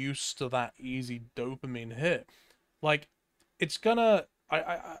more used to that easy dopamine hit, like it's gonna,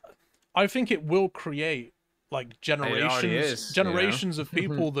 I think it will create like generations of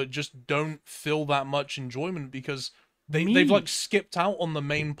people that just don't feel that much enjoyment because they've like skipped out on the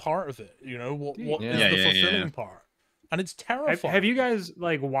main part of it, you know, what is the fulfilling part. And it's terrifying. Have you guys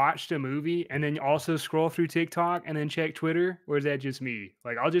like watched a movie and then also scroll through TikTok and then check Twitter? Or is that just me?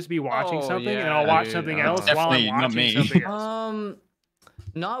 Like I'll just be watching something and I'll watch something else while I'm Definitely not watching me. something else.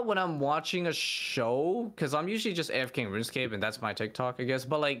 Not when I'm watching a show, because I'm usually just AFK in RuneScape, and that's my TikTok, I guess.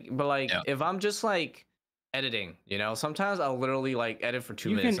 But like, if I'm just like editing. You know, sometimes I'll literally like edit for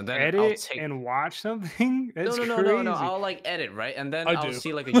 2 You minutes, can and then I'll edit take. and watch something? That's No. crazy. I'll like edit, right? And then I I'll do.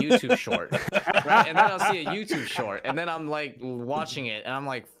 see like a YouTube short, right? And then I'll see a YouTube short, and then I'm like watching it, and I'm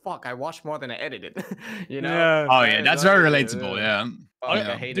like, fuck, I watched more than I edited. You know? Yeah. Oh yeah, that's very relatable. Yeah. Fuck,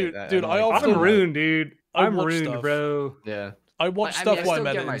 Yeah. I hate Dude, it. dude, don't I like often- I'm that. ruined, dude. I I'm watch ruined, stuff. bro. Yeah. I watch I stuff mean, I while still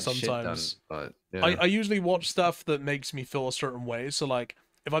I'm get my editing shit done, sometimes. but yeah. I usually watch stuff that makes me feel a certain way. So like,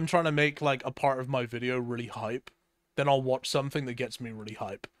 if I'm trying to make like a part of my video really hype, then I'll watch something that gets me really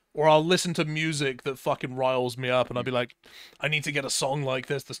hype. Or I'll listen to music that fucking riles me up, and I'll be like, I need to get a song like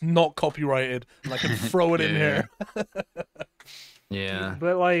this that's not copyrighted, and I can throw it in Yeah. here. Yeah.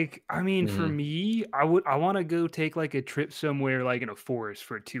 But like, I mean, for Mhm. me, I want to go take like a trip somewhere like in a forest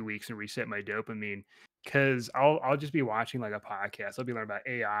for 2 weeks and reset my dopamine. Cause I'll just be watching like a podcast. I'll be learning about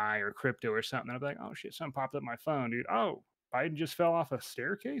AI or crypto or something. I'll be like, oh shit, something popped up my phone, dude. Oh, Biden just fell off a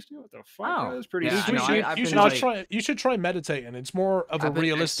staircase, dude. What the fuck? Oh, That's pretty yeah, sweet. no, I've You been, should like- just try. You should try meditating. It's more of a I've been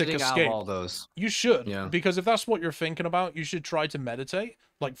realistic exiting out of escape. all those. You should, Yeah. because if that's what you're thinking about, you should try to meditate.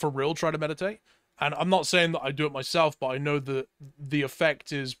 Like for real, try to meditate. And I'm not saying that I do it myself, but I know that the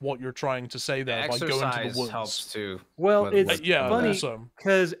effect is what you're trying to say there by going to the Exercise woods. helps too. Well, with- it's with- Yeah, with funny that. also.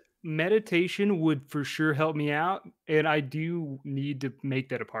 because meditation would for sure help me out, and I do need to make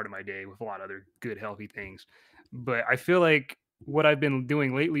that a part of my day with a lot of other good, healthy things. But I feel like what I've been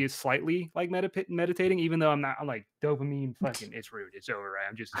doing lately is slightly like meditating, even though I'm like dopamine, fucking, it's rude, it's over, right?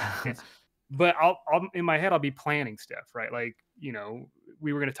 I'm just, it's, but I'll in my head I'll be planning stuff, right? Like, you know,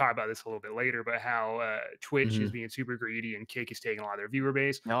 we were going to talk about this a little bit later, but how Twitch is being super greedy and Kick is taking a lot of their viewer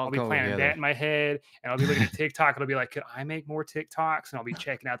base. I'll be planning that in my head, and I'll be looking at TikTok, and I'll be like, could I make more TikToks? And I'll be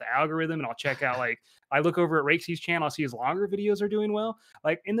checking out the algorithm, and I'll check out, like, I look over at Rakesey's channel, I'll see his longer videos are doing well.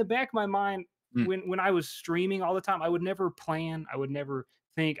 Like, in the back of my mind, when I was streaming all the time, I would never plan, I would never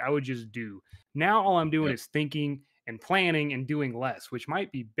think, I would just do. Now all I'm doing is thinking and planning and doing less, which might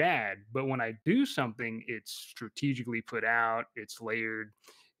be bad, but when I do something, it's strategically put out, it's layered.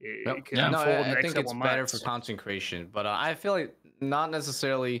 It can No, unfold in the I next think it's couple better months. for content creation, but I feel like not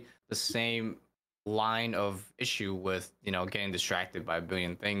necessarily the same line of issue with, you know, getting distracted by a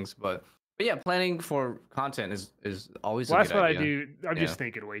billion things, but yeah, planning for content is always Well, a that's good what idea. I do. I'm Yeah. just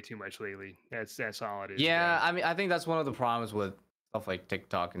thinking way too much lately. That's all it is. Yeah, bro. I mean, I think that's one of the problems with stuff like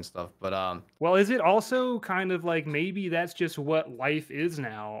TikTok and stuff, but Well, is it also kind of like maybe that's just what life is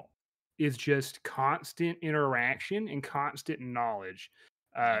now? Is just constant interaction and constant knowledge.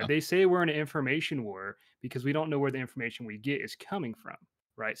 Yeah. They say we're in an information war because we don't know where the information we get is coming from,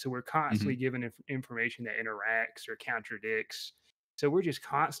 right? So we're constantly given information that interacts or contradicts. So we're just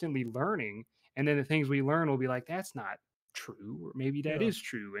constantly learning, and then the things we learn will be like, that's not true, or maybe that Yeah. is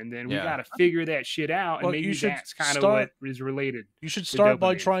true, and then we Yeah. got to figure that shit out, and Well, maybe you should that's kind of start- what is related. You should to start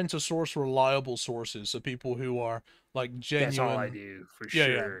by dopamine. trying to source reliable sources, so people who are like genuine. That's all I do for Yeah,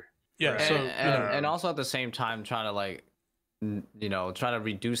 yeah. sure. Yeah, Right. so and also at the same time trying to like you know, try to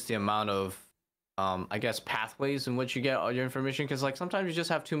reduce the amount of I guess pathways in which you get all your information, because like sometimes you just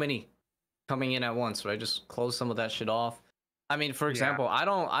have too many coming in at once, right? Just close some of that shit off. I mean, for example, I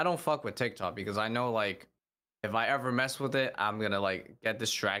don't fuck with TikTok because I know like if I ever mess with it, I'm gonna like get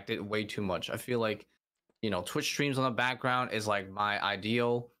distracted way too much. I feel like, you know, Twitch streams on the background is like my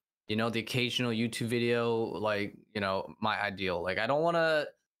ideal. You know, the occasional YouTube video, like, you know, my ideal. Like I don't want to,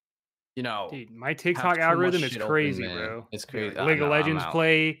 you know, Dude, my have TikTok too algorithm much is shit open, crazy, man. bro. It's Yeah, crazy. like League of No, I'm Legends out.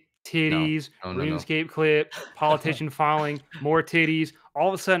 play, titties, No. RuneScape clip, politician falling, more titties. All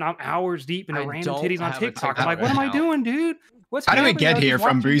of a sudden, I'm hours deep into I random don't titties on have a TikTok. I'm TikTok like, what right am I now. doing, dude? What's How do we happening? get I'm here just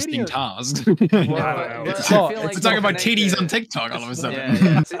from watching boosting videos. tasks? Well, I but- don't know. but It's I not- feel it's like We're talking we're about titties on connected. TikTok all of a sudden.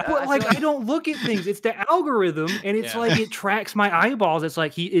 Yeah. See, Well, I like feel I don't look at things. It's the algorithm, and it's Yeah. like it tracks my eyeballs. It's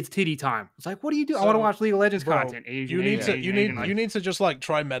like it's titty time. It's like, what do you do? I want to So, watch League of Legends bro, content. Asian, you need Asian, to Asian, you need Asian, like, you need to just like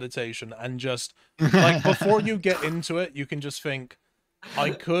try meditation and just like before you get into it, you can just think,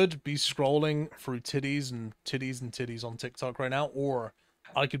 I could be scrolling through titties and titties on TikTok right now, or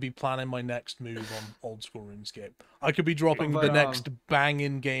I could be planning my next move on old school RuneScape. I could be dropping But, the next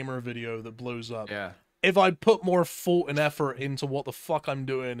banging gamer video that blows up. Yeah. If I put more thought and effort into what the fuck I'm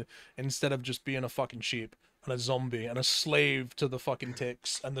doing instead of just being a fucking sheep and a zombie and a slave to the fucking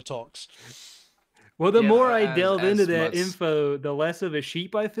ticks and the talks. Well, the Yeah, more I as- delve as into that much- info, the less of a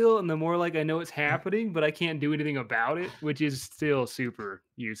sheep I feel, and the more like I know it's happening, but I can't do anything about it, which is still super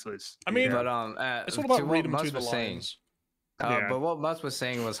useless. I mean, But It's all to about what reading Musk between the was saying, lines. Yeah. but what Musk was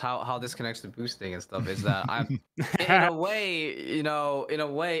saying was how this connects to boosting and stuff is that I'm in a way, you know, in a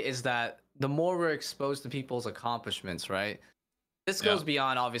way is that the more we're exposed to people's accomplishments, right? This goes Yeah.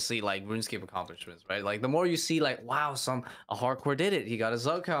 beyond obviously like RuneScape accomplishments, right? Like the more you see, like, wow, a hardcore did it. He got a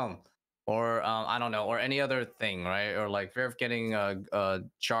Zug helm. or I don't know, or any other thing, right? Or like Verif getting a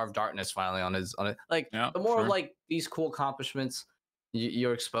Jar of Darkness finally on it. Like Yeah, the more sure. like these cool accomplishments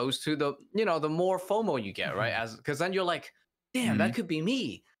you're exposed to, the more FOMO you get, right? Because then you're like, damn, that could be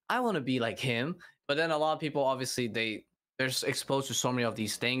me. I want to be like him. But then a lot of people obviously they're exposed to so many of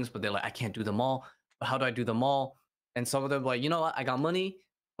these things, but they're like, I can't do them all. But how do I do them all? And some of them like, you know what? I got money.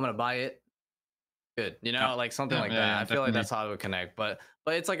 I'm gonna buy it. Good, Yeah. like something Yeah, like yeah, that. yeah, I feel like definitely. that's how it would connect. But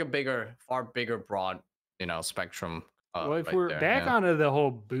it's like a far bigger, broad, spectrum. Well, if Right we're there. back Yeah. onto the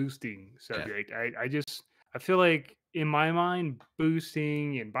whole boosting subject, I feel like in my mind,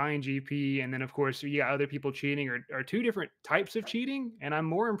 boosting and buying GP, and then of course, yeah, other people cheating are two different types of cheating. And I'm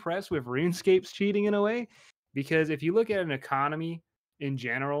more impressed with RuneScape's cheating in a way, because if you look at an economy in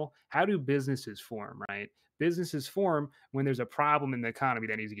general, how do businesses form, right? Businesses form when there's a problem in the economy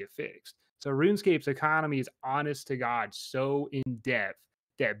that needs to get fixed. So RuneScape's economy is honest to God, so in depth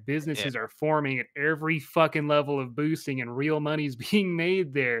that businesses are forming at every fucking level of boosting, and real money's being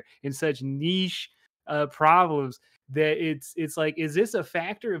made there in such niche problems that it's like, is this a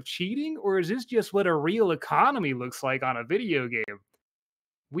factor of cheating, or is this just what a real economy looks like on a video game?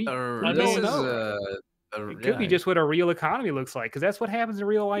 We I This mean, don't is know. It could be yeah. just what a real economy looks like, because that's what happens in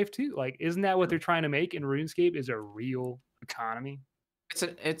real life too. Like, isn't that what they're trying to make in RuneScape? Is a real economy? It's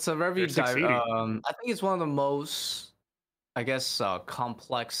a They're very succeeding. I think it's one of the most, I guess,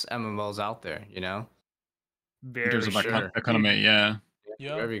 complex MMOs out there. In terms Very of sure. economy, yeah.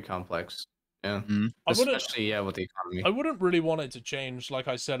 yeah. Very complex. Yeah. I wouldn't Especially with the economy. I wouldn't really want it to change. Like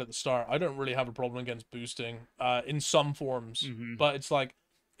I said at the start, I don't really have a problem against boosting in some forms, but it's like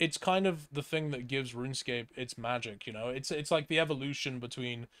it's kind of the thing that gives RuneScape its magic, you know? It's like the evolution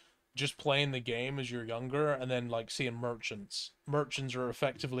between just playing the game as you're younger and then like seeing merchants. Merchants are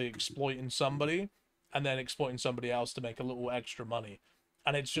effectively exploiting somebody and then exploiting somebody else to make a little extra money.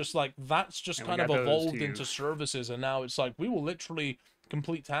 And it's just like that's just And we kind of got those evolved too. into services, and now it's like we will literally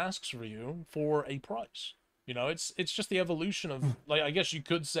complete tasks for you for a price. You know, it's just the evolution of, like, I guess you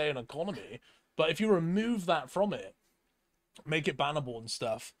could say an economy, but if you remove that from it, make it bannable and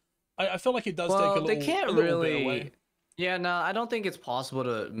stuff, I feel like it does take Well, they can't a little bit away. really. Yeah, no, I don't think it's possible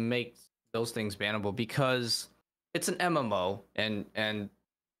to make those things bannable because it's an MMO, and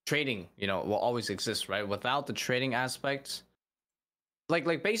trading, will always exist, right? Without the trading aspect,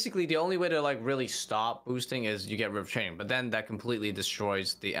 like basically the only way to like really stop boosting is you get rid of trading, but then that completely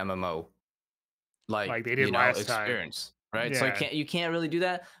destroys the MMO Like they did last time. experience, right? So Yeah. you can't really do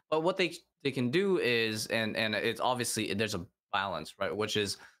that. But what they can do is, and it's obviously there's a balance, right? Which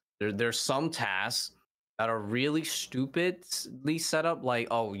is there's some tasks that are really stupidly set up, like,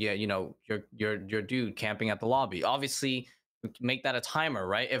 oh yeah, your dude camping at the lobby. Obviously, make that a timer,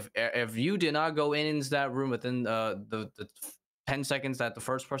 right? If you did not go into that room within the 10 seconds that the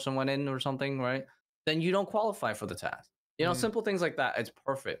first person went in or something, right? Then you don't qualify for the task. Simple things like that. It's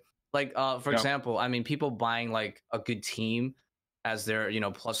perfect. Like for example, I mean, people buying like a good team as their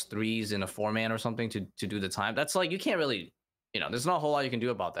 +3s in a 4-man or something to do the time. That's like, you can't really, there's not a whole lot you can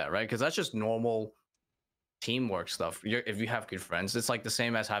do about that, right? Because that's just normal teamwork stuff. If you have good friends, it's like the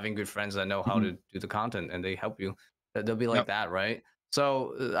same as having good friends that know how to do the content and they help you. They'll be like that, right?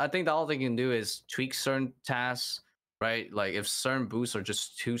 So I think that all they can do is tweak certain tasks, right? Like if certain boosts are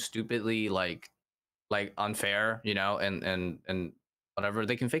just too stupidly like unfair, and whatever,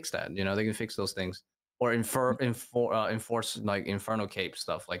 they can fix that. They can fix those things, or enforce like Inferno Cape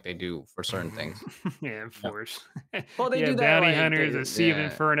stuff like they do for certain things. Yeah, enforce. Well, they yeah, do that, bounty like, hunters, a sea of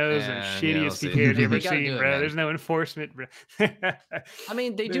infernos, and shittiest see, PKs you ever they gotta seen, do it, bro. man. There's no enforcement, bro. I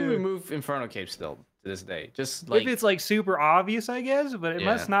mean, they do Yeah. remove Inferno Cape still to this day. Just If like it's like super obvious, I guess, but it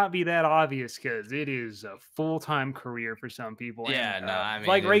must Yeah. not be that obvious because it is a full-time career for some people. Yeah, and, no, I mean,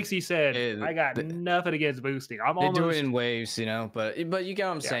 like Rakesy said, I got they nothing against boosting. I'm do it almost in waves, but you get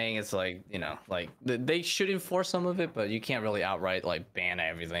what I'm Yeah. saying. It's like, like they should enforce some of it, but you can't really outright like ban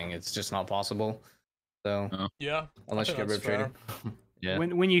everything. It's just not possible. So Yeah, unless you I get think rid of that's trading. Yeah.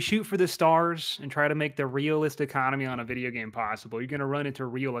 when you shoot for the stars and try to make the realist economy on a video game possible, you're going to run into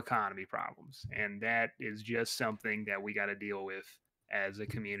real economy problems, and that is just something that we got to deal with as a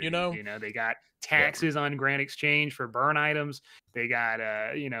community. They got taxes on Grand Exchange for burn items. They got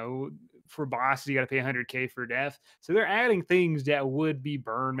for bosses you got to pay 100K for death. So they're adding things that would be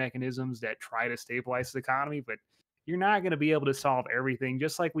burn mechanisms that try to stabilize the economy, but you're not going to be able to solve everything,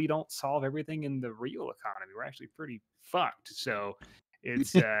 just like we don't solve everything in the real economy. We're actually pretty fucked. So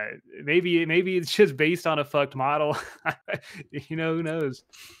it's maybe it's just based on a fucked model. Who knows?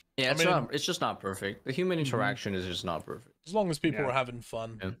 Yeah, it's just not perfect. The human interaction is just not perfect. As long as people are having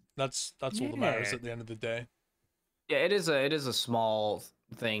fun, Yeah. that's all that matters at the end of the day. Yeah, it is a small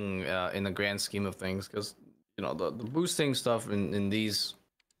thing in the grand scheme of things, because you know the boosting stuff in these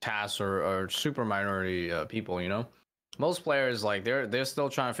tasks are super minority people. You know, most players like they're still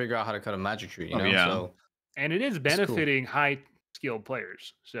trying to figure out how to cut a magic tree. You Oh, know, yeah. so And it is cool. benefiting high skilled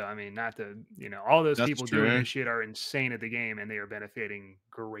players. So I mean, not to all those That's people doing true. this shit are insane at the game, and they are benefiting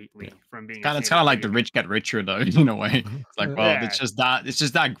greatly from being. It's kind of like the rich get richer, though, in a way. It's like, well, Yeah. it's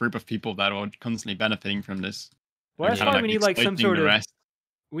just that group of people that are constantly benefiting from this. Well, that's and why kinda, we need like some exploiting sort the of rest.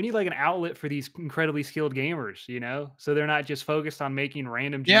 we need like an outlet for these incredibly skilled gamers, so they're not just focused on making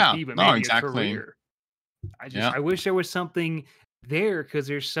random Yeah, GP, but no, maybe exactly. a career. Yeah. I wish there was something there, because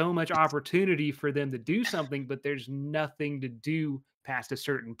there's so much opportunity for them to do something, but there's nothing to do past a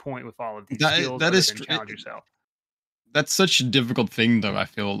certain point with all of these skills That other is than challenge yourself. That's such a difficult thing, though. I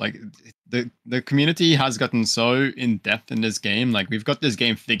feel like the community has gotten so in depth in this game. Like, we've got this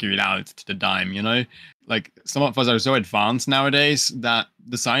game figured out to the dime, you know. Like, some of us are so advanced nowadays that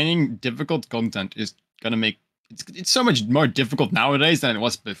designing difficult content is gonna make it's so much more difficult nowadays than it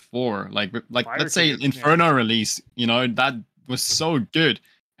was before. Like Fire let's say tickets, Inferno release, that was so good.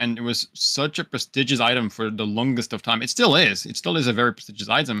 And it was such a prestigious item for the longest of time. It still is. It still is a very prestigious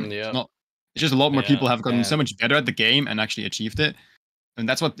item. Yeah. It's not. It's just a lot more people Yeah, have gotten so and- much better at the game and actually achieved it. And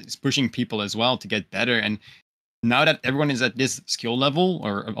that's what is pushing people as well to get better. And now that everyone is at this skill level,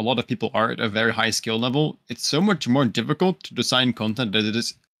 or a lot of people are at a very high skill level, it's so much more difficult to design content that it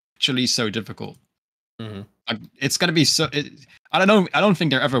is actually so difficult. Mhm. Like, it's going to be so. I don't know. I don't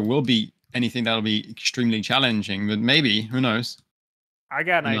think there ever will be anything that'll be extremely challenging, but maybe. Who knows? I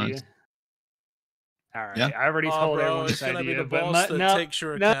got an Who idea. knows? All right, Yeah. I already told bro, everyone it's this gonna be idea, the but boss that no, takes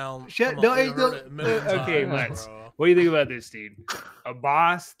your no, account. shut- Come no, on, we hey, heard no, it a million okay, times, Mutz. bro. What do you think about this, dude? A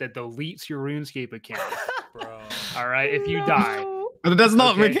boss that deletes your RuneScape account. Bro. All right, if you die. But that's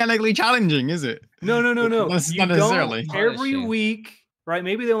not Okay. mechanically challenging, is it? No. That's You not necessarily. don't every Punishing. week, right?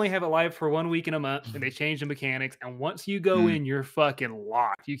 Maybe they only have it live for 1 week in a month, and they change the mechanics. And once you go in, you're fucking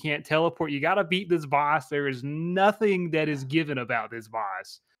locked. You can't teleport. You got to beat this boss. There is nothing that is given about this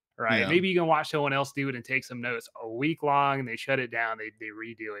boss, right? Yeah. Maybe you can watch someone else do it and take some notes. A week long, and they shut it down. They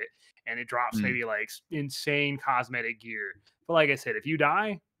redo it, and it drops maybe like insane cosmetic gear. But like I said, if you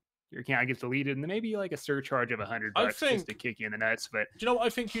die, your account gets deleted, and then maybe like a surcharge of $100 just think- to kick you in the nuts. But Do you know what I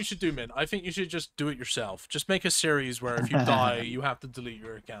think you should do, Min? I think you should just do it yourself. Just make a series where if you die, you have to delete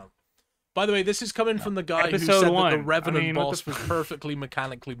your account. By the way, this is coming from the guy who Episode said that one. the Revenant I mean, what boss the was perfectly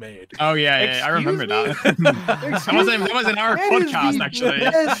mechanically made. Oh yeah, I remember that. Excuse that was in our That is podcast, the actually.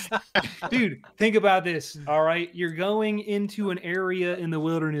 best. Dude, think about this. All right. You're going into an area in the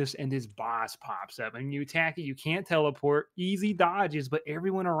wilderness and this boss pops up and you attack it. You can't teleport, easy dodges, but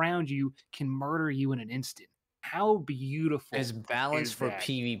everyone around you can murder you in an instant. How beautiful. It's balanced is for that?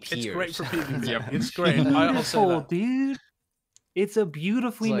 PvP. It's great for PvP. Yep. It's great. I'll say Beautiful, that. dude. It's a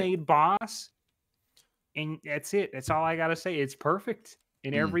beautifully It's like- made boss. And that's it. That's all I got to say. It's perfect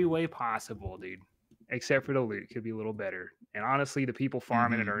in every way possible, dude. Except for the loot. Could be a little better. And honestly, the people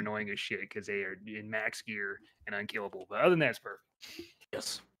farming it are annoying as shit because they are in max gear and unkillable. But other than that, it's perfect.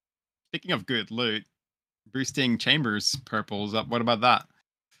 Yes. Speaking of good loot, boosting chambers purples. What about that?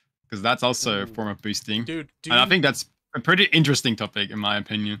 Because that's also a form of boosting. Dude, And I think that's a pretty interesting topic, in my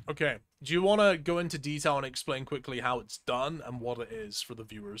opinion. Okay. Do you want to go into detail and explain quickly how it's done and what it is for the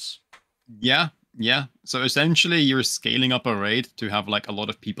viewers? Yeah. So essentially, you're scaling up a raid to have like a lot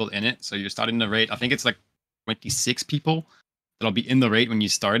of people in it. So you're starting the raid. I think it's like 26 people that'll be in the raid when you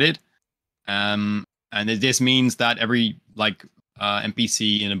start it. And this means that every like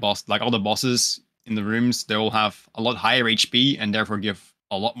NPC in a boss, like all the bosses in the rooms, they will have a lot higher HP and therefore give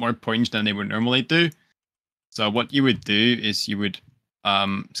a lot more points than they would normally do. So what you would do is you would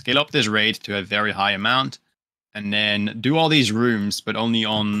scale up this raid to a very high amount, and then do all these rooms, but only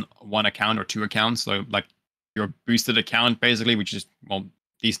on one account or two accounts. So like your boosted account, basically, which is, well,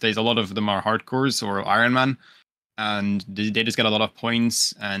 these days a lot of them are hardcores or Iron Man, and they just get a lot of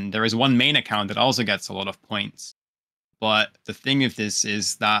points. And there is one main account that also gets a lot of points. But the thing with this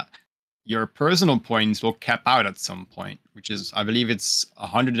is that your personal points will cap out at some point, which is, I believe it's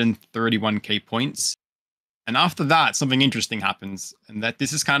 131k points. And after that, something interesting happens. And that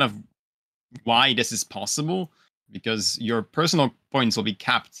this is kind of why this is possible, because your personal points will be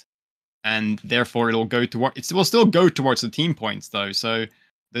capped. And therefore, it will still go towards the team points, though. So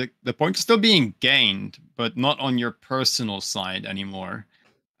the points are still being gained, but not on your personal side anymore.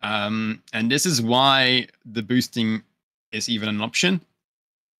 And this is why the boosting is even an option.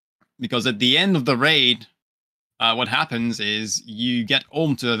 Because at the end of the raid, what happens is you get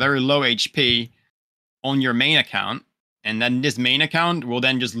onto a very low HP on your main account, and then this main account will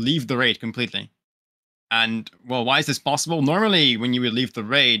then just leave the raid completely. And well, why is this possible? Normally, when you would leave the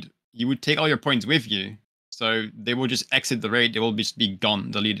raid, you would take all your points with you. So they will just exit the raid. They will just be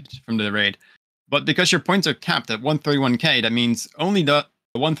gone, deleted from the raid. But because your points are capped at 131k, that means only the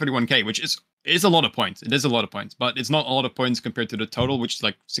 131k, which is a lot of points. It is a lot of points, but it's not a lot of points compared to the total, which is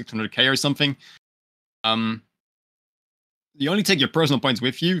like 600k or something. You only take your personal points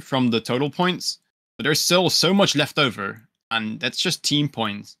with you from the total points, but there's still so much left over, and that's just team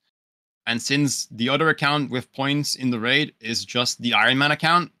points. And since the other account with points in the raid is just the Iron Man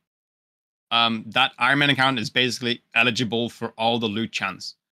account, that Iron Man account is basically eligible for all the loot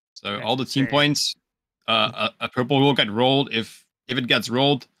chance. So That's all the team insane. points, a purple will get rolled. If it gets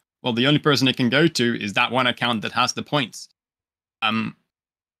rolled, well, the only person it can go to is that one account that has the points.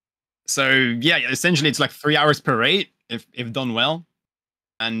 So yeah, essentially it's like 3 hours per raid if done well,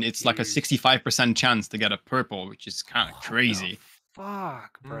 and it's like a 65% chance to get a purple, which is kind of crazy.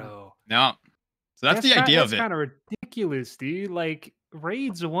 Fuck, bro. Yeah. So that's the idea of it. That's kind of ridiculous, dude. Like,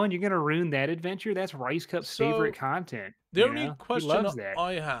 Raid's 1, you're gonna ruin that adventure. That's Rice Cup's favorite content. The only He question loves that.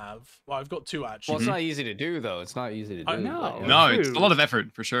 I have, well, I've got two actually. Well, it's not easy to do though. It's not easy to do. No, it's a lot of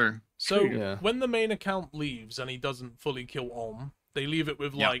effort for sure. So when the main account leaves and he doesn't fully kill Om, they leave it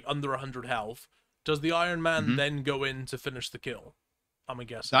with like under 100 health. Does the Iron Man then go in to finish the kill? I'm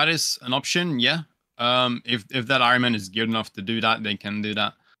guessing. That is an option, yeah. If that Iron Man is good enough to do that, they can do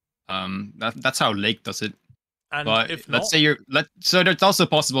that. That's how Lake does it. And but if let's say so it's also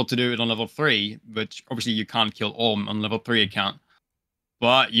possible to do it on level 3, which obviously you can't kill Orm on level 3 account.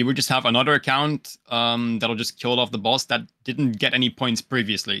 But you would just have another account that'll just kill off the boss that didn't get any points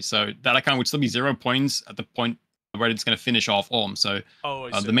previously. So that account would still be 0 points at the point where it's going to finish off Orm. So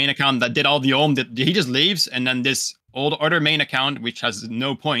the main account that did all the Orm, he just leaves, and then this old other main account, which has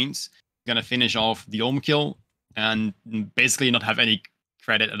no points, is going to finish off the Orm kill and basically not have any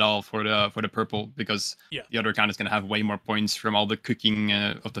credit at all for the purple, because the other account is going to have way more points from all the cooking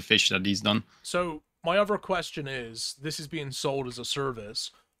of the fish that he's done. So my other question is, this is being sold as a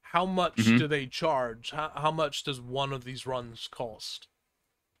service. How much do they charge? How much does one of these runs cost?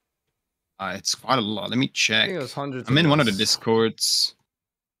 It's quite a lot. Let me check. I think it was hundreds. I'm in one of the Discords.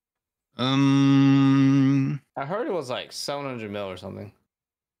 I heard it was like 700 mil or something.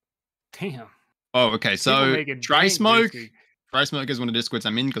 Damn. Oh, okay. So Dry Smoke is one of the Discords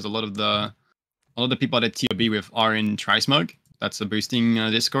I'm in, because a lot of the people that TOB with are in Dry Smoke. That's a boosting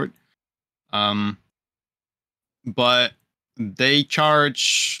Discord. But they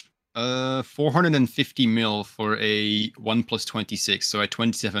charge 450 mil for a 1+26, so a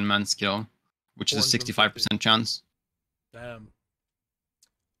 27-man skill, which is a 65% chance. Damn.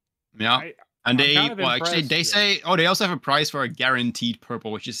 Yeah. And they say they also have a price for a guaranteed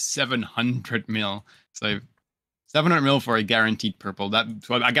purple, which is 700 mil. So 700 mil for a guaranteed purple.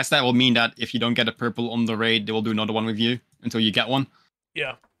 So I guess that will mean that if you don't get a purple on the raid, they will do another one with you until you get one.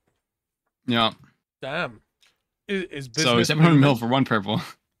 Yeah. Yeah. Damn. Is business so 700 mil for one purple.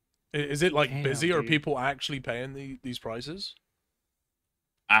 Is it like busy? Are people actually paying these prices?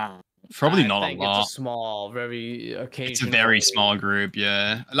 Probably not a lot. It's a small, very occasional. It's a very small group,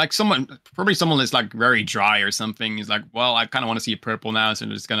 yeah. Like someone is like very dry or something. He's like, well, I kind of want to see a purple now, so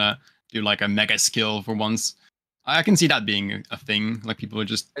I'm just gonna do like a mega skill for once. I can see that being a thing. Like people are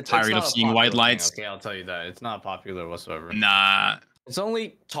just tired of seeing white lights. Okay, I'll tell you that. It's not popular whatsoever. Nah. It's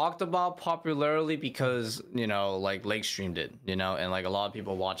only talked about popularly because, like Lake streamed it, and like a lot of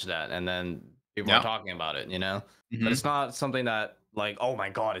people watch that, and then people are talking about it, But it's not something that like, oh my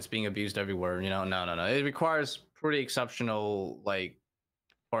god, it's being abused everywhere, No. It requires pretty exceptional like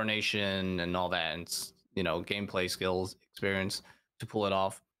coordination and all that, and gameplay skills, experience to pull it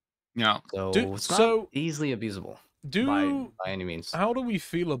off. Yeah. So it's not easily abusable by any means. How do we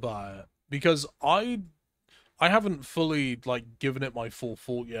feel about it? Because I haven't fully like given it my full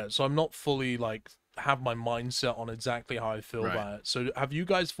thought yet, so I'm not fully like have my mindset on exactly how I feel about it. So have you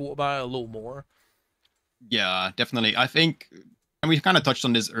guys thought about it a little more? Yeah, definitely. I think, and we kind of touched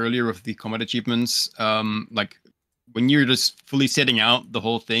on this earlier with the combat achievements. Like when you're just fully setting out the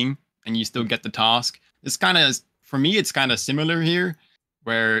whole thing and you still get the task, it's kind of, for me, it's kind of similar here,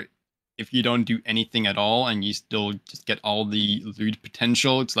 where if you don't do anything at all and you still just get all the loot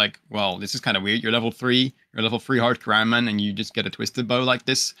potential, it's like, well, this is kind of weird. You're level 3 hardcore Iron Man, and you just get a twisted bow like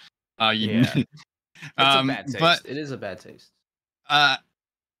this. It's a bad taste. But it is a bad taste. I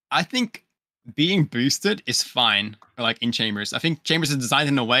think being boosted is fine, like in Chambers. I think Chambers is designed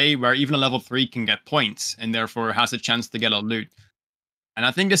in a way where even a level 3 can get points and therefore has a chance to get a loot. And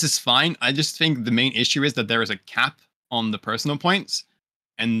I think this is fine. I just think the main issue is that there is a cap on the personal points.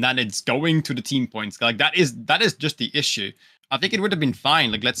 and that it's going to the team points. Like that is just the issue. I think it would have been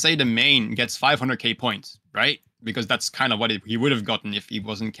fine. Like, let's say the main gets 500k points, right? Because that's kind of what he would have gotten if he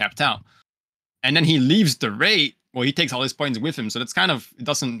wasn't capped out. And then he leaves the raid. Well, he takes all his points with him, so that's kind of, it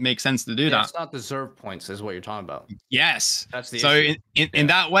doesn't make sense to do that. It's not deserved points, is what you're talking about. Yes, that's the so issue. in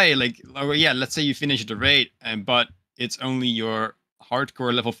that way, like, yeah, let's say you finish the raid, but it's only your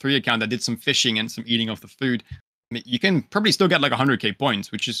hardcore level 3 account that did some fishing and some eating of the food. I mean, you can probably still get like 100k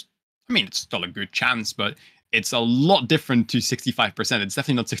points, which is, I mean, it's still a good chance, but it's a lot different to 65%. It's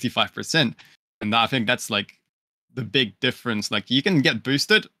definitely not 65%, and I think that's like the big difference. Like, you can get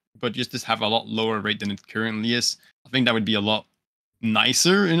boosted, but just have a lot lower rate than it currently is. I think that would be a lot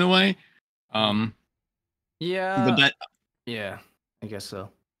nicer in a way. Yeah. But that, yeah, I guess so.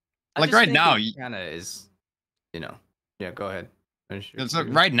 Like right now, kind of is, Yeah, go ahead. So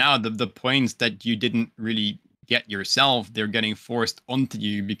right now, the points that you didn't really get yourself, they're getting forced onto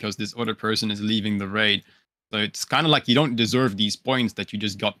you because this other person is leaving the raid. So it's kind of like you don't deserve these points that you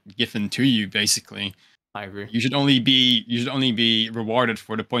just got given to you, basically. I agree. You should only be rewarded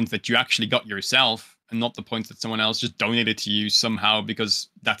for the points that you actually got yourself, and not the points that someone else just donated to you somehow, because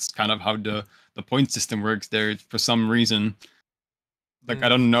that's kind of how the point system works there for some reason. Like, I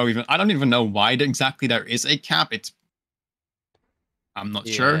don't even know why exactly there is a cap. I'm not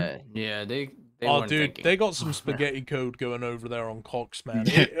sure. Yeah, they Oh, weren't dude, thinking. they got some spaghetti code going over there on Cox, man.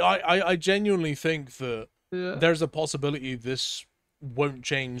 I genuinely think that there's a possibility this won't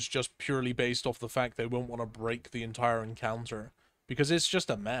change just purely based off the fact they won't want to break the entire encounter, because it's just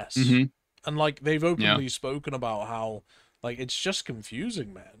a mess. And like, they've openly spoken about how, like, it's just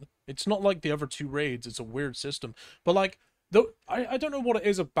confusing, man. It's not like the other 2 raids. It's a weird system. But like, though, I don't know what it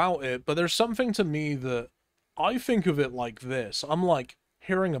is about it, but there's something to me that I think of it like this. I'm like,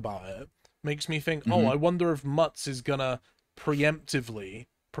 hearing about it makes me think, oh, I wonder if Mutz is gonna preemptively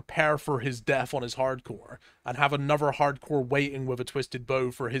prepare for his death on his hardcore and have another hardcore waiting with a twisted bow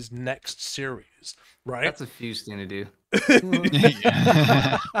for his next series, right? That's a fuse thing to do.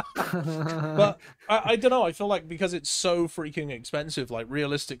 But I don't know, I feel like because it's so freaking expensive, like,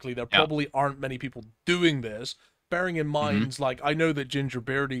 realistically there probably aren't many people doing this, bearing in mind, like, I know that Ginger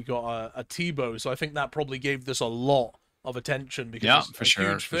Beardy got a T-bow, so I think that probably gave this a lot of attention, because it's a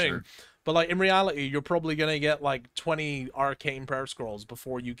huge thing. But like, in reality, you're probably gonna get like 20 arcane prayer scrolls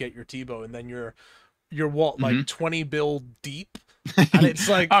before you get your T-bow, and then you're what, like 20 build deep, and it's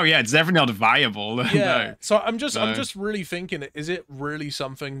like, oh yeah, it's definitely not viable. Yeah. No. So I'm just really thinking, is it really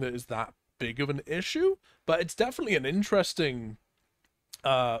something that is that big of an issue? But it's definitely an interesting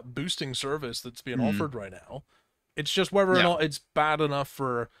boosting service that's being offered right now. It's just whether or not it's bad enough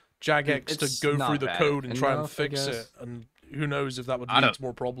for Jagex to go through the code and try and fix it, and who knows if that would lead to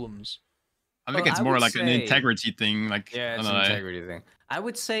more problems. I think it's more like an integrity thing. Like, yeah, it's an integrity thing. I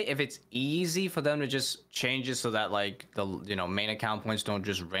would say if it's easy for them to just change it so that like the main account points don't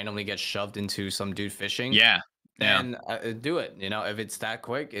just randomly get shoved into some dude fishing. Then do it. If it's that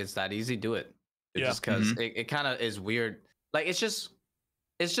quick, it's that easy, do it. Just because it kind of is weird. Like, it's just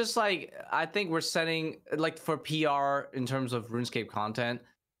like, I think we're setting, like, for PR in terms of RuneScape content.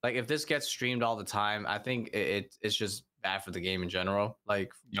 Like, if this gets streamed all the time, I think it's just bad for the game in general.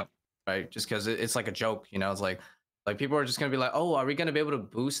 Like, right? Just because it's like a joke, it's like people are just gonna be like, oh, are we gonna be able to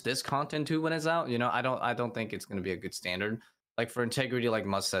boost this content too when it's out? I don't think it's gonna be a good standard. Like, for integrity, like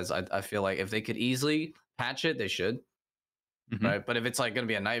Must says, I feel like if they could easily patch it, they should. Right? But if it's like gonna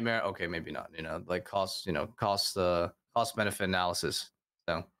be a nightmare, okay, maybe not. Like cost benefit analysis.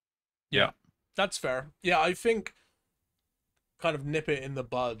 So yeah, that's fair. Yeah, I think kind of nip it in the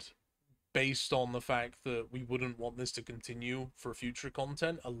bud based on the fact that we wouldn't want this to continue for future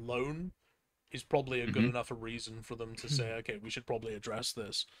content alone is probably a good enough a reason for them to say, okay, we should probably address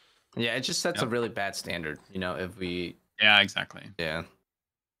this. Yeah, it just sets a really bad standard, if we... Yeah, exactly. Yeah.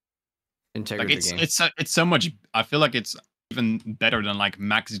 Integrity like, it's so much... I feel like it's even better than, like,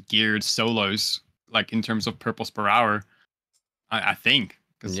 max geared solos, like, in terms of purples per hour, I think.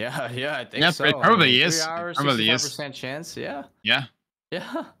 Yeah, I think so. It probably is. 3 hours, it probably 65% chance, yeah.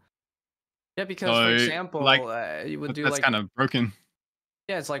 Yeah, because, for example, like, you would do that's like... kind of broken.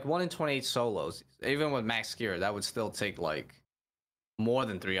 Yeah, it's like 1 in 28 solos. Even with max gear, that would still take, like, more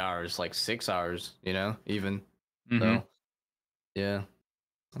than 3 hours, like 6 hours, even. So, yeah.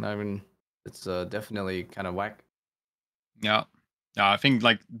 And I mean, it's definitely kind of whack. Yeah. I think,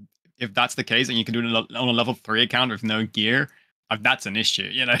 like, if that's the case and you can do it on a level 3 account with no gear, that's an issue.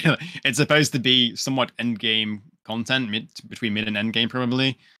 It's supposed to be somewhat end game content, between mid and end game,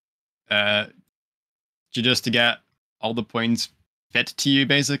 probably. Just to get all the points fed to you,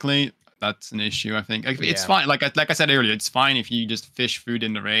 basically. that's an issue. I think it's Yeah. fine. Like I said earlier, it's fine if you just fish food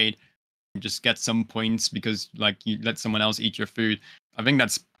in the raid, you just get some points because like you let someone else eat your food. I think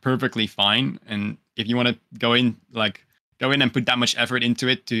that's perfectly fine. And if you want to go in and put that much effort into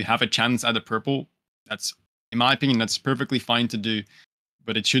it to have a chance at a purple, that's, in my opinion, that's perfectly fine to do.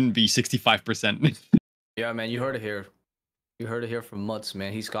 But it shouldn't be 65%. Yeah, man, you heard it here. You heard it here from Mutz,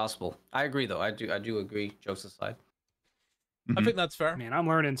 man. He's gospel. I agree, though. I do agree. Jokes aside. I think that's fair. Man, I'm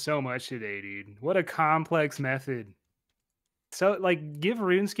learning so much today, dude. What a complex method. So, like, give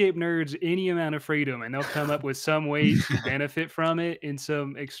RuneScape nerds any amount of freedom, and they'll come up with some way to benefit from it in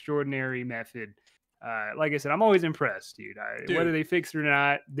some extraordinary method. Like I said, I'm always impressed, dude. Whether they fix it or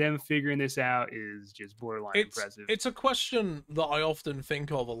not, them figuring this out is just borderline impressive. It's a question that I often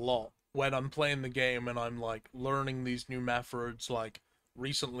think of a lot when I'm playing the game and I'm like learning these new methods, like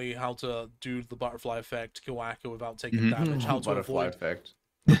recently how to do the butterfly effect, kill Akka without taking damage, how to Butterfly avoid effect.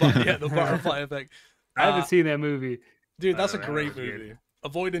 the butterfly effect. I haven't seen that movie. Dude, that's a know, great that was movie.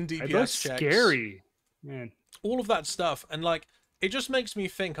 Avoiding DPS It looks checks. scary, man. All of that stuff, and like it just makes me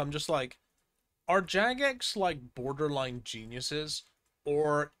think. I'm just like, are Jagex like borderline geniuses,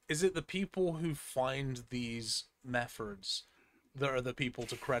 or is it the people who find these methods that are the people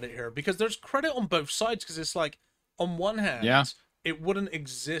to credit here? Because there's credit on both sides. Because it's like, on one hand, it wouldn't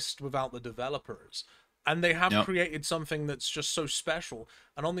exist without the developers, and they have created something that's just so special.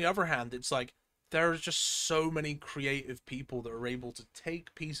 And on the other hand, it's like, there's just so many creative people that are able to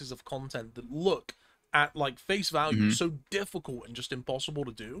take pieces of content that look at like face value so difficult and just impossible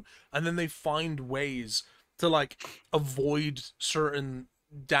to do, and then they find ways to like avoid certain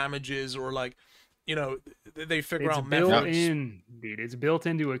damages, or like, you know, they figure out methods. It's built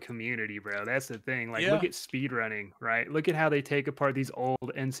into a community, bro. That's the thing. Like, look at speedrunning, right? Look at how they take apart these old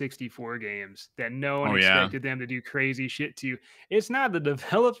N64 games that no one expected them to do crazy shit to. It's not the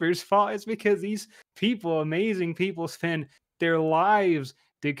developers' fault. It's because these people, amazing people, spend their lives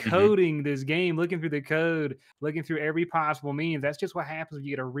decoding this game, looking through the code, looking through every possible means. That's just what happens when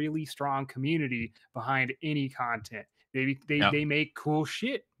you get a really strong community behind any content. They make cool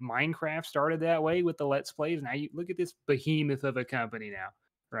shit. Minecraft started that way with the Let's Plays. Now you look at this behemoth of a company now,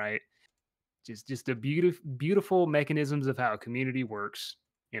 right? Just the beautiful mechanisms of how a community works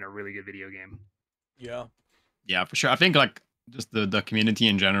in a really good video game. Yeah, for sure. I think like just the community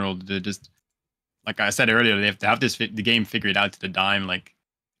in general, just like I said earlier, they have to have the game figured out to the dime. Like,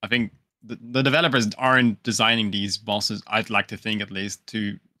 I think the developers aren't designing these bosses, I'd like to think at least,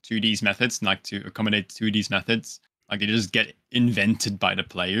 to these methods, like to accommodate to these methods. Like, they just get invented by the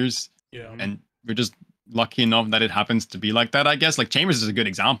players. Yeah. And we're just lucky enough that it happens to be like that, I guess. Like, Chambers is a good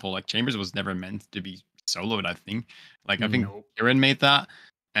example. Like, Chambers was never meant to be soloed, I think. Like, I think Aaron made that.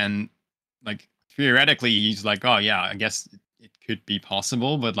 And, like, theoretically, he's like, oh, yeah, I guess it could be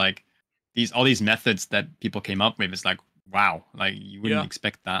possible. But, like, all these methods that people came up with, is like, wow. Like, you wouldn't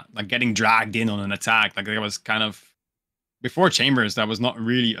expect that. Like, getting dragged in on an attack. Like, it was kind of... Before Chambers, that was not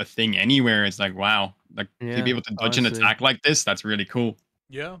really a thing anywhere. It's like, wow, like to be able to dodge an attack like this, that's really cool.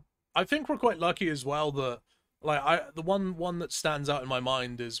 Yeah, I think we're quite lucky as well that, like, the one that stands out in my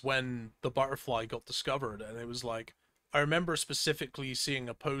mind is when the butterfly got discovered, and it was like, I remember specifically seeing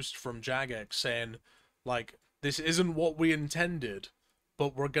a post from Jagex saying, like, this isn't what we intended,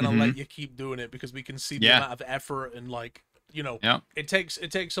 but we're gonna let you keep doing it because we can see the amount of effort and, like, you know, it takes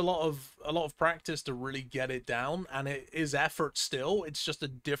a lot of practice to really get it down, and it is effort still. It's just a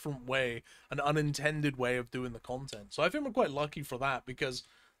different way, an unintended way of doing the content. So I think we're quite lucky for that, because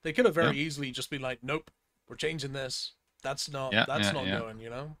they could have very easily just been like, nope, we're changing this. That's not going, you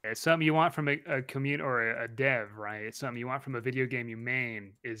know? It's something you want from a community or a dev, right? It's something you want from a video game you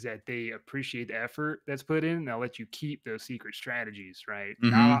main, is that they appreciate the effort that's put in, and they'll let you keep those secret strategies, right?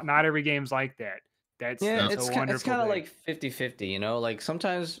 Not every game's like that. That's it's a wonderful it's kind of thing. like 50-50, you know? Like,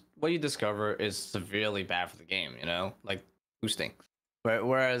 sometimes what you discover is severely bad for the game, you know? Like, boosting.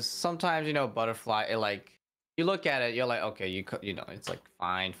 Whereas sometimes, you know, Butterfly, it, like, you look at it, you're like, okay, you know, it's like,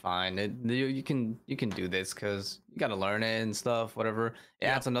 fine. You can do this because you got to learn it and stuff, whatever. It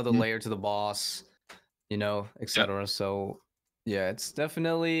adds another layer to the boss, you know, etc. So, yeah, it's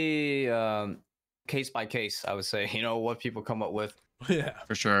definitely case by case, I would say, you know, what people come up with. Yeah,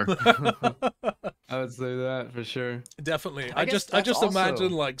 for sure. I would say that for sure. Definitely. I just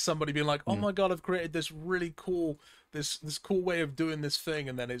imagine like somebody being like, "Oh my god, I've created this really cool this cool way of doing this thing,"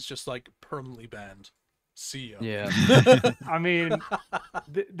 and then it's just like permanently banned. See ya. Yeah. I mean,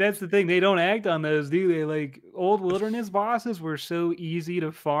 that's the thing. They don't act on those, do they? Like, old wilderness bosses were so easy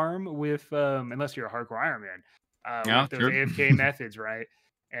to farm with, unless you're a hardcore Iron Man, with those AFK methods, right?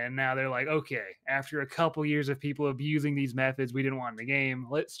 And now they're like, okay, after a couple years of people abusing these methods we didn't want in the game,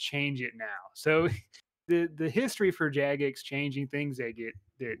 let's change it now. So the history for Jagex changing things that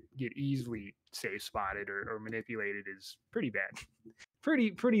get easily safe spotted or manipulated is pretty bad.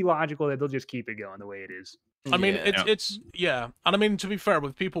 Pretty logical that they'll just keep it going the way it is. I mean, it's and I mean, to be fair,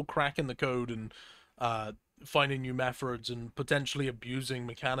 with people cracking the code and finding new methods and potentially abusing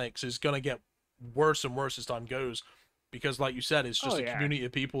mechanics, is gonna get worse and worse as time goes. Because, like you said, it's just a community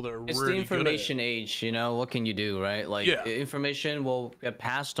of people that are it's really the information good at it. age, you know. What can you do, right? Like, information will get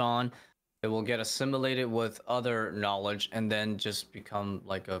passed on, it will get assimilated with other knowledge, and then just become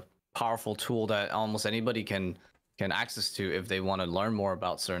like a powerful tool that almost anybody can access to if they want to learn more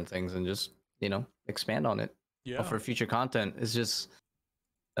about certain things and just, you know, expand on it. Yeah. For future content, it's just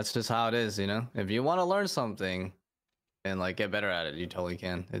that's just how it is, you know. If you want to learn something and like get better at it, you totally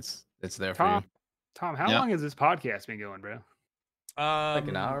can. It's there for you. Tom, how long has this podcast been going, bro? Like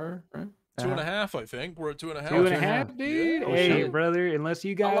an hour, right? 2.5, I think. We're at 2.5. 2.5, dude. Yeah. Hey, brother. Unless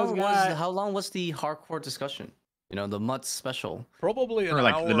you guys how long was the hardcore discussion? You know, the Mutts special. Probably an hour.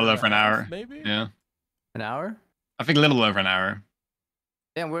 Like a little over an hour, maybe. Yeah. An hour? I think a little over an hour.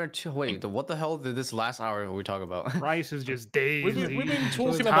 Yeah, wait, what the hell did this last hour we talk about? Rice is just dazed. We've been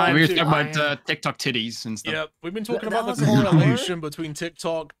talking about... We were talking about TikTok titties and stuff. Yeah, we've been talking about the correlation between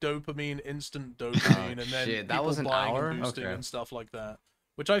TikTok, dopamine, instant dopamine, and then that was an buying hour? and boosting and stuff like that.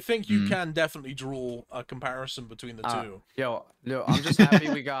 Which I think you can definitely draw a comparison between the two. Yo, I'm just happy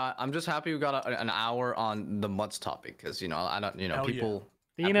we got an hour on the Mutts topic, because, you know, I don't, you know, people...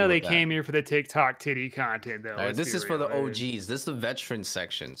 You know, they came here for the TikTok titty content, though. Right, this is for the OGs. This is the veteran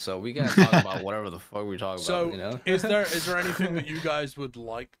section, so we gotta talk about whatever the fuck we talk about. You know, is there anything that you guys would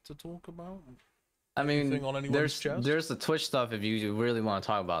like to talk about? I mean, there's the Twitch stuff if you really want to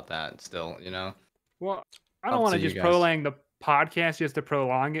talk about that. Still, you know. Well, I don't want to just prolong the podcast just to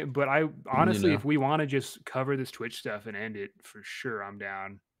prolong it, but I honestly, if we want to just cover this Twitch stuff and end it, for sure, I'm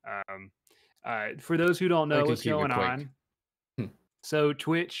down. For those who don't know what's going on. So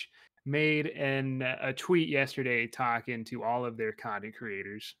Twitch made a tweet yesterday talking to all of their content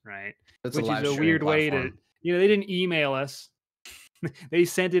creators, right? Which is a weird way to, you know, they didn't email us. They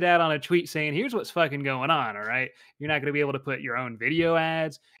sent it out on a tweet saying, here's what's fucking going on, all right? You're not going to be able to put your own video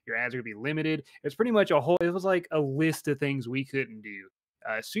ads. Your ads are going to be limited. It's pretty much it was like a list of things we couldn't do.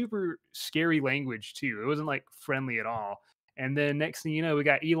 Super scary language, too. It wasn't like friendly at all. And then next thing you know, we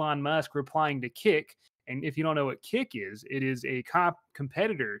got Elon Musk replying to Kick. And if you don't know what Kick is, it is a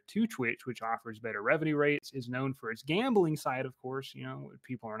competitor to Twitch, which offers better revenue rates, is known for its gambling side, of course, you know,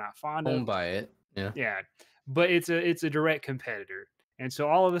 people are not fond of. Owned by it. Yeah. Yeah. But it's a direct competitor. And so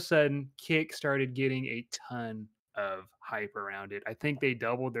all of a sudden, Kick started getting a ton of hype around it. I think they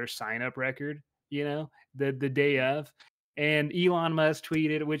doubled their sign-up record, you know, the day of. And Elon Musk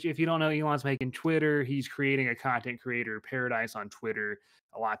tweeted, which if you don't know, Elon's making Twitter. He's creating a content creator paradise on Twitter.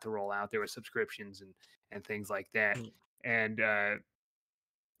 A lot to roll out there with subscriptions and things like that. And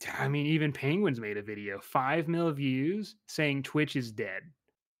I mean, even Penguin's made a video, 5 million views, saying Twitch is dead.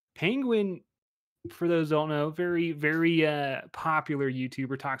 Penguin, for those who don't know, very, very popular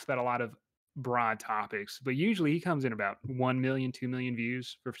YouTuber, talks about a lot of broad topics, but usually he comes in about 1 million, 2 million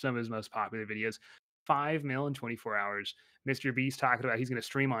views for some of his most popular videos. 5 million in 24 hours. Mr. Beast talking about he's going to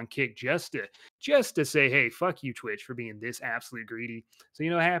stream on Kick just to say, hey, fuck you, Twitch, for being this absolute greedy. So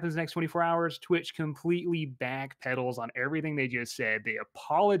you know what happens next 24 hours? Twitch completely backpedals on everything they just said. They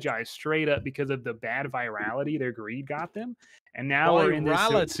apologize straight up because of the bad virality their greed got them. And now we're in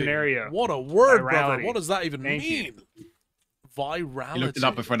this scenario. What a word, brother. What does that even mean? Virality. You looked it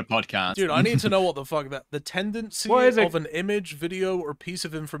up before the podcast. Dude, I need to know what the fuck the tendency of an image, video, or piece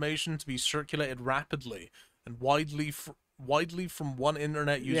of information to be circulated rapidly and widely from one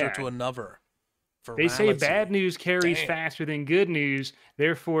internet user to another. They say bad news carries faster than good news.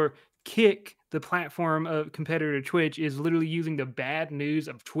 Therefore, Kick, the platform of competitor Twitch, is literally using the bad news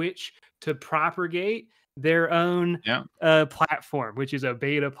of Twitch to propagate their own platform, which is a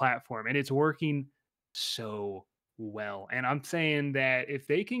beta platform. And it's working so well. And I'm saying that if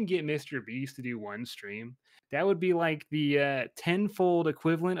they can get Mr. Beast to do one stream, that would be like the tenfold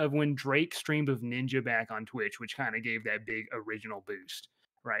equivalent of when Drake streamed with Ninja back on Twitch, which kind of gave that big original boost,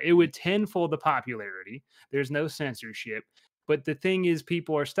 right? It would tenfold the popularity. There's no censorship. But the thing is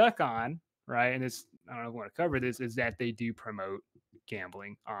people are stuck on, right? And it's, I don't know if I want to cover this, is that they do promote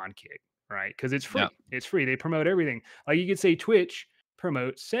gambling on Kick, right? Because it's free. It's free. They promote everything. Like you could say Twitch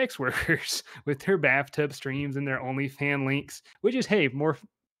promote sex workers with their bathtub streams and their OnlyFans links, which is, hey, more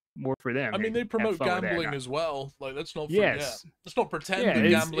for them. I mean, they promote gambling as well. Like, let's not forget. Let's not pretend that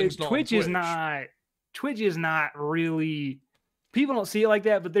gambling's not Twitch is not really people don't see it like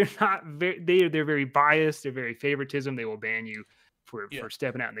that, but they're not very, they're very biased. They're very favoritism. They will ban you for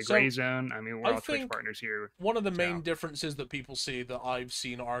stepping out in the gray zone. I mean, we're all Twitch partners here. One of the main differences that people see that I've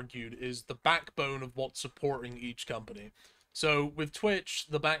seen argued is the backbone of what's supporting each company. So with Twitch,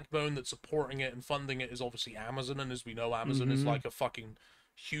 the backbone that's supporting it and funding it is obviously Amazon, and as we know, Amazon is like a fucking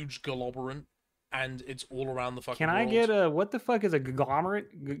huge glomerate, and it's all around the fucking world. Can I get a, what the fuck is a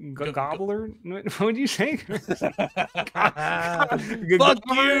conglomerate? Gobbler? What would you say? Fuck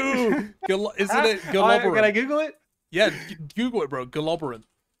you! Isn't it glomerate? Can I Google it? Yeah, Google it, bro. Glomerate.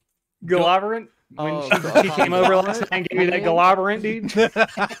 Glomerate? When she came over last night and gave me that glomerate, dude.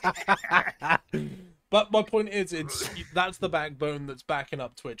 But my point is, that's the backbone that's backing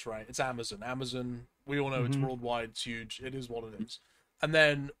up Twitch, right? It's Amazon. Amazon, we all know it's worldwide, it's huge. It is what it is. And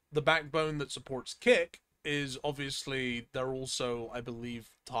then the backbone that supports Kick is obviously, they're also, I believe,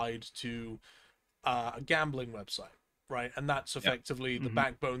 tied to a gambling website, right? And that's effectively the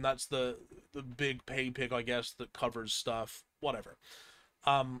backbone. That's the big pay pig, I guess, that covers stuff, whatever.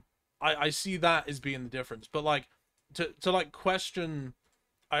 I see that as being the difference. But like, to like question...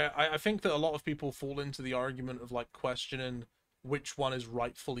 I think that a lot of people fall into the argument of like questioning which one is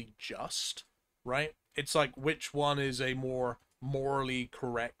rightfully just, right? It's like which one is a more morally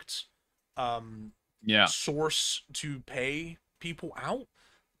correct source to pay people out.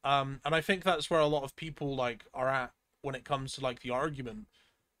 And I think that's where a lot of people like are at when it comes to like the argument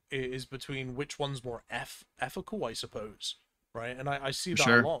is between which one's more ethical, I suppose, right? And I see that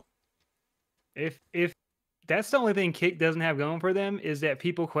a lot. If that's the only thing Kick doesn't have going for them is that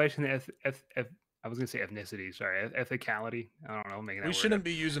people question the I was gonna say ethnicity, sorry, ethicality. I don't know, making that. We shouldn't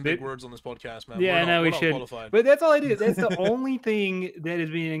be using big words on this podcast, man. Yeah, no, we should. But that's all I do. That's the only thing that is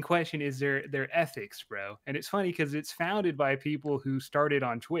being in question is their ethics, bro. And it's funny because it's founded by people who started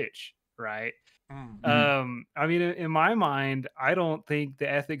on Twitch, right? I mean, in my mind, I don't think the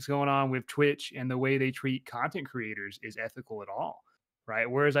ethics going on with Twitch and the way they treat content creators is ethical at all. Right.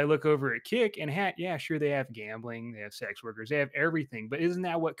 Whereas I look over at Kick and yeah, sure, they have gambling, they have sex workers, they have everything. But isn't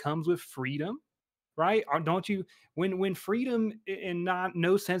that what comes with freedom? Right? Or don't you when freedom and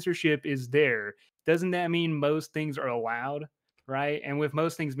no censorship is there, doesn't that mean most things are allowed? Right. And with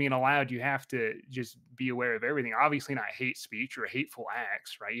most things being allowed, you have to just be aware of everything. Obviously not hate speech or hateful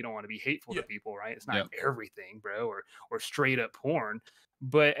acts, right? You don't want to be hateful to people, right? It's not everything, bro, or straight up porn.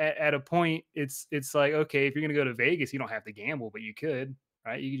 But at a point, it's like, okay, if you're gonna go to Vegas, you don't have to gamble, but you could,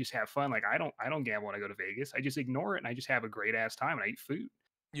 right? You can just have fun. Like I don't gamble when I go to Vegas. I just ignore it and I just have a great ass time and I eat food,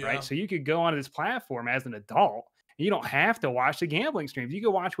 right? So you could go onto this platform as an adult and you don't have to watch the gambling streams. You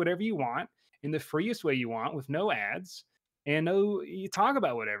can watch whatever you want in the freest way you want with no ads and you talk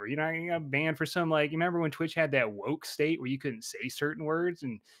about whatever. You know, you got banned for some, like, you remember when Twitch had that woke state where you couldn't say certain words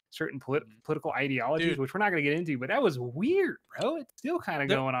and certain political ideologies, which we're not going to get into, but that was weird, bro. It's still kind of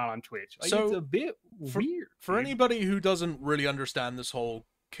going on Twitch. Like, so it's a bit weird. For anybody who doesn't really understand this whole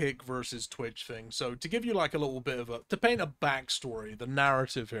Kick versus Twitch thing, so to give you like a little bit of to paint a backstory, the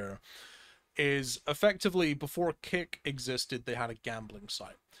narrative here is effectively before Kick existed, they had a gambling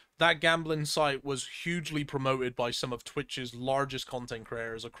site. That gambling site was hugely promoted by some of Twitch's largest content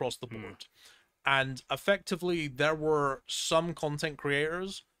creators across the board. And effectively, there were some content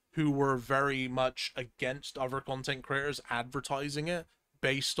creators who were very much against other content creators advertising it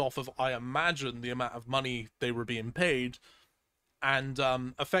based off of, I imagine, the amount of money they were being paid. And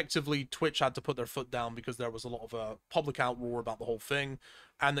effectively, Twitch had to put their foot down because there was a lot of a public outroar about the whole thing.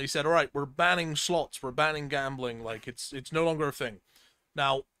 And they said, all right, we're banning slots, we're banning gambling, like it's no longer a thing.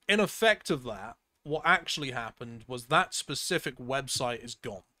 Now, in effect of that, what actually happened was that specific website is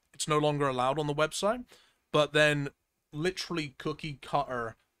gone. It's no longer allowed on the website, but then literally cookie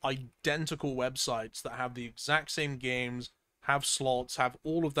cutter identical websites that have the exact same games, have slots, have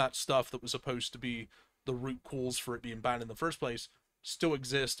all of that stuff that was supposed to be the root cause for it being banned in the first place, still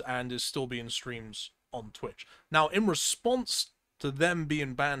exist and is still being streamed on Twitch. Now, in response to them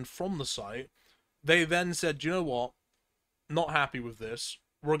being banned from the site, they then said, you know what, not happy with this,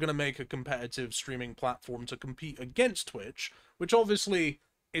 we're going to make a competitive streaming platform to compete against Twitch, which obviously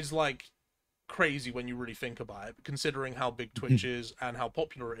is like crazy when you really think about it, considering how big Twitch is and how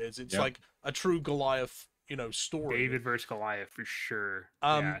popular it is. It's like a true Goliath, you know, story. David versus Goliath for sure.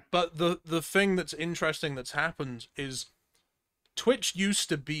 But the thing that's interesting that's happened is Twitch used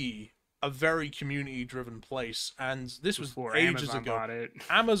to be a very community driven place, and this was before ages Amazon ago. Bought it.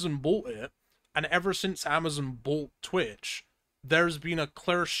 Amazon bought it, and ever since Amazon bought Twitch, there's been a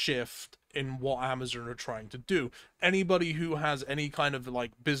clear shift in what Amazon are trying to do. Anybody who has any kind of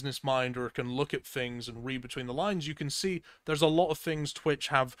like business mind or can look at things and read between the lines, you can see there's a lot of things Twitch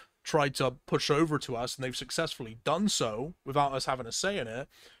have tried to push over to us, and they've successfully done so without us having a say in it,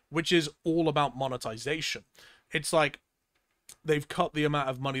 which is all about monetization. It's like they've cut the amount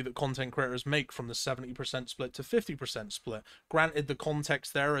of money that content creators make from the 70% split to 50% split. Granted, the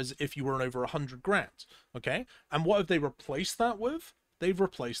context there is if you earn over 100 grand, okay? And what have they replaced that with? They've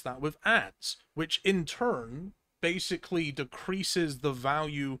replaced that with ads, which in turn basically decreases the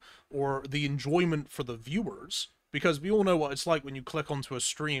value or the enjoyment for the viewers, because we all know what it's like when you click onto a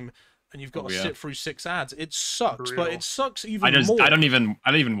stream and you've got to sit through 6 ads. It sucks, but it sucks even more. I don't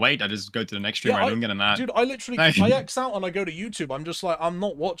even wait. I just go to the next stream. I don't get an ad. Dude, I literally, I X out and I go to YouTube. I'm just like, I'm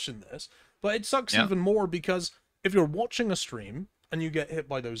not watching this. But it sucks even more because if you're watching a stream and you get hit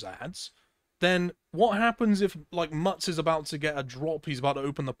by those ads, then what happens if, like, Mutz is about to get a drop, he's about to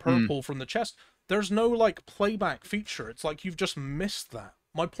open the purple from the chest? There's no, like, playback feature. It's like you've just missed that.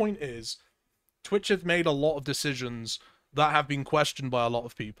 My point is, Twitch have made a lot of decisions that have been questioned by a lot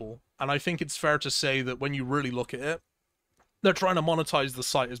of people, and I think it's fair to say that when you really look at it, they're trying to monetize the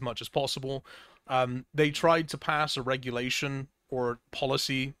site as much as possible. They tried to pass a regulation or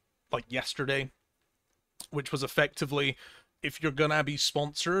policy like yesterday, which was effectively, if you're gonna be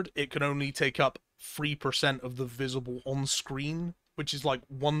sponsored, it can only take up 3% of the visible on screen, which is like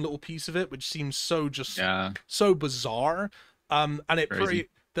one little piece of it, which seems so so bizarre. And it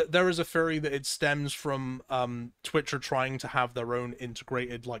there is a theory that it stems from Twitch are trying to have their own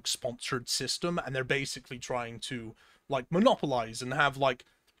integrated, like, sponsored system, and they're basically trying to, like, monopolize and have, like,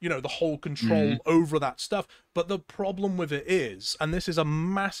 you know, the whole control over that stuff. But the problem with it is, and this is a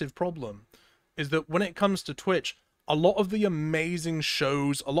massive problem, is that when it comes to Twitch, a lot of the amazing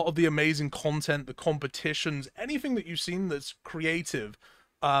shows, a lot of the amazing content, the competitions, anything that you've seen that's creative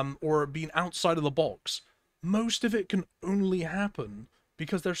or being outside of the box, most of it can only happen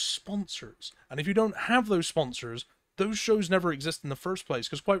because they're sponsors. And if you don't have those sponsors, those shows never exist in the first place,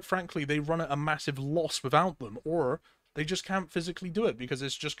 because quite frankly, they run at a massive loss without them, or they just can't physically do it because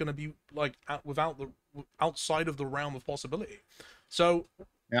it's just going to be like outside of the realm of possibility. So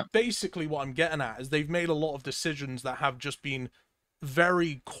basically what I'm getting at is they've made a lot of decisions that have just been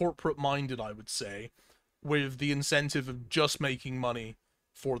very corporate minded, I would say, with the incentive of just making money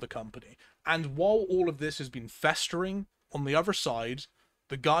for the company. And while all of this has been festering, on the other side,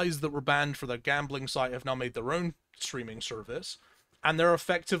 the guys that were banned for their gambling site have now made their own streaming service, and they're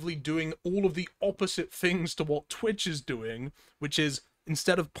effectively doing all of the opposite things to what Twitch is doing, which is,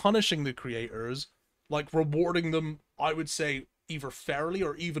 instead of punishing the creators, like, rewarding them, I would say, either fairly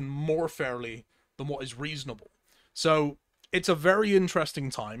or even more fairly than what is reasonable. So it's a very interesting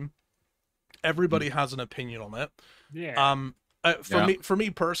time. Everybody has an opinion on it. For me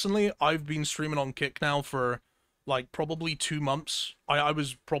personally, I've been streaming on Kick now for, like, probably 2 months. I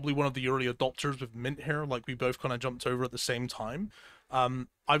was probably one of the early adopters with Mint here. Like, we both kind of jumped over at the same time.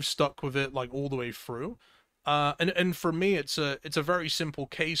 I've stuck with it, like, all the way through. And for me, it's a very simple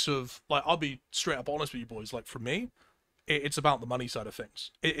case of, like, I'll be straight up honest with you boys. Like, for me, it's about the money side of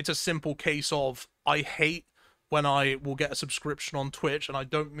things. It's a simple case of, I hate when I will get a subscription on Twitch, and I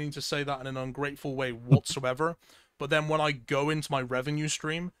don't mean to say that in an ungrateful way whatsoever, but then when I go into my revenue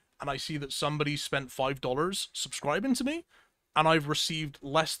stream and I see that somebody spent $5 subscribing to me, and I've received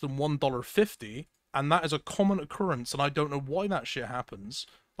less than $1.50, and that is a common occurrence, and I don't know why that shit happens.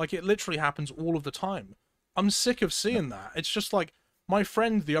 Like, it literally happens all of the time. I'm sick of seeing that. It's just like, my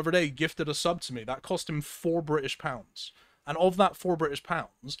friend the other day gifted a sub to me that cost him £4, and of that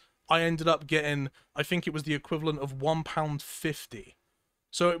 £4, I ended up getting, I think it was the equivalent of £1.50.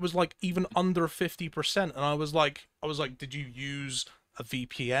 So it was like even under 50%, and I was like, did you use a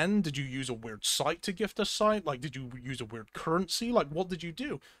VPN? Did you use a weird site to gift a site? Like, did you use a weird currency? Like, what did you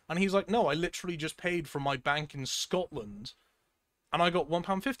do? And he's like, no, I literally just paid from my bank in Scotland, and I got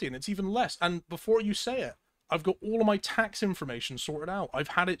 £1.50, and it's even less. And before you say it, I've got all of my tax information sorted out. I've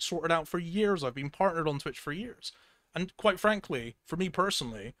had it sorted out for years. I've been partnered on Twitch for years. And quite frankly, for me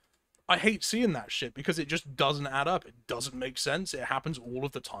personally, I hate seeing that shit because it just doesn't add up. It doesn't make sense. It happens all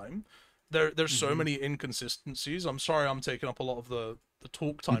of the time. There's so many inconsistencies. I'm sorry I'm taking up a lot of the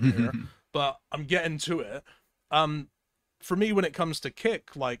talk time here, but I'm getting to it. For me, when it comes to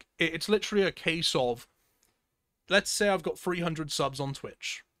Kick, like, it's literally a case of, let's say I've got 300 subs on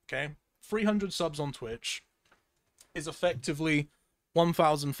Twitch, okay? 300 subs on Twitch is effectively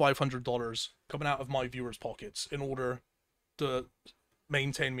 $1,500 coming out of my viewers' pockets in order to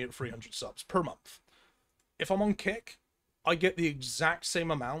maintain me at 300 subs per month. If I'm on Kick, I get the exact same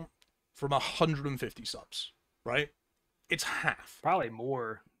amount from 150 subs, right? It's half. Probably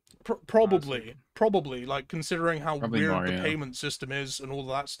more. Probably, like, considering how weird the payment system is and all of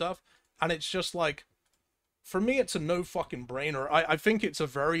that stuff. And it's just like, for me, it's a no fucking brainer. I think it's a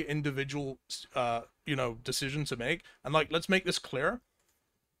very individual, you know, decision to make. And like, let's make this clear.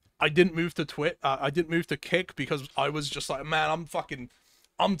 I didn't move to I didn't move to Kick because I was just like, man,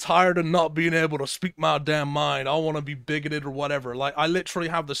 I'm tired of not being able to speak my damn mind. I want to be bigoted or whatever. Like, I literally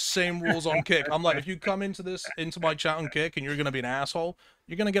have the same rules on Kick. I'm like, if you come into my chat on Kick and you're gonna be an asshole,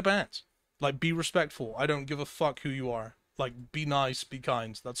 you're gonna get banned. Like, be respectful. I don't give a fuck who you are. Like, be nice, be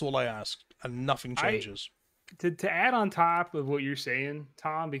kind. That's all I ask, and nothing changes. To add on top of what you're saying,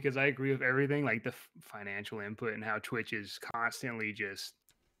 Tom, because I agree with everything, like the financial input and how Twitch is constantly just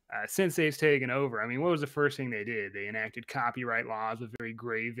since they've taken over. I mean, what was the first thing they did? They enacted copyright laws with very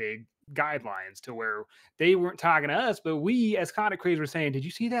gray, vague guidelines to where they weren't talking to us, but we as content creators were saying, did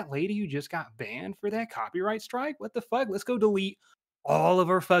you see that lady who just got banned for that copyright strike? What the fuck? Let's go delete all of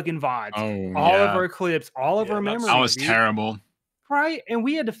our fucking VODs, all of our clips, all of our memories. That was terrible. Right? And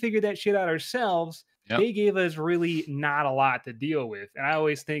we had to figure that shit out ourselves. Yep. They gave us really not a lot to deal with. And I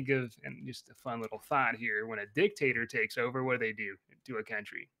always think of, and just a fun little thought here, when a dictator takes over, what do to a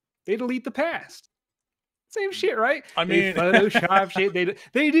country? They delete the past. Same shit, right? I mean, they Photoshop shit.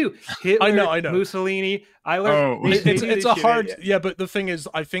 They do. Hitler, I know. Mussolini. I learned. It's a hard. Yeah, but the thing is,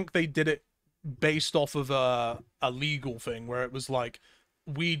 I think they did it based off of a legal thing where it was like,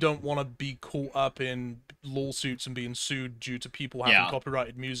 we don't want to be caught up in lawsuits and being sued due to people having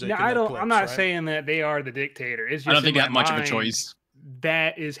copyrighted music. No, I'm not saying that they are the dictator. It's just I don't think that much of a choice.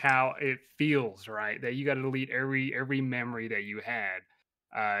 That is how it feels, right? That you got to delete every memory that you had.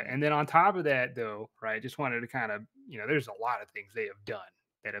 And then on top of that, though, right, just wanted to kind of, there's a lot of things they have done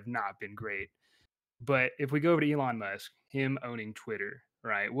that have not been great. But if we go over to Elon Musk, him owning Twitter,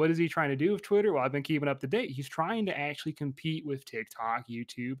 right, what is he trying to do with Twitter? Well, I've been keeping up to date. He's trying to actually compete with TikTok,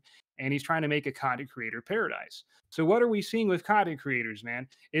 YouTube, and he's trying to make a content creator paradise. So what are we seeing with content creators, man?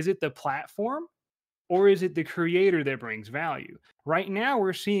 Is it the platform? Or is it the creator that brings value? Right now,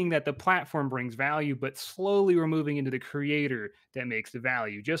 we're seeing that the platform brings value, but slowly we're moving into the creator that makes the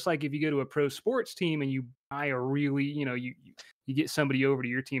value. Just like if you go to a pro sports team and you buy a really, you get somebody over to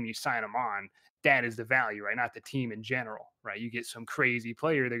your team and you sign them on, that is the value, right? Not the team in general, right? You get some crazy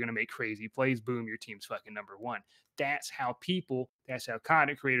player, they're going to make crazy plays. Boom, your team's fucking number one. That's how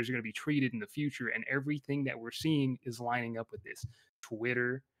content creators are going to be treated in the future. And everything that we're seeing is lining up with this.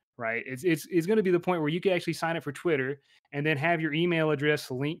 Twitter, right? It's going to be the point where you can actually sign up for Twitter and then have your email address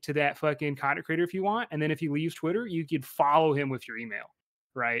linked to that fucking content creator if you want. And then if he leaves Twitter, you could follow him with your email,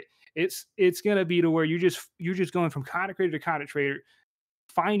 right? It's going to be to where you're just going from content creator to content creator,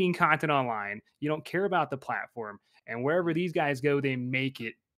 finding content online. You don't care about the platform, and wherever these guys go, they make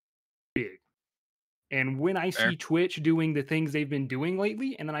it big. And when I see Twitch doing the things they've been doing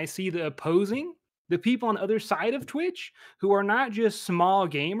lately, and then I see the people on the other side of Twitch who are not just small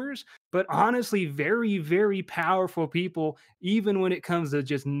gamers, but honestly very, very powerful people, even when it comes to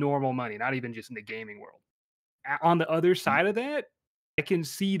just normal money, not even just in the gaming world. On the other side of that, I can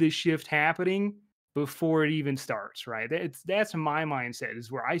see the shift happening before it even starts, right? That's my mindset,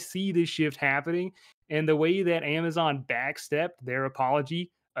 is where I see this shift happening. And the way that Amazon backstepped their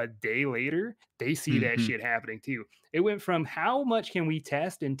apology a day later, they see that shit happening too. It went from how much can we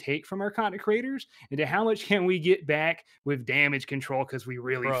test and take from our content creators into how much can we get back with damage control because we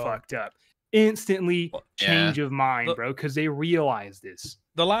really fucked up. Instantly change of mind, bro, because they realize this.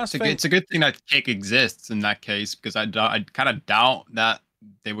 It's a good thing that Kick exists in that case, because I kind of doubt that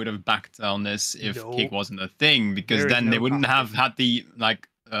they would have backed on this if Kick wasn't a thing, because then they wouldn't have had the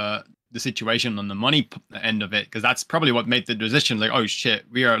situation on the money end of it, because that's probably what made the decision like, oh shit,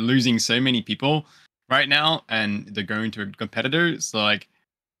 we are losing so many people right now and they're going to a competitor, so like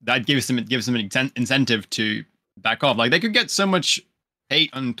that gives them an incentive to back off. Like, they could get so much hate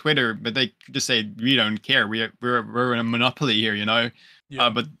on Twitter, but they could just say, we don't care, we're in a monopoly here,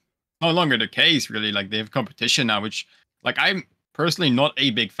 but no longer the case, really. Like, they have competition now, which, like, I'm personally not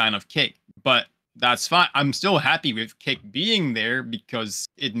a big fan of Kick, but that's fine. I'm still happy with Kick being there, because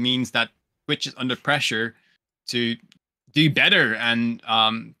it means that Twitch is under pressure to do better and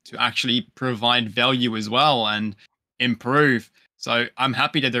to actually provide value as well and improve. So I'm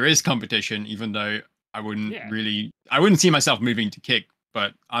happy that there is competition, even though I wouldn't see myself moving to Kick,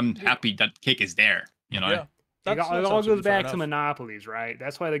 but I'm happy that Kick is there, Yeah. It all goes back to monopolies, right?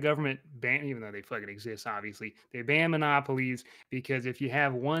 That's why the government ban, even though they fucking exist, obviously, they ban monopolies, because if you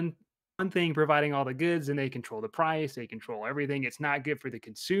have one thing providing all the goods, and they control the price, they control everything, it's not good for the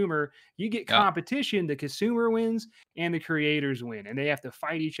consumer. You get competition, the consumer wins and the creators win, and they have to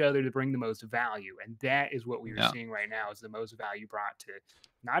fight each other to bring the most value. And that is what we are seeing right now, is the most value brought to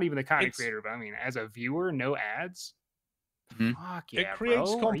not even the content creator, but I mean, as a viewer, no ads. Fuck yeah, it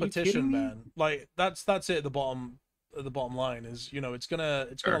creates bro. Are you kidding competition, me? man. Like that's it at the bottom. The bottom line is, you know, it's gonna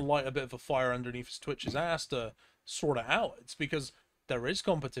light a bit of a fire underneath Twitch's ass to sort it out. It's because there is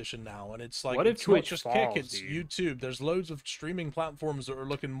competition now, and it's like What if it's not Twitch just falls, Kick, it's dude? YouTube. There's loads of streaming platforms that are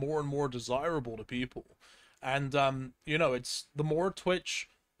looking more and more desirable to people, and you know, it's the more Twitch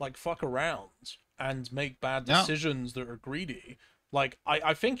like fuck around and make bad decisions that are greedy. Like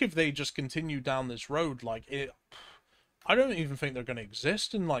I think if they just continue down this road, like it. I don't even think they're going to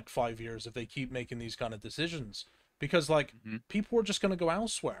exist in like 5 years if they keep making these kind of decisions, because like people are just going to go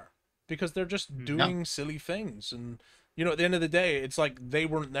elsewhere because they're just doing silly things. And you know, at the end of the day, it's like they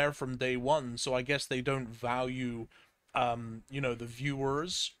weren't there from day one, so I guess they don't value you know, the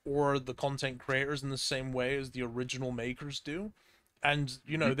viewers or the content creators in the same way as the original makers do. And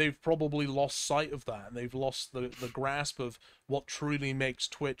you know, they've probably lost sight of that, and they've lost the grasp of what truly makes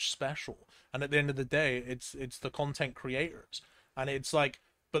Twitch special. And at the end of the day, it's the content creators. And it's like,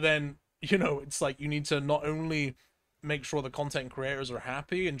 but then, you know, it's like you need to not only make sure the content creators are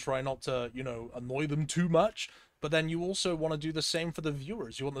happy and try not to, you know, annoy them too much, but then you also want to do the same for the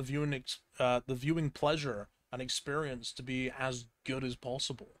viewers. You want the viewing pleasure and experience to be as good as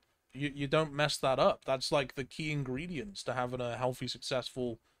possible. You don't mess that up. That's like the key ingredients to having a healthy,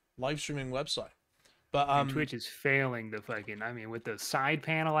 successful live streaming website. But And Twitch is failing the fucking. I mean, with the side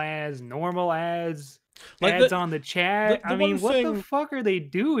panel ads, normal ads, like ads on the chat. I mean, what the fuck are they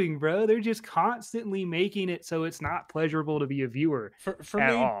doing, bro? They're just constantly making it so it's not pleasurable to be a viewer. For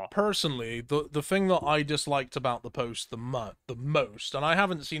me personally, the thing that I disliked about the post the most, and I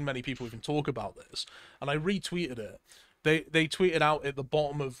haven't seen many people even talk about this, and I retweeted it. They tweeted out at the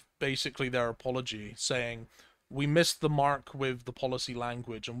bottom of basically their apology saying, "We missed the mark with the policy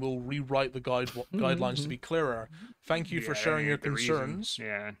language, and we'll rewrite the guidelines to be clearer. Thank you for sharing your concerns.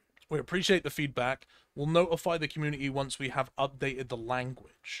 We appreciate the feedback. We'll notify the community once we have updated the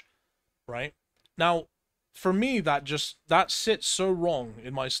language." Right? Now, for me, that sits so wrong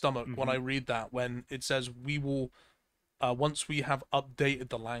in my stomach when I read that, when it says we will once we have updated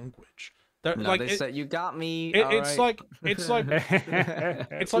the language. No, like, they said you got me. It's like it's like we're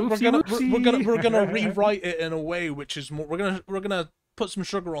gonna rewrite it in a way which is more. We're gonna put some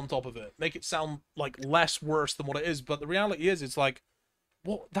sugar on top of it, make it sound like less worse than what it is. But the reality is, it's like,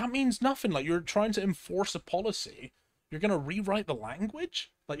 well, that means nothing. Like, you're trying to enforce a policy. You're gonna rewrite the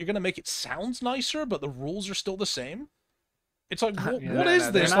language. Like, you're gonna make it sound nicer, but the rules are still the same. It's like, what is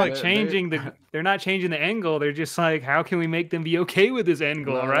this? They're not changing they're not changing the angle. They're just like, how can we make them be okay with this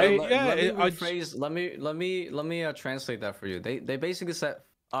angle, right? Let me translate that for you. They basically said,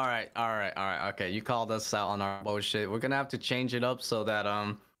 all right, okay, you called us out on our bullshit. We're gonna have to change it up so that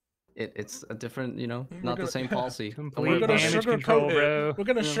it's a different, you know, not the same policy. We're gonna sugarcoat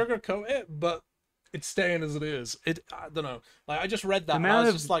it, but it's staying as it is. I don't know. Like, I just read that, and I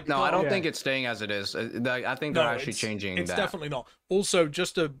was just like, no, I don't think it's staying as it is. I think they're actually changing that. It's definitely not. Also,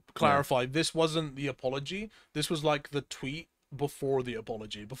 just to clarify, this wasn't the apology. This was like the tweet before the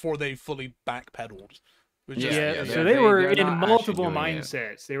apology, before they fully backpedaled. So they were in multiple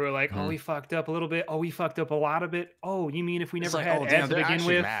mindsets. They were like, oh, we fucked up a little bit. Oh, we fucked up a lot of it. Oh, you mean if we never had ads to begin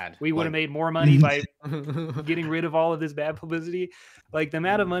with, we would have made more money by getting rid of all of this bad publicity? Like, the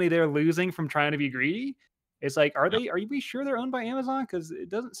amount of money they're losing from trying to be greedy, it's like, are you sure they're owned by Amazon? Because it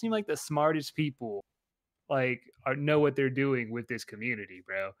doesn't seem like the smartest people know what they're doing with this community,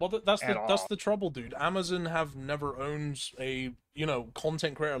 bro. Well, that's the trouble, dude. Amazon have never owned a, you know,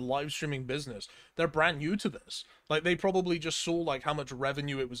 content creator live streaming business. They're brand new to this. Like, they probably just saw like how much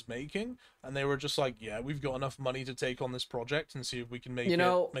revenue it was making, and they were just like, yeah, we've got enough money to take on this project and see if we can make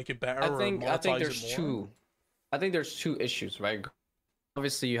it better. I think there's two issues, right?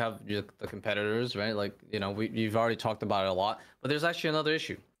 Obviously, you have the competitors, right? Like, you know, you've already talked about it a lot, but there's actually another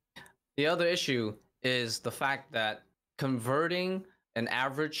issue. The other issue is the fact that converting an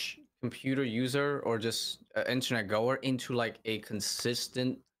average computer user or just internet goer into like a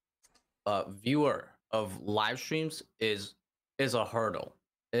consistent viewer of live streams is a hurdle.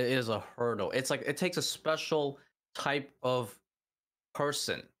 It is a hurdle. It's like it takes a special type of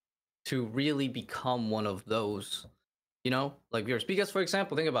person to really become one of those, you know, like viewers. Because, for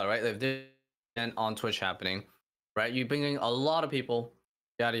example, think about it, right? If there's an on Twitch happening, right? You bring in a lot of people,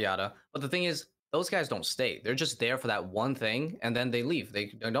 yada yada. But the thing is, those guys don't stay. They're just there for that one thing, and then they leave.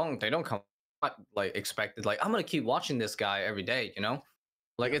 They don't come like expected. Like, I'm gonna keep watching this guy every day, you know.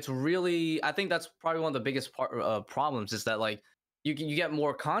 Like, it's really, I think that's probably one of the biggest problems is that, like, you get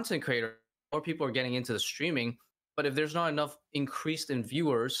more content creators, more people are getting into the streaming, but if there's not enough increased in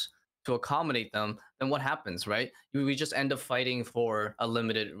viewers to accommodate them, then what happens, right? We just end up fighting for a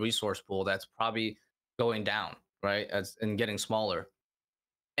limited resource pool that's probably going down, right? And getting smaller.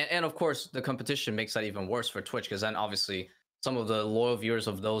 And of course, the competition makes that even worse for Twitch because then obviously some of the loyal viewers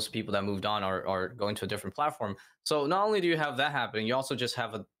of those people that moved on are going to a different platform. So not only do you have that happening, you also just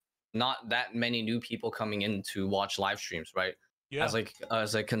have not that many new people coming in to watch live streams, right? Yeah.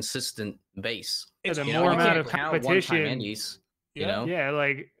 As a consistent base. It's It's more You amount can't of count competition. one-time indies, you Yeah. know? Yeah,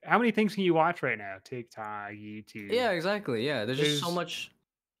 like how many things can you watch right now? TikTok, YouTube. Yeah, exactly. Yeah, there's just so There's- much.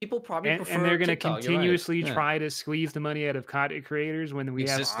 People probably prefer and they're going to TikTok, you're right. continuously Yeah. try to squeeze the money out of content creators when we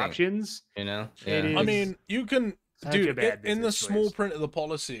have Existing. options. You know? It Yeah. is I mean, you can, such a dude, bad in the business small choice. print of the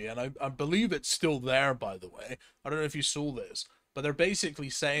policy, and I believe it's still there, by the way. I don't know if you saw this, but they're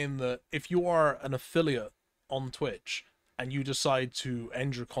basically saying that if you are an affiliate on Twitch and you decide to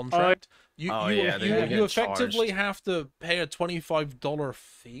end your contract, you effectively charged. have to pay a $25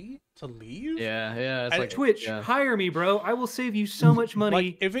 fee to leave. Yeah, it's And like Twitch, yeah. hire me, bro. I will save you so much money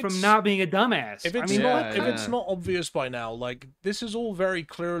Like, if from it's- not being a dumbass. If I it's mean, not, Yeah, if it's yeah. not obvious by now, like this is all very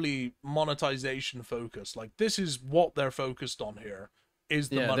clearly monetization focused. Like this is what they're focused on here. Is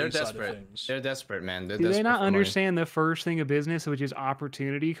the Yeah, money they're side desperate. of things. They're desperate, man. They're do they desperate not for money. understand the first thing of business, which is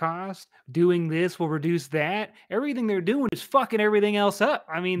opportunity cost? Doing this will reduce that. Everything they're doing is fucking everything else up.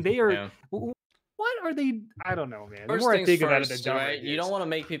 I mean, they are. Yeah. What are they? I don't know, man. The First more I things think about it, the first, dumber right? it You gets. don't want to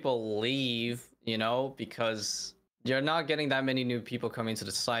make people leave, you know, because you're not getting that many new people coming to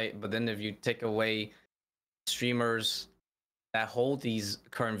the site. But then if you take away streamers that hold these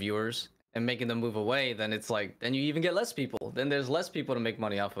current viewers and making them move away, then it's like then you even get less people. Then there's less people to make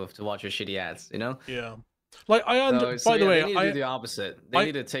money off of to watch your shitty ads, you know? Yeah. Like I under. So By the yeah, way, they need to I do the opposite. They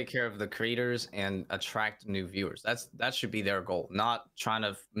need to take care of the creators and attract new viewers. That should be their goal, not trying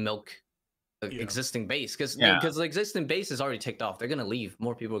to milk the Yeah. existing base because Yeah. the existing base is already ticked off. They're gonna leave.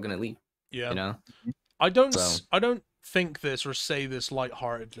 More people are gonna leave. yeah. You know. I don't. So- I don't think this or say this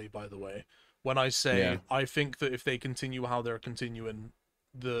lightheartedly. By the way, when I say Yeah. I think that if they continue how they're continuing,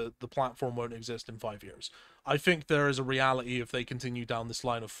 the platform won't exist in 5 years. I think there is a reality if they continue down this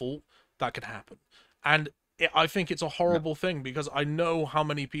line of thought that could happen, and I think it's a horrible thing because I know how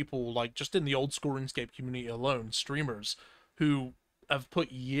many people, like just in the old school RuneScape community alone, streamers who have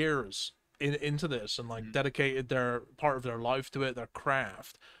put years into this and like dedicated their part of their life to it, their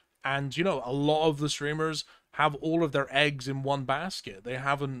craft. And you know, a lot of the streamers have all of their eggs in one basket. They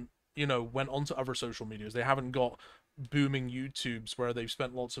haven't, you know, went onto other social medias. They haven't got booming YouTubes where they've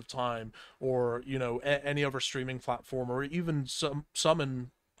spent lots of time, or you know, any other streaming platform, or even some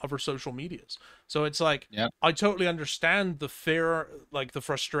in other social medias. So it's like, I totally understand the fear, like the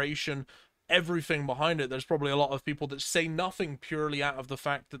frustration, everything behind it. There's probably a lot of people that say nothing purely out of the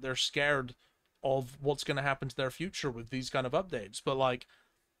fact that they're scared of what's going to happen to their future with these kind of updates. But like,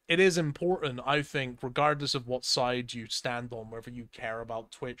 it is important, I think, regardless of what side you stand on, whether you care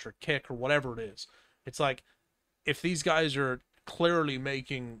about Twitch or Kick or whatever it is. It's like, if these guys are clearly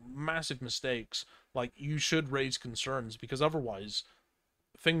making massive mistakes, like, you should raise concerns, because otherwise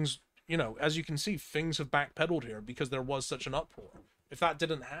things, you know, as you can see, things have backpedaled here because there was such an uproar. If that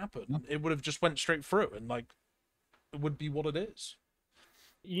didn't happen, it would have just went straight through, and like, it would be what it is.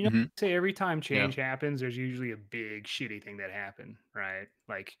 You know, say every time change happens, there's usually a big shitty thing that happened, right?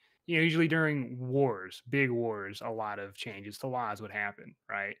 Like, you know, usually during wars, big wars, a lot of changes to laws would happen,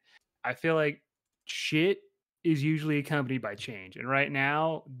 right? I feel like shit is usually accompanied by change. And right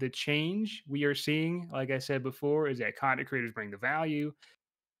now, the change we are seeing, like I said before, is that content creators bring the value.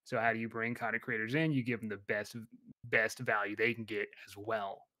 So how do you bring content creators in? You give them the best value they can get as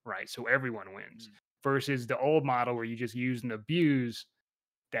well, right? So everyone wins. Versus the old model where you just use and abuse,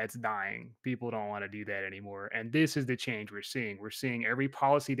 that's dying. People don't want to do that anymore. And this is the change we're seeing. We're seeing every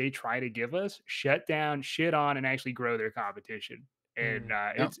policy they try to give us shut down, shit on, and actually grow their competition. And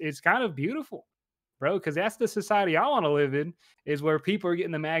it's kind of beautiful, bro, because that's the society I want to live in, is where people are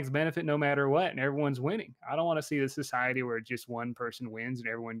getting the max benefit no matter what, and everyone's winning. I don't want to see the society where just one person wins and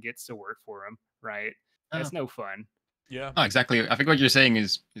everyone gets to work for them, right? That's no fun. Yeah. Oh, exactly. I think what you're saying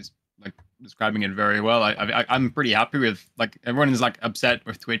is like describing it very well. I'm pretty happy with, like, everyone is like upset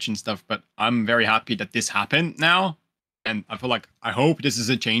with Twitch and stuff, but I'm very happy that this happened now, and I feel like, I hope this is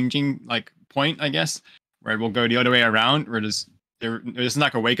a changing like point, I guess, where it will go the other way around, where there's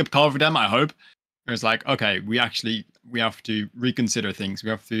like a wake up call for them. I hope there's like, okay, we have to reconsider things. We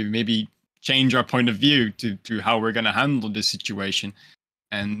have to maybe change our point of view to how we're gonna handle this situation,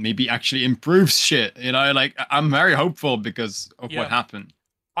 and maybe actually improve shit. You know, like, I'm very hopeful because of what happened.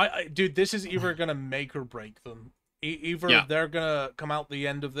 Dude, this is either gonna make or break them. Either they're gonna come out the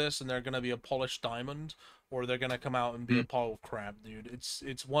end of this and they're gonna be a polished diamond, or they're gonna come out and be a pile of crap, dude.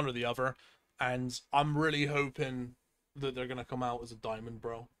 It's one or the other, and I'm really hoping that they're gonna come out as a diamond,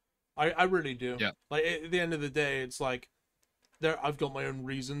 bro. I really do. Yeah. Like at the end of the day, it's like I've got my own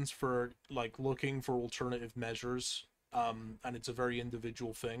reasons for like looking for alternative measures. And it's a very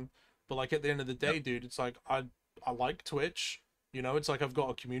individual thing. But like at the end of the day, dude, it's like I like Twitch. You know, it's like I've got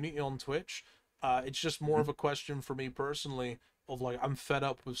a community on Twitch. It's just more of a question for me personally of like I'm fed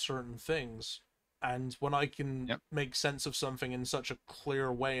up with certain things, and when I can make sense of something in such a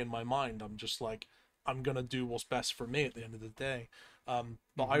clear way in my mind, I'm just like I'm gonna do what's best for me at the end of the day.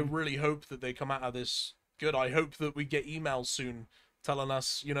 But I really hope that they come out of this good. I hope that we get emails soon telling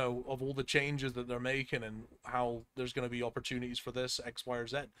us, you know, of all the changes that they're making and how there's going to be opportunities for this X, Y, or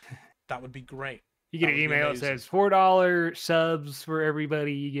Z. That would be great. You get an email that says $4 subs for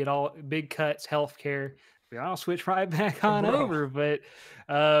everybody. You get all big cuts, healthcare. I'll switch right back on over. But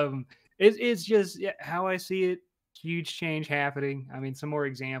it's just how I see it. Huge change happening. I mean, some more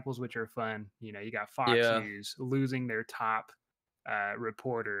examples which are fun. You know, you got Fox News losing their top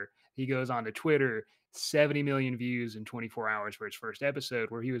reporter. He goes on to Twitter, 70 million views in 24 hours for his first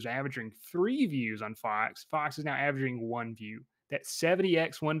episode, where he was averaging 3 views on Fox. Fox is now averaging 1 view. That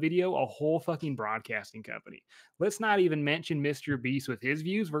 70x one video, a whole fucking broadcasting company. Let's not even mention Mr. Beast with his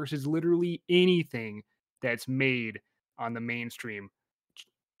views versus literally anything that's made on the mainstream.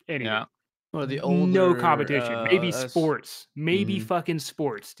 Anything. Yeah. Well, the older, no competition. Maybe sports. Maybe fucking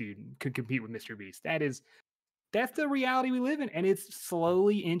sports, dude, could compete with Mr. Beast. That's the reality we live in, and it's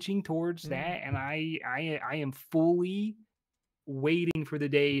slowly inching towards that. And I am fully waiting for the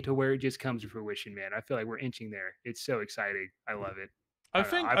day to where it just comes to fruition, man. I feel like we're inching there. It's so exciting. I love it. I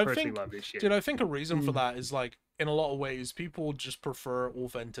personally love this shit. Dude, I think a reason for that is like in a lot of ways people just prefer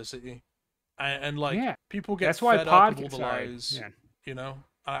authenticity, and like people get fed up with all the lies. You know,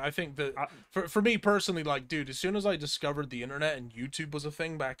 I think that for me personally, like, dude, as soon as I discovered the internet and YouTube was a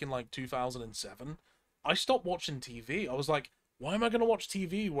thing back in like 2007, I stopped watching TV. I was like, why am I going to watch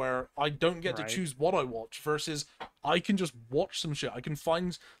TV where I don't get to choose what I watch versus I can just watch some shit. I can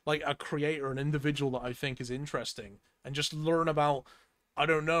find like a creator, an individual that I think is interesting and just learn about, I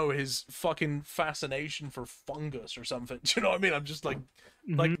don't know, his fucking fascination for fungus or something. Do you know what I mean? I'm just like,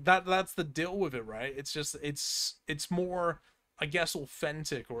 like that's the deal with it, right? It's just, it's more, I guess,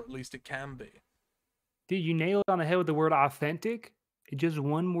 authentic, or at least it can be. Dude, you nailed it on the head with the word authentic. Just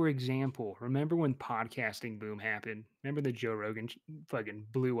one more example. Remember when podcasting boom happened? Remember the Joe Rogan fucking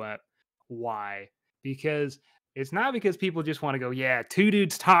blew up? Why? Because it's not because people just want to go, yeah, 2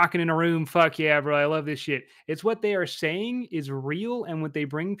 dudes talking in a room. Fuck yeah, bro. I love this shit. It's what they are saying is real. And what they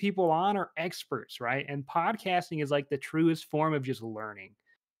bring people on are experts, right? And podcasting is like the truest form of just learning.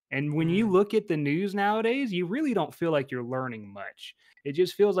 And when you look at the news nowadays, you really don't feel like you're learning much. It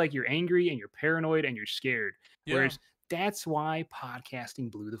just feels like you're angry and you're paranoid and you're scared. Whereas that's why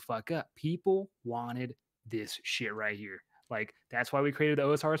podcasting blew the fuck up. People wanted this shit right here. Like, that's why we created the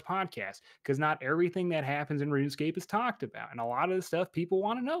OSRS podcast, because not everything that happens in RuneScape is talked about. And a lot of the stuff people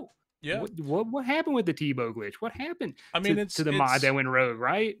want to know. Yeah. What happened with the Tebow glitch? What happened to the mod that went rogue,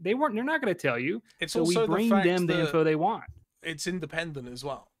 right? They're not going to tell you. It's so also we bring them the info they want. It's independent as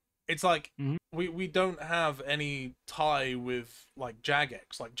well. It's like we don't have any tie with like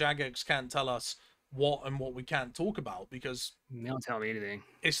Jagex. Like Jagex can't tell us what we can't talk about because they don't tell me anything.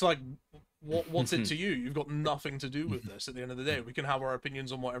 It's like what's it to you? You've got nothing to do with this at the end of the day. We can have our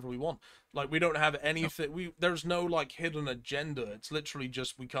opinions on whatever we want. Like we don't have anything, there's no like hidden agenda. It's literally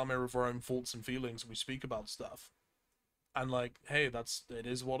just we come here with our own thoughts and feelings and we speak about stuff. And like, hey, it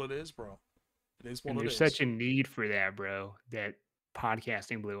is what it is, bro. It is what it is. There's such a need for that, bro, that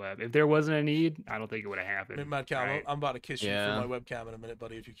podcasting blew up. If there wasn't a need, I don't think it would have happened. Mad Cow, right? I'm about to kiss you through my webcam in a minute,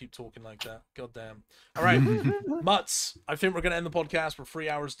 buddy, if you keep talking like that. God damn. All right, Mutts, I think we're going to end the podcast. We're 3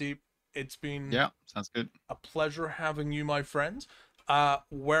 hours deep. It's been sounds good. A pleasure having you, my friend.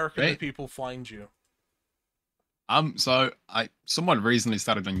 Where can the people find you? So I somewhat recently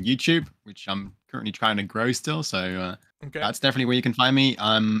started on YouTube, which I'm currently trying to grow still. So that's definitely where you can find me.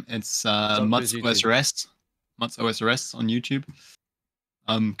 It's Mutts OSRS. Mutts OSRS on YouTube.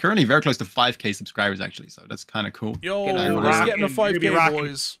 Currently very close to 5K subscribers actually, so that's kind of cool. Yo, let's get in the 5K,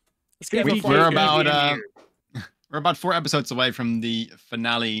 boys. Let's get in the 5K. We're about 4 episodes away from the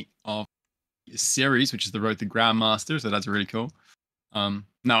finale of the series, which is the Road to Grandmaster, so that's really cool. No,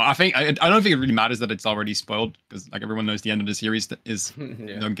 I don't think it really matters that it's already spoiled, because like everyone knows the end of the series is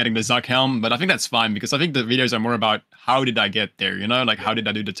you know, getting the Zuck helm, but I think that's fine because I think the videos are more about how did I get there, you know, like how did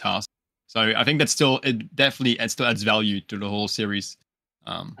I do the task. So I think that's still it still adds value to the whole series,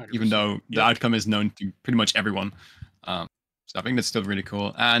 even though the outcome is known to pretty much everyone. So I think that's still really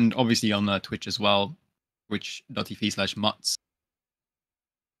cool, and obviously on Twitch as well, twitch.tv/mutts.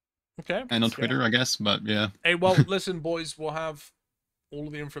 Okay. And on Twitter, I guess, but yeah. Hey, well, listen, boys, we'll have all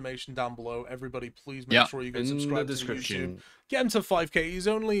of the information down below. Everybody, please make sure you get in the subscribed to the description. YouTube. Get him to 5K. He's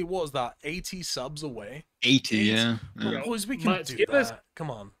only, what was that, 80 subs away? 80, yeah. Boys, we can do that. Come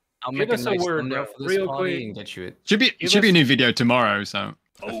on. I'll Give make us a a nice word, thumbnail bro, for this real party quick. and get you it. Should be a new video tomorrow, so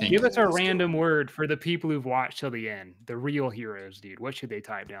I think. Give us a let's go. random word for the people who've watched till the end. The real heroes, dude. What should they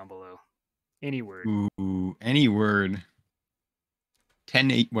type down below? Any word. Ooh, any word.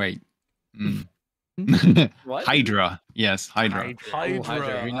 10-8, wait. What? Hydra. Yes, Hydra. Hydra.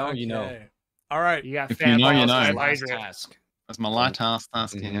 Hydra. You know, you know. Okay. All right. You got If you know, you know. Fat Last Hydra. task. That's my last task.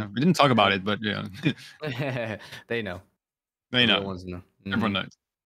 Mhm. Yeah. We didn't talk about it, but yeah. They know. They The real know. ones know. Mhm. Everyone knows.